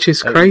 which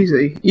is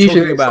crazy.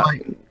 Usually it's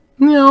like,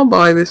 yeah, I'll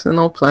buy this and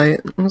I'll play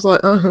it. I was like,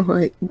 oh,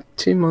 wait,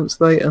 2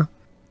 months later.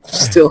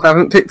 Still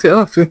haven't picked it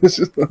up.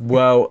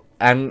 Well,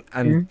 and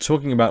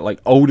talking about like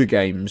older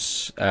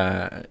games,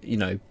 you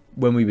know,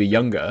 when we were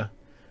younger,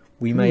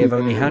 we may have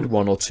only had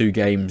 1 or 2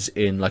 games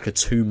in like a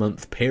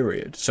 2-month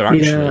period. So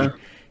actually,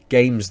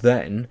 games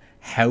then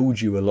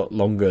held you a lot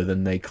longer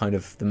than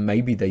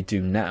maybe they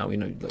do now. You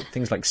know, like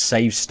things like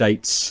save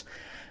states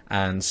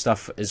and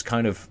stuff has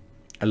kind of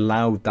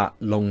allowed that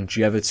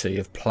longevity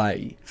of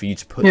play for you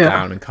to put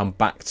down and come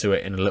back to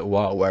it in a little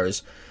while.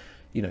 Whereas,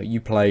 you know,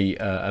 you play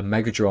a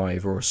Mega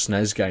Drive or a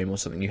SNES game or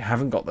something, you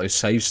haven't got those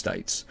save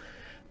states.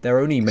 They're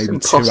only maybe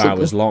 2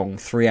 hours long,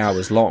 3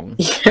 hours long.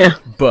 Yeah.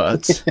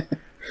 But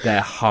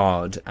they're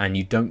hard and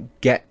you don't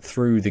get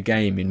through the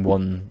game in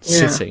one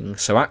sitting.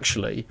 So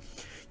actually,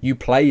 you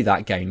play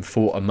that game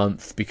for a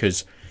month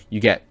because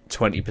you get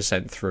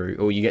 20% through,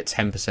 or you get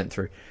 10%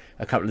 through.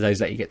 A couple of days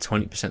later, you get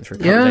 20% through. A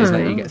couple of days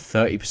later, you get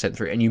 30%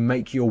 through. And you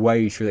make your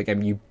way through that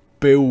game. You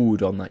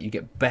build on that. You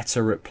get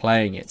better at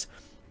playing it.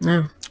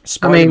 Yeah.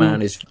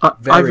 Spider-Man is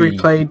very... I've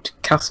replayed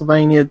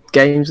Castlevania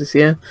games this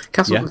year.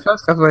 The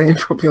first Castlevania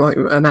is probably like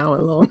an hour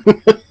long.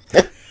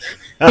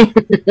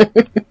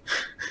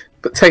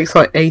 But takes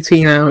like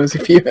 18 hours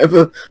if you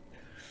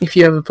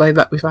ever play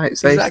that without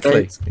save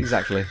states.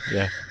 Exactly,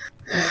 yeah.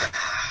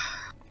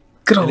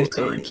 Good old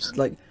times.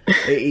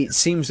 It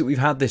seems that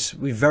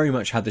we've very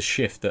much had the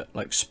shift that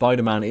like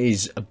Spider-Man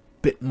is a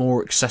bit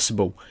more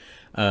accessible.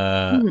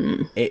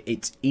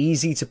 It's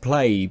easy to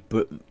play,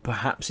 but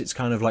perhaps it's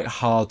kind of like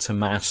hard to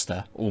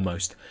master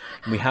almost.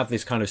 And we have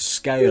this kind of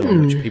scale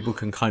in which people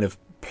can kind of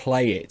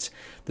play it.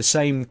 The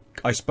same,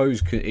 I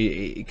suppose,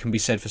 it can be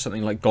said for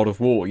something like God of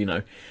War. You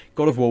know,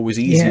 God of War was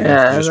easy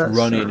enough to just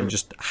run in and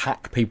just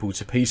hack people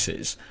to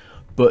pieces,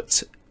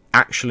 but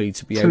actually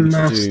to be able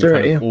to do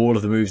kind of all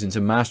of the moves and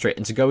to master it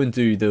and to go and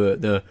do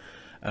the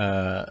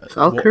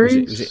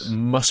Valkyries? Was it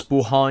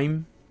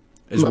Muspelheim?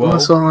 As well,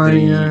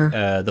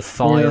 the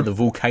fire, the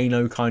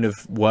volcano kind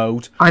of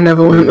world. I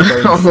never went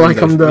like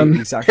I'm done.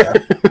 Exactly.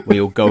 Where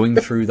you're going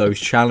through those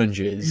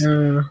challenges,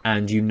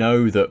 and you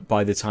know that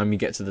by the time you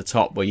get to the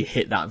top, where you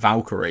hit that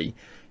Valkyrie,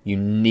 you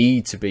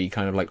need to be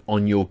kind of like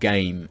on your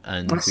game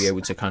and be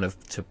able to kind of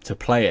to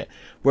play it.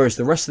 Whereas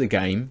the rest of the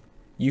game,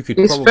 you could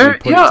probably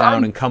put it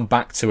down and come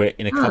back to it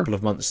in a couple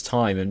of months'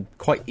 time and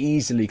quite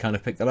easily kind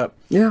of pick that up.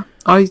 Yeah,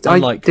 I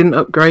didn't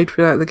upgrade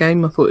throughout the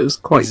game. I thought it was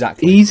quite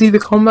easy, the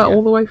combat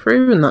all the way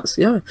through, and that's,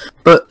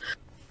 But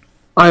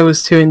I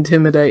was too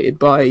intimidated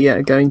by,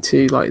 going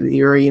to, like,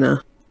 the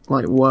arena,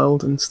 like,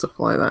 world and stuff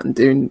like that and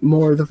doing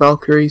more of the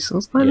Valkyries. So I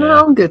was like,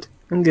 no, I'm good.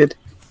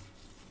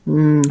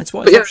 That's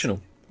why it's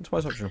optional.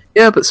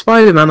 Yeah, but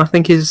Spider-Man, I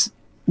think, it's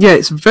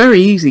a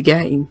very easy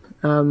game.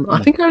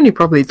 I think I only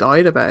probably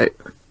died about...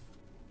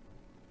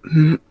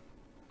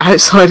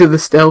 outside of the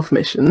stealth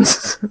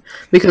missions,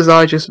 because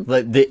I just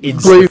like the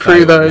blew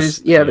through those.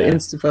 The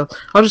insta-fail.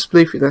 I just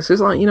blew through those. So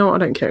it's like, you know what,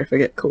 I don't care if I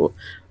get caught.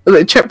 The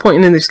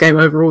checkpointing in this game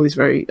overall is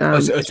very...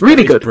 it's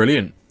really good.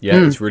 Brilliant.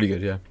 Yeah, it's really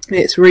good,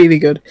 It's really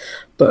good.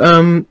 But,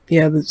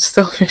 the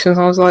stealth missions,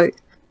 I was like...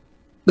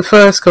 The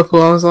first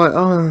couple, I was like,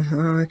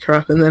 oh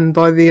crap. And then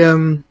by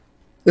the...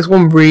 there's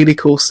one really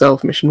cool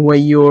stealth mission where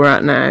you're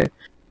at now,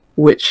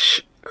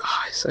 which...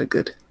 is so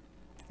good.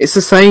 It's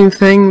the same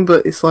thing,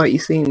 but it's like you're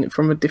seeing it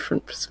from a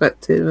different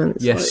perspective, and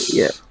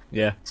it's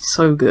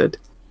so good.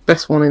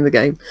 Best one in the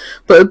game.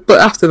 But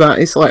after that,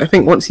 it's like, I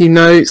think once you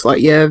know, it's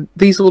like,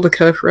 these all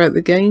occur throughout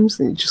the games,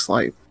 and you just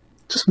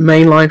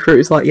mainline through it.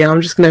 It's like,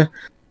 I'm just gonna...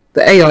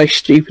 The AI is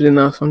stupid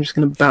enough, I'm just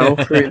gonna barrel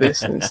through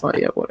this, and it's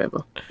like,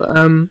 whatever. But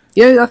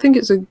I think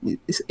it's an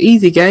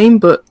easy game,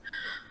 but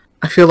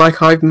I feel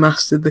like I've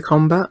mastered the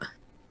combat.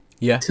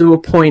 Yeah. To a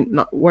point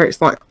where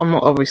it's like, I'm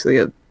not obviously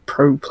a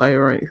pro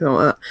player or anything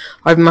like that.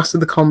 I've mastered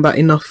the combat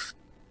enough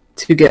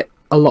to get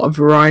a lot of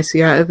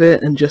variety out of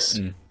it and just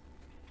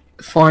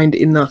find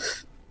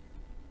enough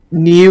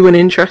new and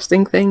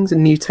interesting things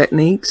and new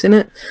techniques in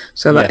it,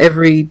 so that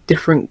every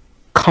different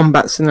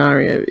combat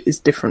scenario is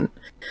different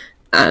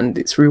and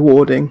it's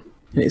rewarding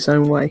in its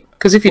own way.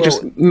 Because if you're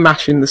just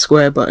mashing the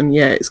square button,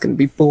 it's going to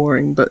be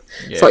boring, but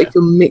it's like if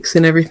you're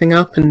mixing everything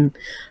up and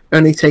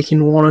only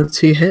taking 1 or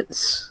 2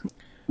 hits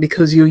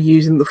because you're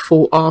using the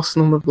full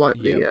arsenal of like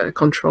the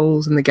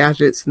controls and the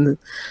gadgets and the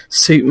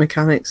suit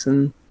mechanics,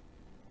 and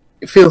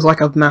it feels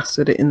like I've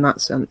mastered it in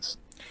that sense.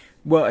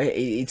 Well,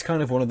 it's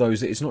kind of one of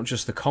those. It's not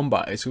just the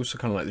combat; it's also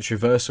kind of like the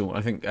traversal.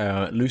 I think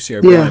Lucy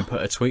O'Brien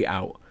put a tweet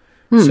out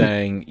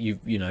saying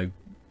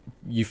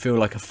you feel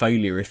like a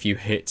failure if you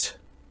hit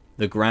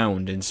the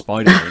ground in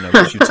Spider-Man.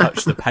 Once you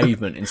touch the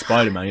pavement in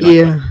Spider-Man,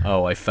 you're like,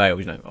 oh, I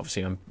failed.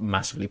 Obviously, I'm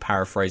massively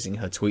paraphrasing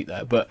her tweet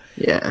there, but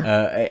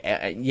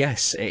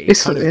yes,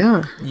 it's kind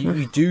of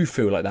you do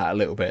feel like that a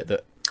little bit.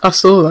 That I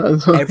saw that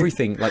as well.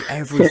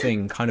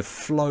 Everything kind of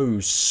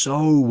flows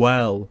so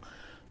well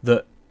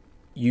that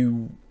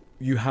you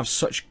have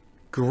such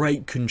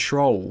great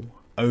control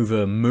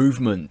over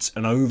movement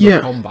and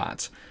over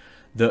combat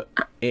that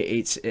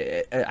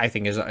I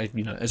think, as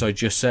I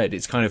just said,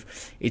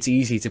 it's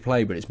easy to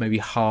play, but it's maybe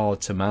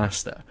hard to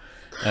master.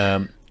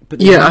 But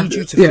they need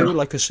you to feel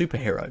like a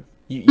superhero.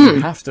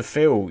 You have to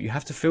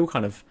feel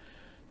kind of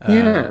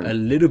a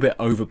little bit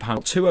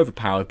overpowered, too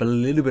overpowered, but a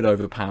little bit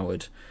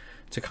overpowered,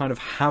 to kind of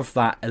have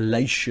that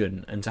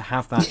elation and to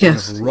have that kind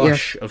of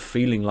rush of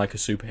feeling like a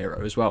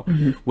superhero as well,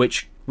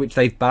 which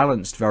they've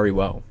balanced very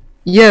well.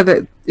 Yeah,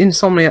 that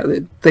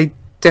Insomniac, they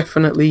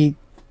definitely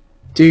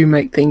do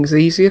make things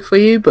easier for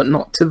you, but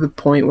not to the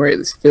point where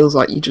it feels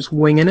like you're just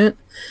winging it.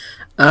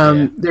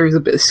 There is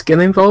a bit of skill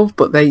involved,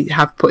 but they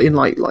have put in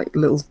like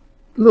little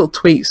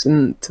tweaks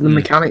into the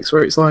mechanics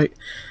where it's like,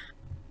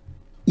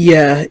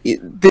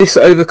 this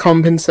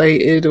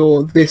overcompensated,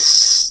 or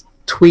this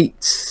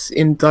tweaks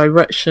in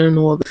direction,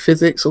 or the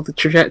physics or the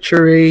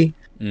trajectory,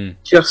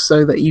 just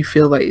so that you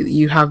feel like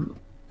you have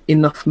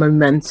enough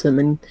momentum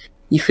and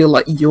you feel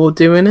like you're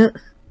doing it.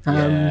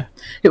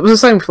 It was the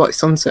same for like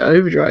Sunset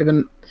Overdrive,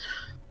 and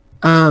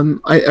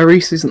I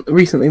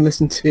recently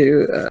listened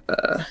to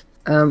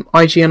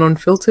IGN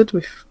Unfiltered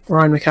with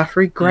Ryan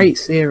McCaffrey. Great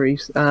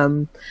series,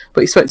 but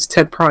he spoke to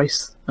Ted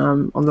Price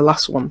on the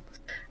last one,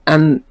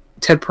 and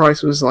Ted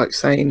Price was like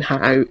saying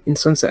how in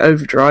Sunset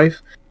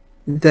Overdrive,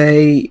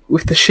 they,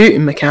 with the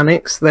shooting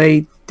mechanics,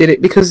 they did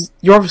it because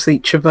you're obviously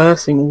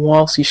traversing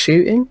whilst you're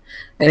shooting,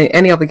 and in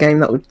any other game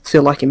that would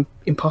feel like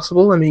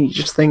impossible. I mean, you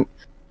just think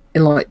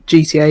in like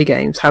GTA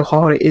games how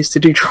hard it is to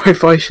do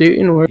drive-by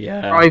shooting, or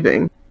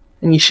driving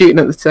and you're shooting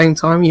at the same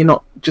time. You're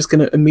not just going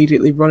to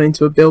immediately run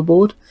into a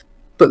billboard.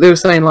 But they were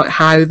saying like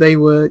how they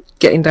were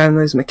getting down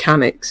those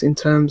mechanics in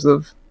terms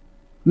of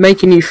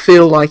making you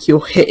feel like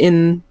you're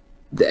hitting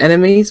the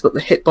enemies, but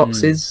the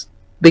hitbox is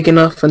big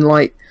enough, and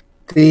like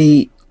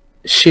the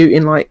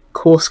shooting like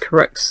course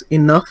corrects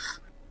enough,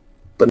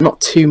 but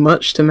not too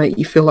much to make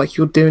you feel like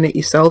you're doing it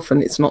yourself,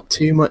 and it's not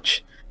too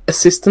much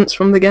assistance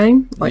from the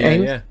game, like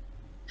aim.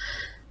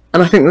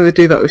 And I think that they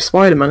do that with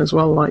Spider-Man as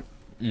well. Like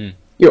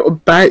you're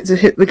about to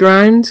hit the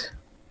ground,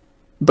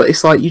 but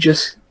it's like you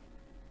just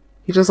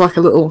like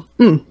a little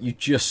you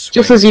just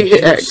as you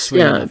hit X,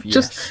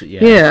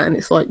 and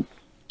it's like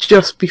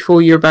just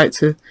before you're about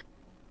to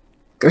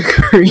go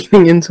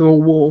careening into a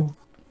wall,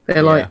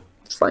 they're like,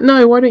 it's like,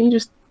 no, why don't you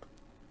just?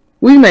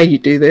 We made you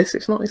do this.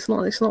 It's not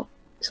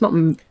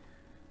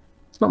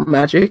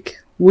magic.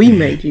 We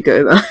made you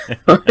go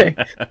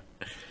there.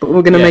 But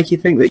we're going to make you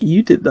think that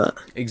you did that.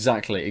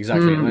 Exactly. It's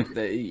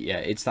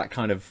that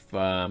kind of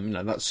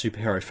that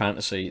superhero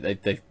fantasy.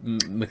 They've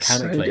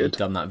mechanically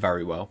done that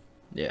very well.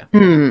 Yeah.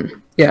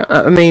 Yeah,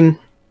 I mean,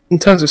 in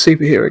terms of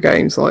superhero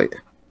games, like,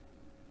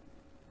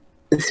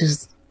 this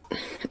is,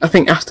 I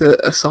think after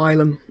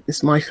Asylum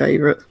is my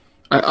favourite.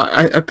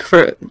 I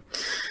prefer it.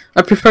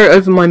 I prefer it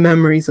over my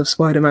memories of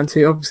Spider-Man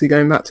 2. Obviously,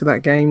 going back to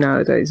that game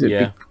nowadays would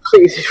be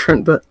completely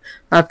different, but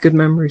I have good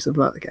memories of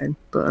that game.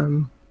 But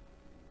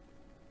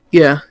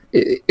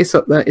it's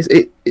up there.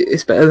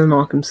 It's better than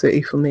Arkham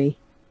City for me.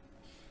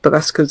 But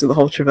that's because of the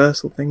whole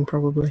traversal thing,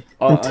 probably.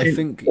 I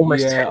think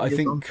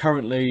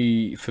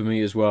currently for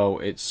me as well,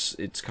 it's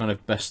kind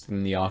of best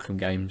in the Arkham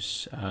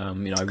games. I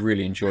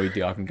really enjoyed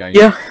the Arkham games.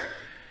 Yeah,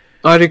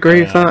 I'd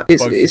agree with that.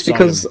 It's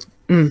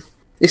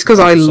because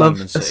I love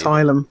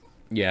Asylum.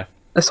 Yeah,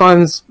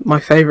 Asylum's my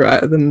favourite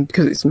out of them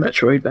because it's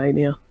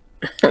Metroidvania.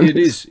 It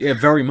is,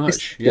 very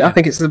much. Yeah, I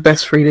think it's the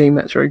best 3D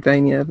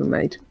Metroidvania ever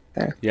made.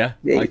 Yeah,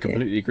 I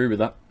completely agree with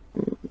that.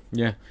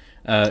 Yeah,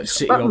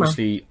 City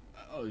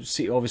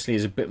obviously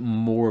is a bit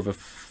more of a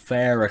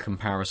fairer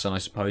comparison, I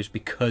suppose,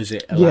 because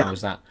it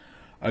allows that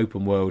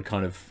open world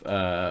kind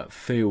of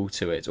feel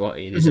to it. Well,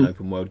 it is an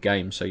open world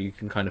game, so you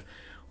can kind of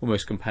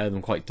almost compare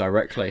them quite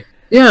directly.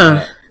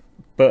 Yeah,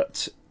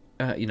 but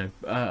I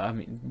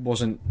mean,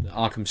 wasn't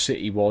Arkham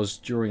City was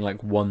during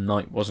like one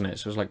night, wasn't it?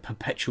 So it was like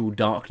perpetual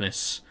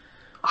darkness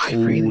all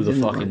the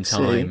fucking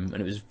time,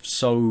 and it was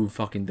so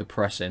fucking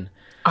depressing.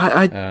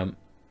 The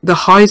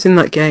highs in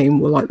that game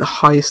were like the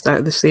highest out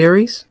of the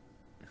series.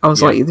 I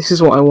was like, this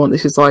is what I want.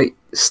 This is like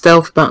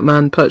stealth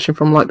Batman perching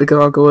from like the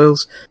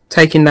gargoyles,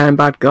 taking down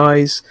bad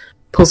guys,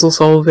 puzzle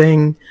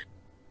solving,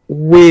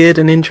 weird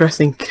and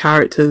interesting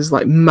characters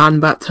like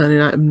Man-Bat turning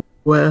out of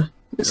nowhere.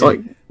 It's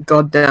like,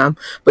 goddamn.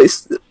 But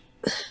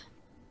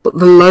but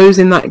the lows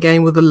in that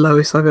game were the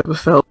lowest I've ever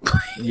felt.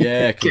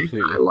 Yeah,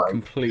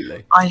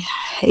 completely. I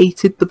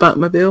hated the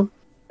Batmobile,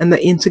 and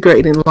they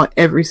integrated in like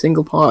every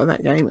single part of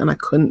that game, and I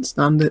couldn't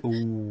stand it.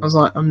 Ooh. I was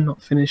like, I'm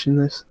not finishing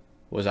this.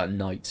 What was that,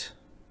 Knight?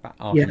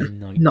 Yeah,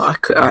 Knight. no,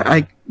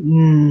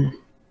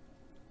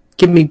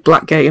 give me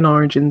Blackgate and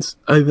Origins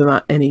over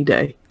that any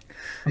day.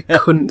 I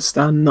couldn't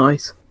stand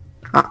Knight.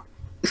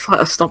 It's like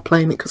I stopped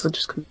playing it because I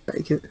just couldn't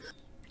take it.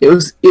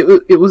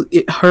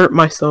 It hurt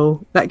my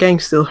soul. That game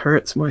still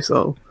hurts my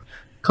soul,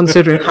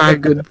 considering how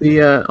good the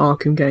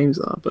Arkham games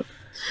are. But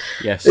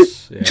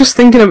yes, just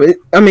thinking of it,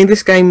 I mean,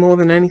 this game more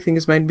than anything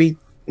has made me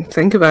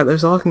think about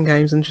those Arkham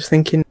games and just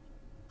thinking.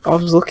 I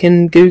was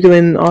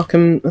googling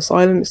Arkham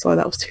Asylum. It's like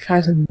that was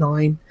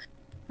 2009,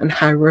 and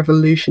how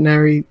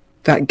revolutionary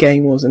that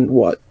game was,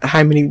 and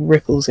how many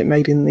ripples it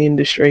made in the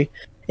industry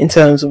in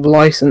terms of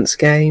licensed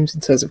games, in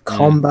terms of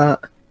combat,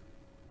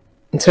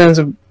 in terms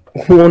of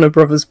Warner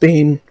Brothers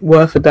being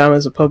worth a damn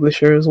as a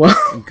publisher as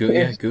well.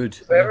 Good, good.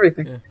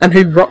 Everything. Yeah. And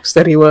who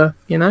Rocksteady were,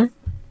 you know?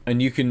 And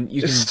you can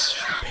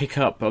pick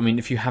up, I mean,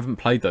 if you haven't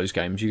played those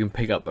games, you can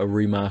pick up a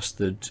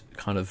remastered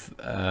kind of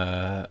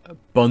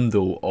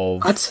bundle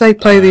of... I'd say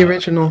play the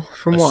original,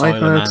 from what I've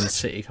heard. Asylum and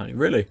City, can't you?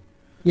 Really?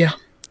 Yeah.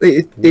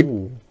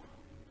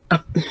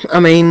 I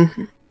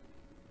mean,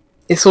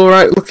 it's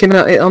alright looking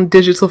at it on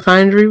Digital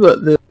Foundry,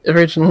 but the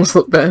originals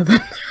look better than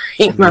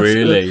the remaster.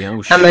 Really?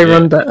 Oh, shit. And they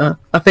run better.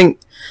 I think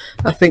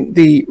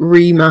the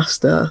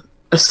remaster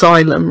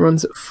Asylum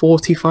runs at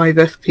 45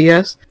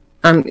 FPS,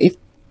 and if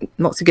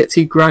not to get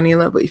too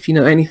granular, but if you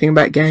know anything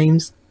about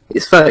games,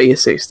 it's 30 or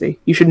 60.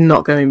 You should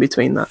not go in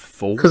between that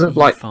because of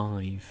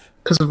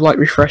like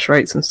refresh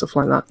rates and stuff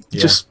like that.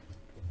 Yeah. Just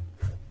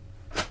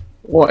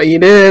what are you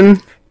doing?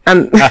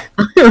 And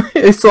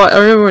it's like I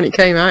remember when it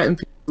came out and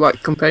people were,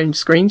 like, comparing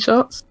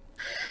screenshots,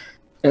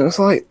 and it was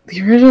like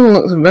the original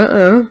looks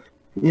better.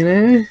 You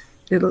know,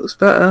 it looks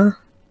better.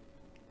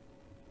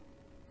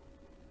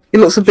 It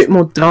looks a bit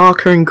more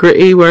darker and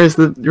gritty, whereas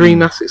the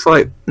remaster, it's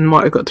like, it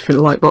might have got different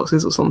light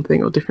boxes or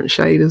something, or different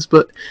shaders,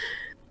 but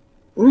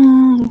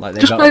like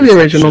just play the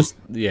original.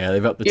 Yeah,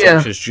 they've upped the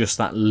textures just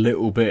that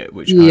little bit,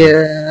 which kind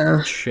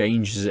of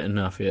changes it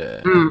enough,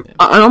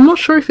 I'm not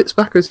sure if it's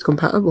backwards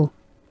compatible.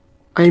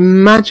 I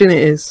imagine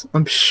it is.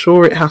 I'm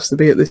sure it has to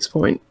be at this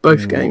point,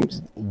 both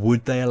games.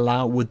 Would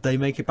they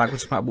make it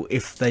backwards compatible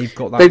if they've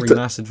got that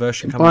remastered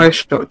version coming out?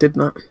 BioShock did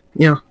that,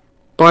 yeah.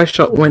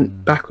 BioShock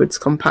went backwards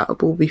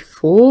compatible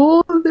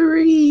before the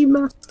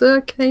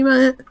remaster came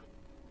out,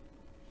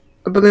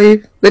 I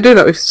believe. They do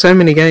that with so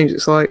many games.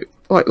 It's like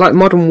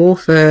Modern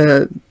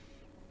Warfare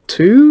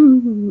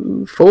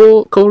 2,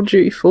 4, Call of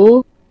Duty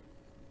 4.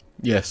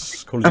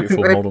 Yes, Call of Duty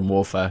 4 Modern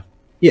Warfare.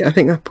 Yeah, I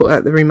think they put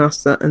out the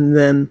remaster, and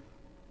then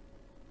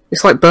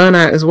it's like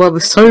Burnout as well.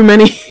 There's so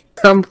many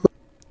examples.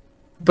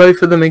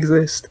 Both of them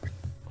exist.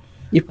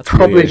 You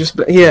probably weird. Just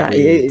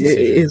it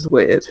is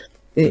weird.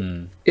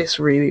 It's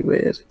really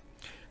weird.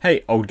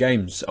 Hey, old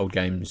games.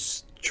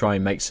 Try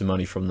and make some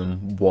money from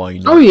them. Why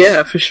not? Oh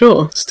yeah, for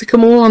sure. Stick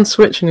them all on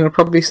Switch and you'll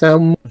probably sell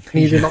more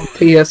even on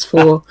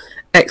PS4,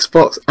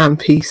 Xbox and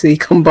PC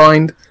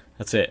combined.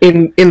 That's it.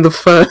 In the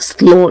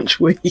first launch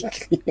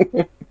week.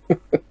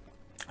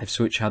 If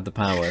Switch had the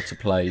power to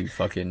play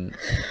fucking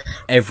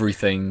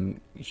everything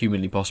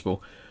humanly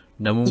possible,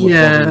 no one would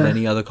bother with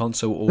any other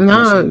console or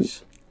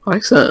PCs. I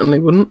certainly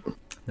wouldn't.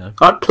 No.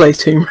 I'd play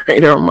Tomb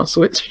Raider on my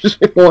Switch.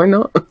 Why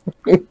not?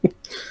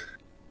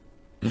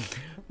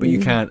 But you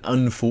can't,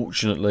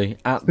 unfortunately,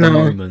 at the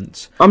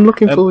moment. I'm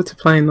looking forward to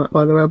playing that,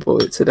 by the way. I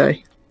bought it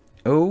today.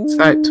 Oh, it's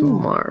out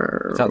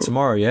tomorrow. It's out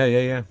tomorrow,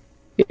 yeah.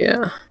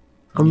 Yeah.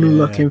 I'm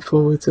looking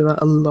forward to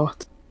that a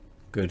lot.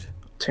 Good.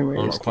 I'm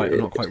not quite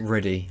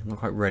ready. I'm not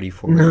quite ready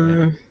for it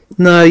yet.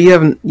 No, you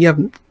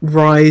haven't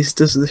rose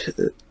as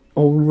the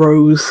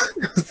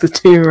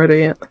Tomb Raider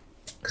yet.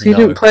 Because you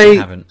didn't play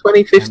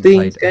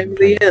 2015's Game of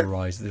the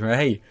Year.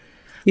 Hey,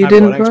 you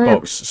didn't play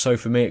Xbox, so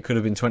for me it could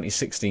have been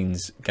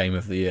 2016's Game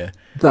of the Year.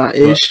 That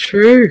is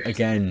true.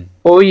 Again,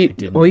 or you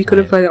could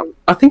have played it.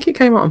 I think it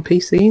came out on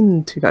PC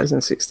in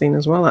 2016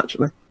 as well.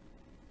 Actually,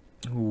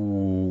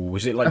 ooh,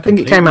 was it like? I think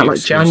it came out like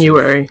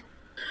January.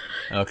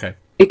 Okay.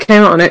 It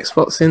came out on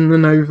Xbox in the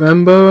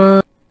November,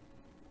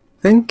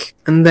 I think,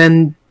 and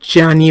then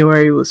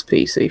January was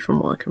PC,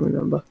 from what I can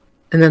remember,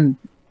 and then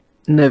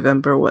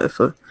November or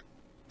whatever,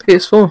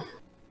 PS4.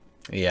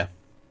 Yeah.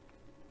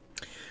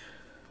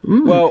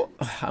 Well,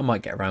 I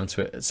might get around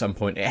to it at some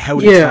point. It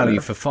held its value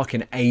for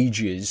fucking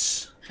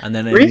ages, and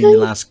then only in the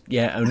last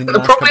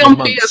probably couple on of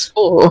months.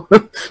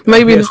 PS4,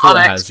 maybe not on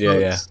has,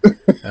 Xbox.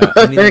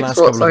 Only in the last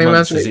couple of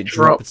months has it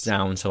dropped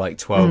down to like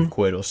 12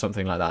 quid or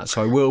something like that.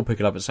 So I will pick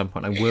it up at some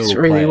point. It's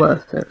really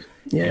worth it.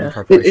 Yeah, in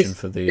preparation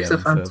for the. It's a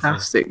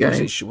fantastic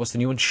game. What's the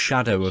new one?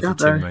 Shadow of the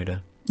Tomb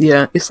Raider.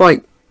 Yeah, it's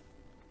like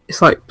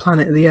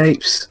Planet of the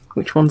Apes.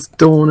 Which one's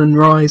Dawn and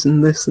Rise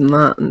and this and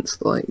that, and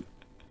it's like,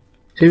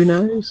 who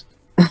knows?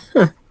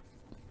 I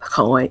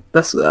can't wait.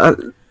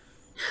 It'll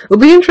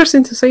be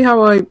interesting to see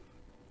how I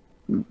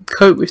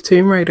cope with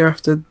Tomb Raider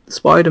after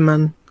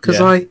Spider-Man because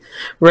I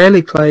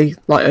rarely play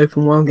like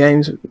open world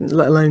games,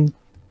 let alone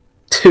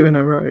 2 in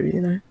a row.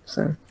 You know,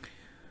 so.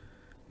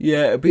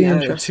 Yeah, but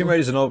Tomb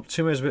Raider's a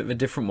bit of a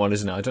different one,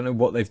 isn't it? I don't know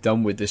what they've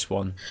done with this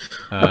one,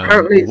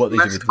 Apparently, or what they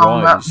did with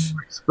combat, Rise.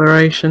 more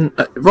exploration.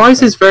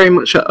 Rise is very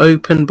much an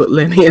open but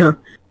linear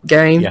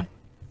game. Yeah.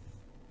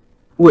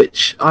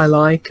 Which I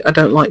like. I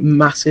don't like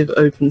massive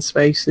open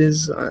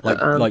spaces.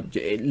 Like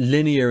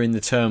linear in the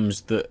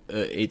terms that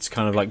it's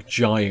kind of like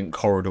giant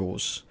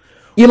corridors.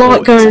 You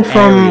like going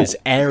from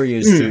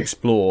areas to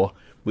explore,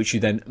 which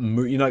you then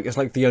it's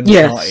like the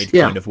Uncharted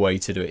kind of way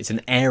to do it. It's an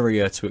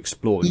area to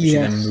explore, which you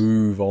then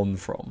move on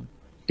from.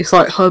 It's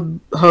like hub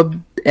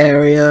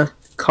area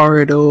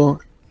corridor,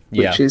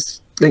 which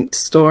is linked to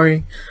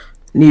story,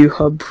 new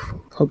hub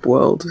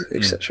world,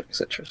 etc.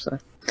 etc. So.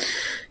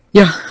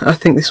 Yeah, I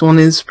think this one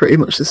is pretty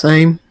much the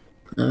same.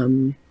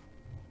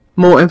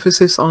 More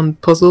emphasis on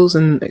puzzles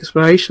and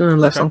exploration and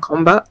less on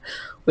combat,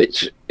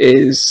 which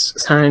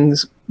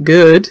sounds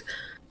good.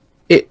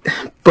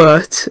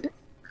 But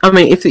I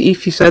mean, if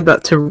you said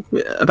that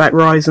about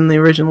Rise and the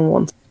original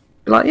one,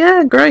 like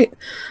yeah, great.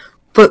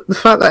 But the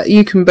fact that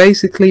you can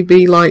basically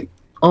be like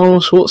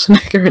Arnold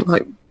Schwarzenegger and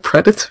like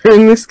Predator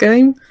in this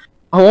game,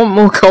 I want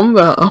more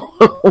combat. I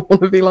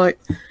want to be like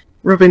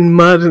rubbing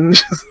mud and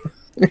just.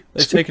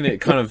 They've taken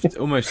it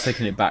almost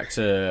taken it back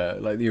to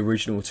like the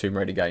original Tomb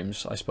Raider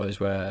games, I suppose,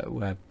 where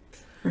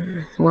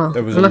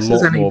there was a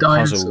lot more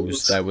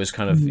puzzles. There was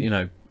kind of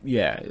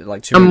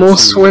like Tomb Raider more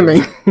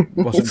swimming.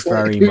 Wasn't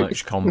very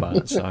much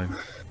combat, so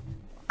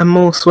and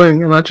more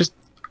swimming. And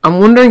I'm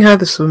wondering how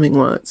the swimming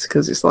works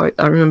because it's like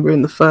I remember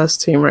in the first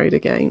Tomb Raider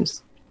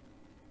games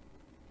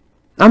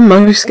and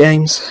most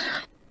games,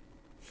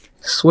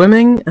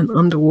 swimming and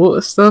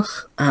underwater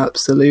stuff,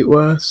 absolute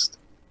worst.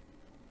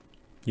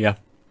 Yeah.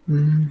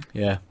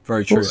 Yeah,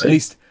 very true. At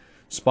least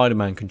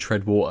Spider-Man can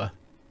tread water.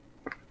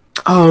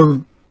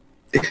 Oh,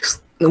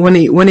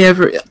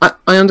 whenever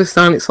I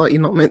understand it's like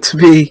you're not meant to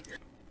be,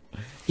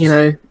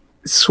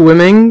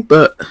 swimming,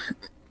 but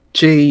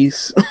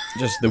jeez,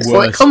 just the it's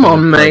worst. Like, come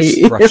on,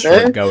 mate.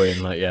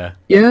 Going like yeah,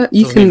 you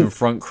doesn't can even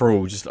front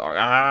crawl. Just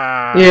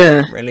like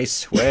really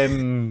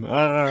swim.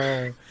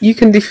 You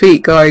can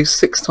defeat guys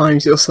 6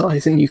 times your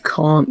size, and you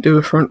can't do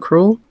a front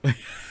crawl.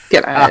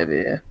 Get out of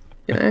here.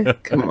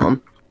 Come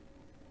on.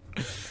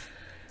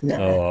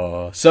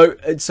 No. So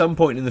at some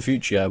point in the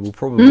future, we'll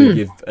probably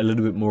give a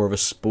little bit more of a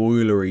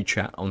spoilery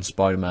chat on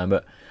Spider-Man.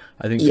 But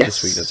I think for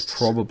this week, that's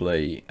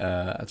probably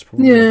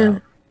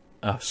about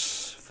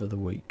us for the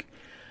week.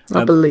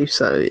 I believe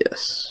so.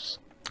 Yes.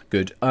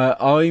 Good.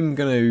 I'm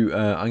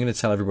gonna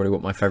tell everybody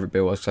what my favourite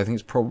beer was because I think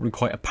it's probably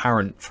quite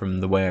apparent from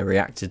the way I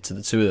reacted to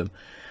the two of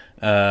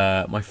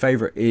them. My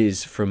favourite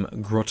is from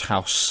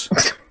Gruthaus,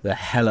 the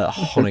Heller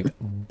Honig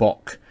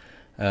Bock.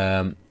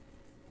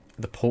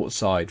 The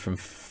Portside from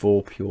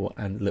Fourpure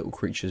and Little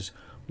Creatures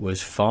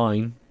was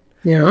fine.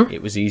 Yeah.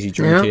 It was easy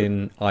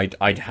drinking. Yeah.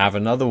 I'd have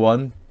another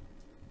one,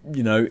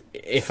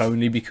 if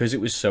only because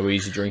it was so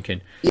easy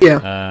drinking.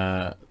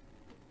 Yeah.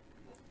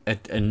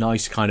 A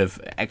nice kind of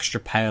extra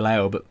pale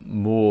ale, but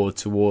more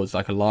towards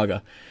like a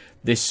lager.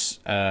 This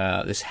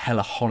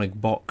Heller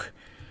Honig Bock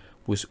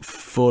was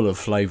full of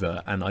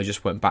flavour, and I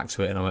just went back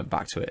to it, and I went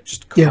back to it,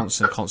 just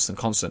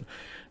constant.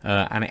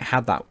 And it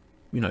had that.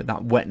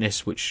 That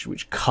wetness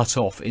which cut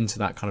off into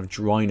that kind of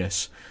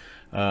dryness,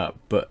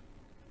 but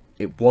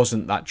it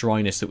wasn't that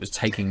dryness that was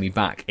taking me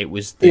back. It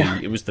was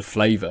the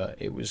flavour.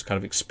 It was kind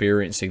of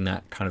experiencing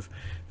that kind of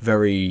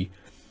very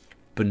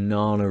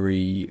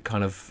banana-y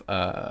kind of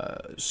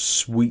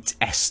sweet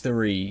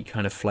estery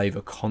kind of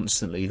flavour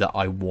constantly that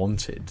I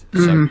wanted.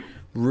 So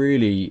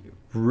really,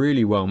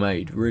 really well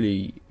made,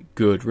 really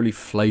good, really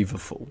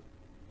flavourful.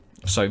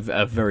 So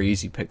a very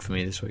easy pick for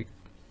me this week.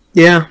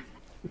 Yeah.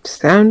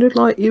 Sounded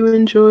like you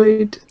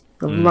enjoyed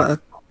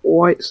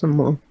quite some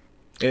more.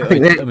 I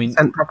think the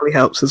accent probably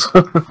helps as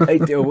well.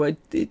 It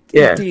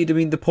did. I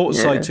mean, the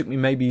Portside took me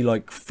maybe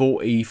like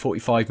 40,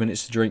 45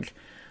 minutes to drink.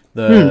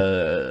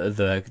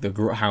 The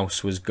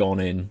Gruthaus was gone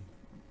in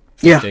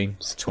 15,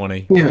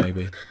 20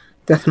 maybe.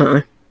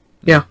 Definitely.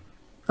 Yeah.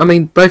 I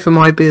mean, both of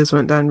my beers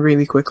went down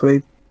really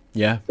quickly.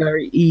 Yeah.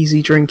 Very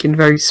easy drinking,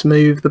 very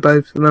smooth, the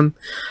both of them.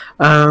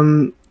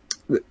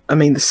 I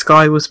mean, the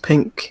sky was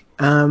pink.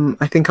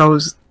 I think I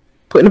was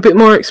putting a bit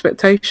more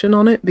expectation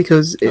on it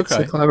because it's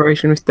a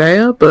collaboration with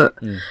Deya, but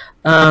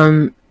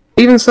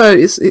even so,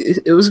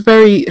 it was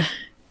very.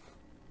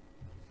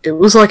 It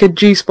was like a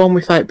juice bomb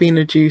without being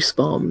a juice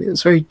bomb. It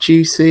was very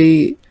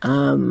juicy,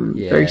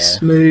 very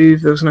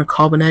smooth. There was no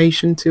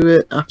carbonation to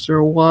it after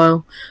a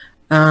while.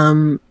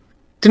 Didn't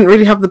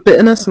really have the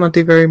bitterness, and I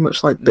do very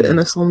much like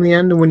bitterness on the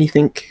end. And when you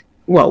think,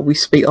 well, we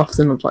speak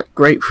often of like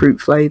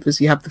grapefruit flavors,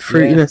 you have the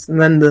fruitiness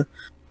and then the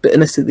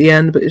bitterness at the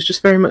end, but it's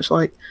just very much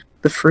like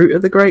the fruit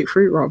of the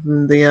grapefruit rather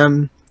than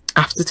the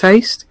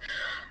aftertaste.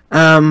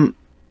 But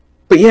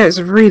yeah, it's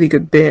a really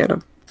good beer.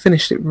 I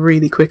finished it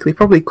really quickly,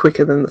 probably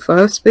quicker than the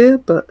first beer,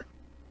 but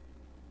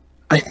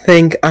I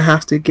think I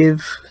have to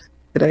give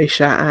a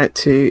shout out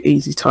to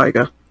Easy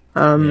Tiger.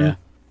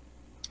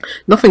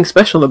 Nothing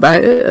special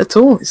about it at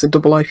all. It's a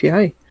double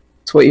IPA.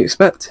 It's what you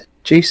expect.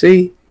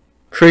 Juicy,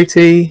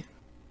 fruity.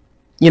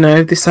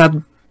 This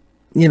had,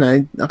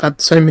 I've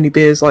had so many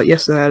beers. Like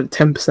yesterday, I had a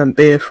 10%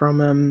 beer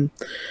from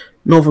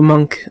Northern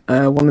Monk,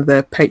 one of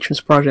their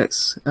patrons'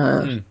 projects.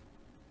 Can't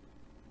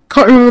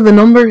remember the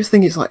number. I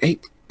think it's like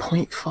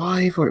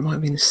 8.5, or it might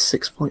have been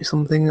 6 point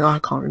something. I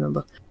can't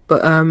remember.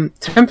 But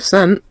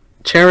 10%,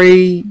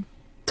 cherry,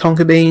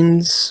 tonka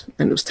beans,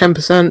 and it was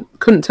 10%.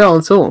 Couldn't tell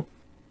at all.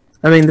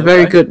 I mean, they're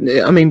very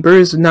good. I mean,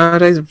 brewers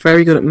nowadays are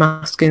very good at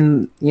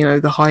masking,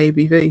 the high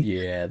ABV.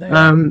 Yeah, they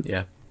are.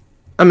 Yeah.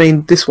 I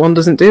mean, this one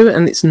doesn't do it,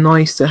 and it's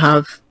nice to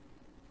have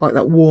like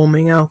that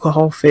warming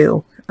alcohol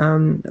feel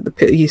at the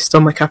pit of your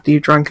stomach after you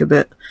drank a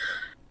bit.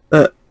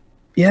 But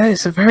yeah,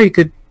 it's a very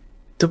good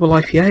double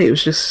IPA. It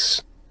was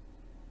just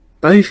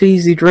both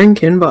easy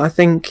drinking, but I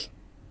think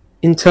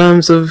in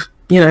terms of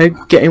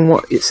getting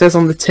what it says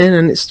on the tin,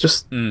 and it's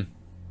just doing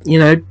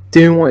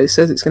what it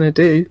says it's going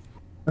to do,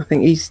 I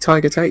think Easy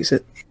Tiger takes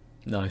it.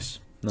 Nice.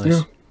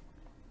 Yeah.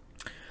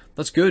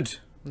 That's good.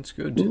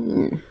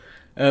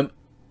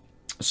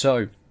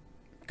 So,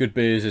 good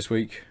beers this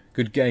week.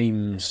 Good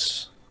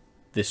games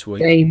this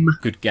week.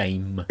 Good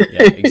game.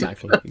 Yeah,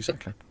 exactly.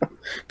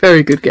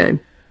 Very good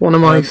game. One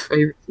of my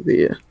favourites of the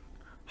year.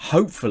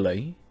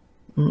 Hopefully,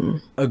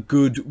 a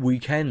good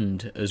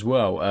weekend as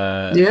well.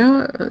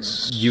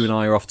 You and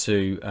I are off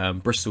to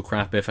Bristol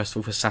Craft Beer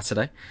Festival for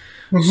Saturday.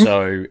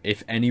 So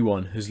if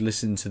anyone has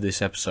listened to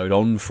this episode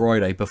on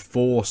Friday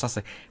before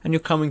Saturday and you're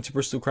coming to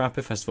Bristol Craft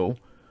Beer Festival,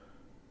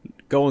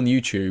 go on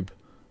YouTube,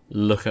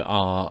 look at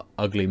our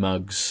ugly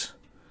mugs,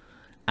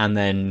 and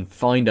then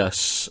find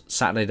us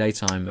Saturday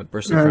daytime at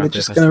Bristol Craft Beer Festival. They're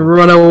just going to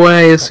run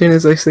away as soon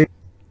as they see.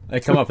 They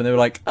come up and they were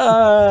like,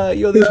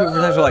 you're these people.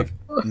 We're like,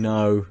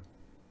 no,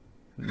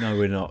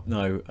 we're not.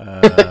 No,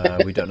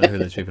 we don't know who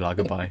those people are.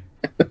 Goodbye.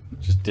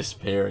 Just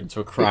disappear into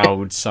a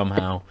crowd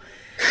somehow.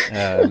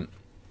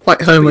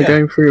 Like Homer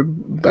going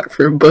back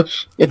through a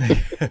bush.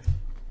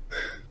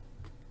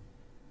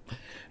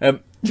 Come and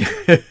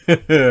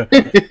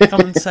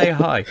say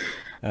hi.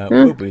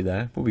 We'll be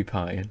there. We'll be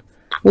partying.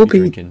 We'll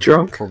be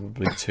drunk.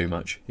 Probably too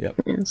much.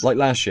 Yep. Yes. Like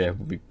last year,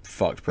 we'll be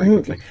fucked pretty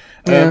quickly.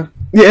 Yeah.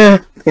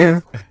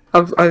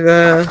 I've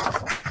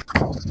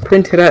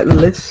printed out the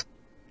list.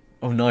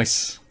 Oh,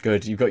 nice.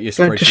 Good. You've got your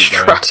Going to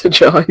spreadsheet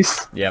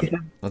strategize. Yep. Yeah.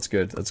 That's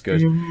good. I'm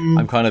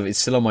it's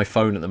still on my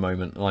phone at the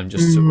moment, and I'm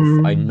just sort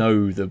of, I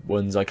know the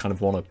ones I kind of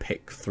want to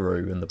pick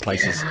through, and the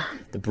places,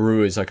 the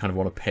brewers I kind of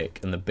want to pick,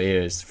 and the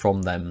beers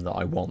from them that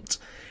I want.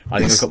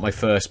 I think I've got my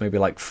first maybe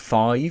like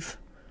 5,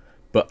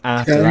 but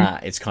after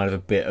that, it's kind of a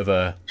bit of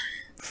a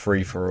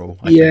free-for-all,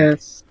 I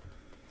think.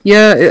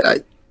 Yeah,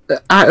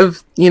 out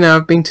of,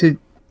 I've been to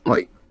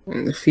like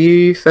a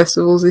few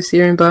festivals this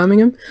year in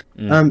Birmingham.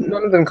 None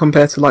of them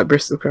compare to like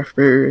Bristol Craft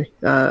Brewery.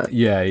 Craft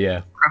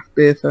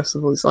Beer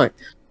Festival. It's like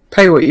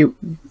pay what you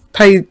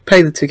pay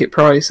the ticket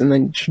price and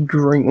then just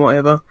drink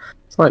whatever.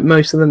 It's like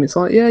most of them. It's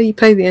like you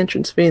pay the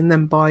entrance fee and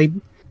then buy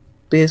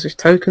beers with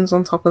tokens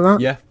on top of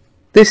that. Yeah.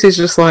 This is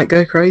just like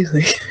go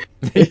crazy.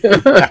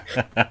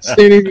 As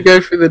soon as you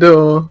go through the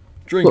door,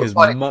 drink as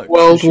like much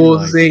World as you War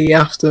like. Z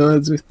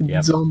afterwards with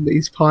the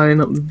zombies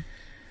piling up the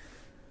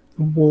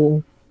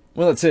wall.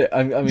 Well, that's it.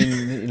 I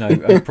mean,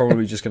 I'm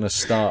probably just going to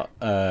start,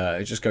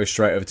 just go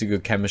straight over to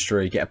Good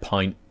Chemistry, get a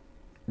pint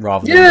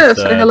rather than the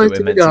say third hello that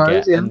to we're the meant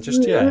guys, to get, and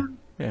just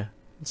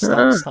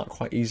start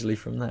quite easily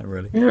from there,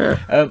 really.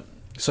 Yeah.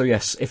 So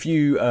yes, if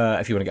you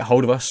want to get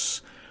hold of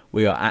us,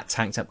 we are at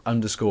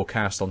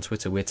tankedup_cast on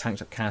Twitter. We're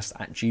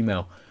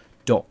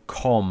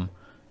tankedup@gmail.com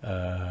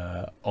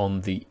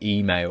on the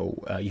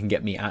email. You can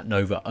get me at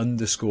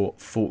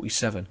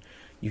Nova_47.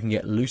 You can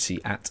get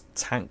Lucy at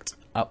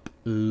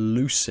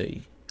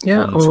tankeduplucy.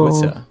 On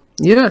Twitter.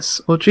 Yes,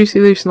 or Juicy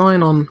Loose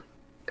 9 on,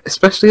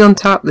 especially on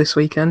tap this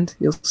weekend.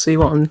 You'll see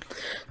what I'm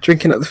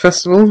drinking at the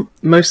festival.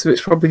 Most of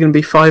it's probably going to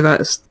be 5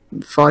 out of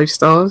 5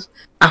 stars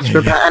after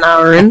about an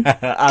hour in.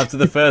 After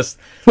the first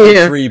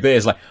 3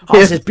 beers, like,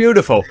 this is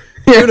beautiful.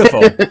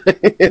 Beautiful.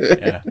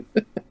 Yeah.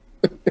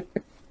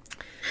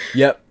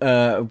 Yep.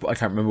 I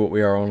can't remember what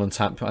we are on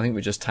tap. I think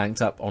we're just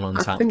tanked up on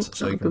Untapped,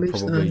 so you can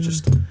probably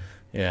just.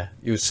 Yeah,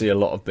 you'll see a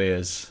lot of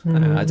beers.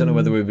 I don't know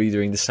whether we'll be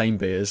doing the same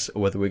beers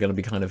or whether we're going to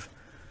be kind of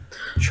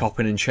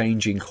chopping and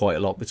changing quite a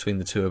lot between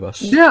the two of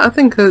us. Yeah, I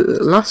think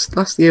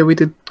last year we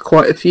did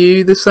quite a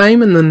few the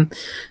same, and then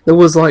there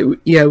was like,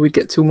 we'd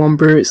get to one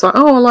brew. It's like,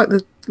 I like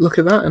the look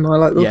of that, and I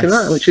like the look of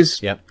that, which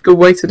is a good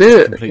way to do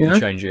it. Completely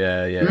change,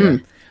 yeah. I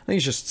think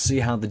it's just see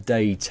how the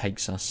day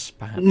takes us,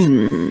 perhaps.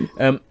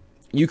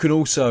 You can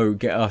also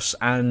get us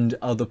and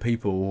other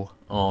people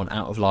on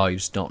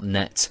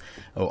outoflives.net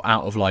or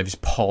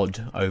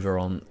outoflivespod over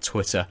on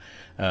Twitter.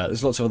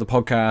 There's lots of other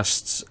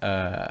podcasts.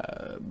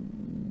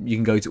 You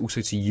can go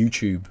also to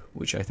YouTube,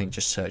 which I think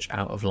just search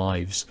Out of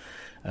Lives,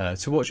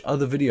 to watch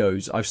other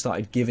videos. I've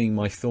started giving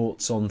my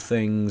thoughts on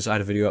things. I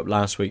had a video up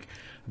last week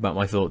about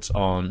my thoughts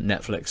on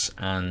Netflix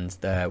and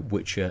their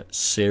Witcher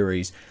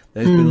series.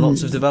 There's been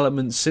lots of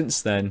developments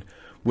since then,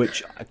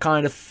 which I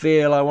kind of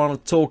feel I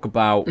want to talk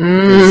about,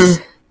 because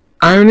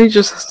I only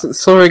just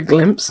saw a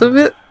glimpse of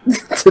it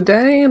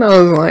today, and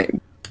I was like,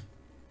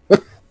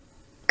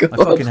 God, I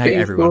fucking hate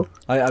people. everyone.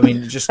 I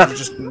mean, it just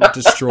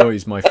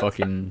destroys my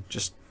fucking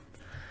just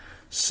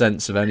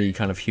sense of any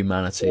kind of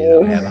humanity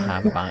that I ever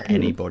have about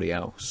anybody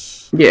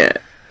else. Yeah.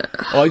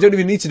 Oh, I don't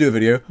even need to do a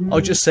video. I'll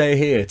just say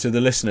here to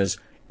the listeners,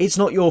 it's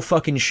not your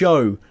fucking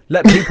show.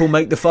 Let people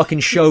make the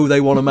fucking show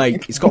they want to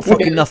make. It's got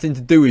fucking nothing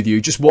to do with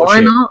you. Just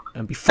watch it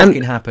and be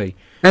fucking happy.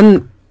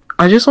 And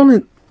I just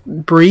want to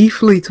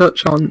briefly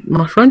touch on,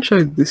 my friend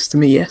showed this to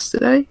me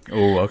yesterday.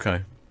 Oh,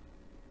 okay.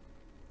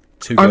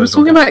 I was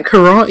talking about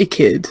Karate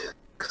Kid,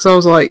 because I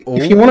was like,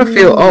 if you want to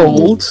feel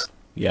old,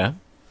 yeah,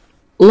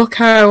 look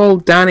how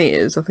old Danny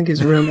is. I think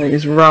his real name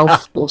is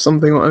Ralph or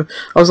something. I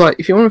was like,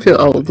 if you want to feel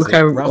old, look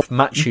how Ralph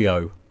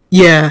Macchio.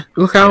 Yeah,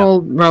 look how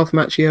old Ralph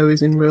Macchio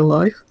is in real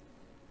life.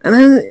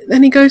 And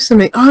then he goes to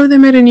me, oh, they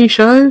made a new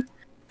show,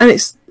 and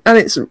it's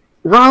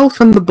Ralph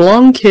and the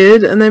blonde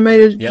kid, and they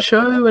made a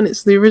show, and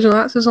it's the original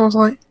actors. And I was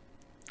like,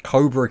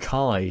 Cobra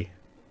Kai.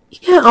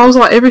 Yeah, I was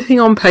like,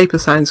 everything on paper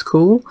sounds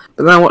cool,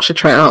 but then I watched the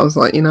trailer, I was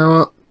like, you know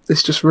what?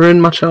 This just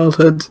ruined my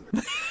childhood.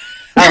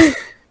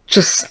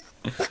 Just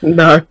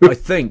no. I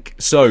think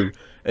so.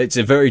 It's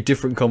a very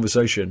different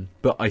conversation,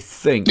 but I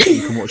think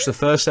you can watch the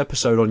first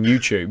episode on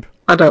YouTube.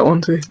 I don't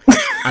want to.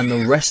 And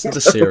the rest of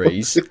the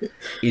series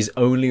is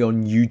only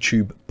on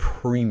YouTube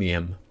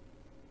Premium.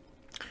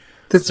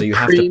 There's a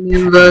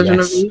premium version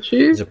of YouTube?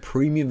 There's a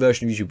premium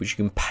version of YouTube which you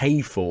can pay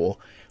for.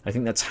 I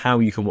think that's how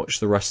you can watch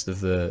the rest of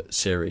the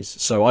series.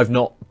 So I've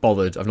not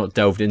bothered. I've not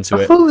delved into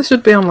it. I thought this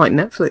would be on like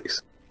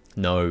Netflix.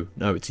 No,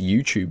 it's a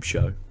YouTube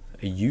show.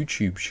 A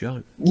YouTube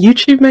show.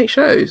 YouTube makes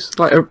shows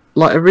like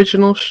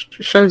original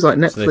shows like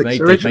Netflix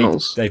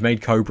originals. They've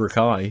made Cobra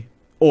Kai,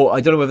 or I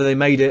don't know whether they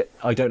made it.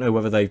 I don't know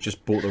whether they've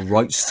just bought the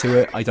rights to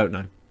it. I don't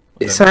know.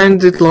 It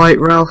sounded like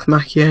Ralph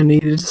Macchio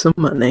needed some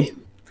money.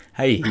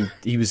 Hey,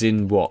 he was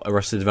in what,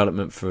 Arrested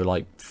Development for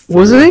like 4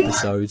 was he?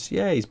 episodes.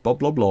 Yeah, he's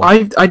Bob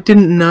Loblaw. I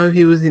didn't know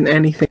he was in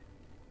anything.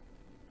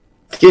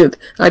 Good.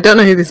 I don't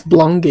know who this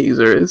blonde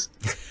geezer is.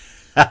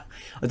 I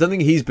don't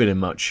think he's been in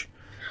much.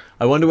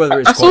 I wonder whether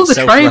it's I saw the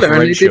trailer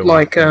and they did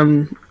like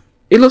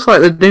it looks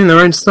like they're doing their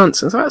own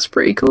stunts, and so that's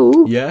pretty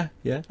cool. Yeah,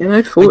 yeah. You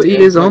know, 40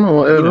 years on or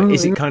whatever. You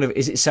know,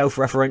 is it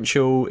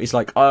self-referential? It's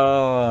like,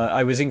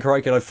 I was in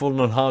Karate Kid, I've fallen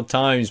on hard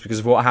times because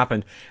of what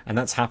happened, and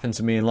that's happened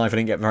to me in life. I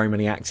didn't get very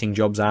many acting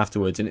jobs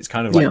afterwards, and it's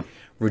kind of like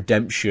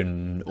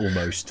redemption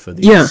almost for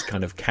these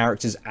kind of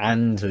characters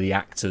and the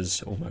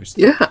actors almost.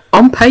 Yeah,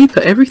 on paper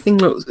everything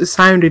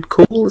sounded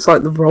cool. It's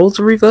like the roles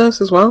are reversed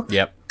as well.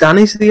 Yep.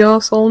 Danny's the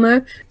arsehole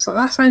now. It's like,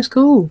 that sounds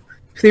cool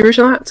for the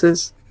original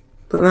actors.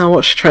 But then I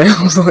watched the trailer,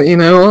 I was like, you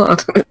know what? I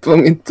don't know if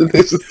I'm into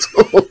this at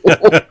all.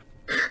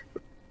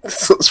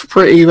 That's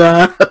pretty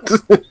bad.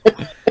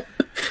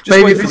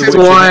 Maybe this is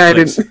why I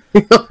didn't...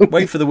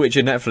 Wait for the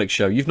Witcher Netflix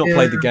show. You've not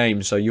played the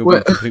game, so you'll be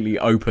completely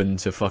open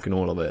to fucking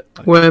all of it.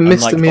 Where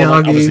Mr.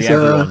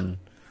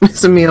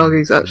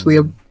 Miyagi's actually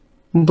a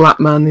black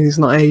man who's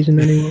not Asian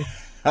anymore.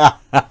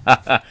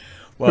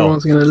 Well,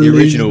 the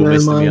original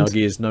Mr.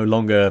 Miyagi is no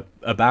longer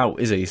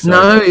about, is he? So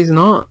no, he's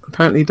not.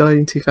 Apparently he died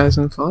in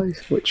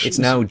 2005, which it's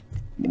now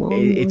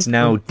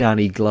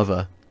Danny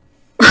Glover.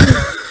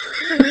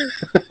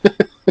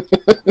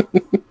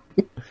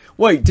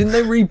 Wait, didn't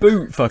they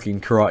reboot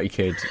fucking Karate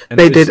Kid?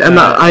 They did, and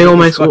I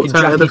almost walked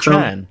out of the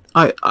film.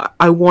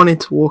 I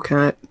wanted to walk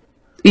out.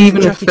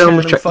 Even the film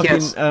was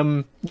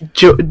Jaden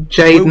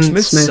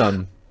Smith's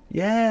son.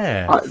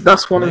 Yeah,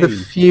 that's one of the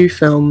few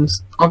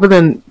films, other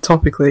than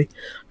topically,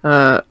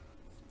 the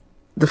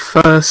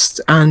first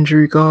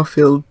Andrew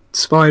Garfield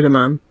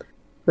Spider-Man.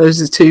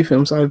 Those are 2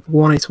 films I've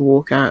wanted to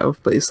walk out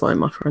of, but it's like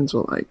my friends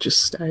were like,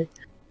 "Just stay."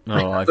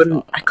 I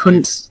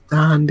couldn't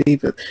stand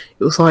either.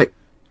 It was like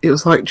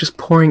just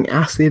pouring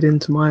acid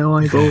into my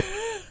eyeball.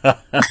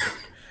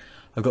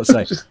 I've got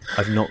to say,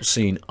 I've not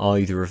seen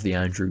either of the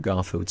Andrew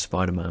Garfield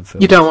Spider-Man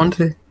films. You don't want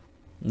to?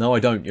 No, I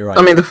don't. You're right.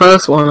 I mean, the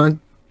first one, I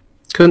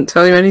couldn't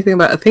tell you anything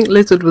about. I think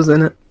Lizard was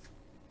in it.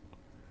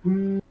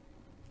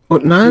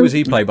 What? No. Who was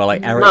he played by?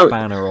 Like Eric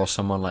Banner or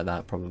someone like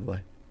that, probably.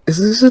 Is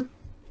this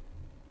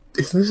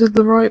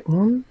the right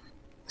one?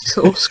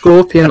 Sort of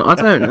Scorpion. I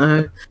don't know.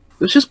 It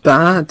was just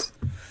bad,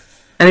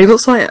 and he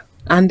looks like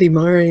Andy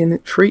Murray, and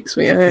it freaks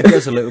me out. He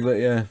does a little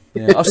bit, yeah.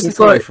 I'll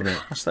stay away from it.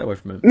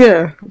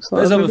 Yeah, it's like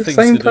there's other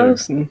things to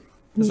do.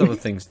 There's other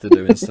things to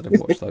do instead of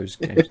watch those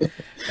games.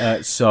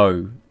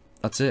 So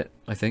that's it.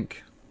 I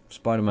think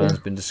Spider-Man's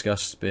been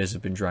discussed. Beers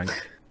have been drank.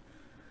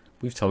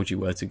 We've told you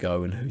where to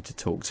go and who to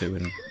talk to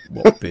and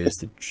what beers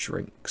to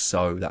drink.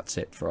 So that's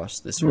it for us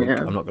this week.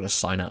 I'm not going to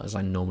sign out as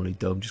I normally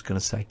do. I'm just going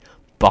to say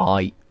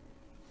bye.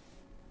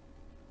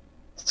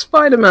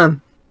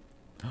 Spider-Man.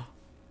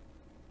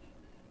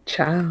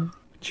 Ciao.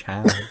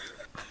 Ciao.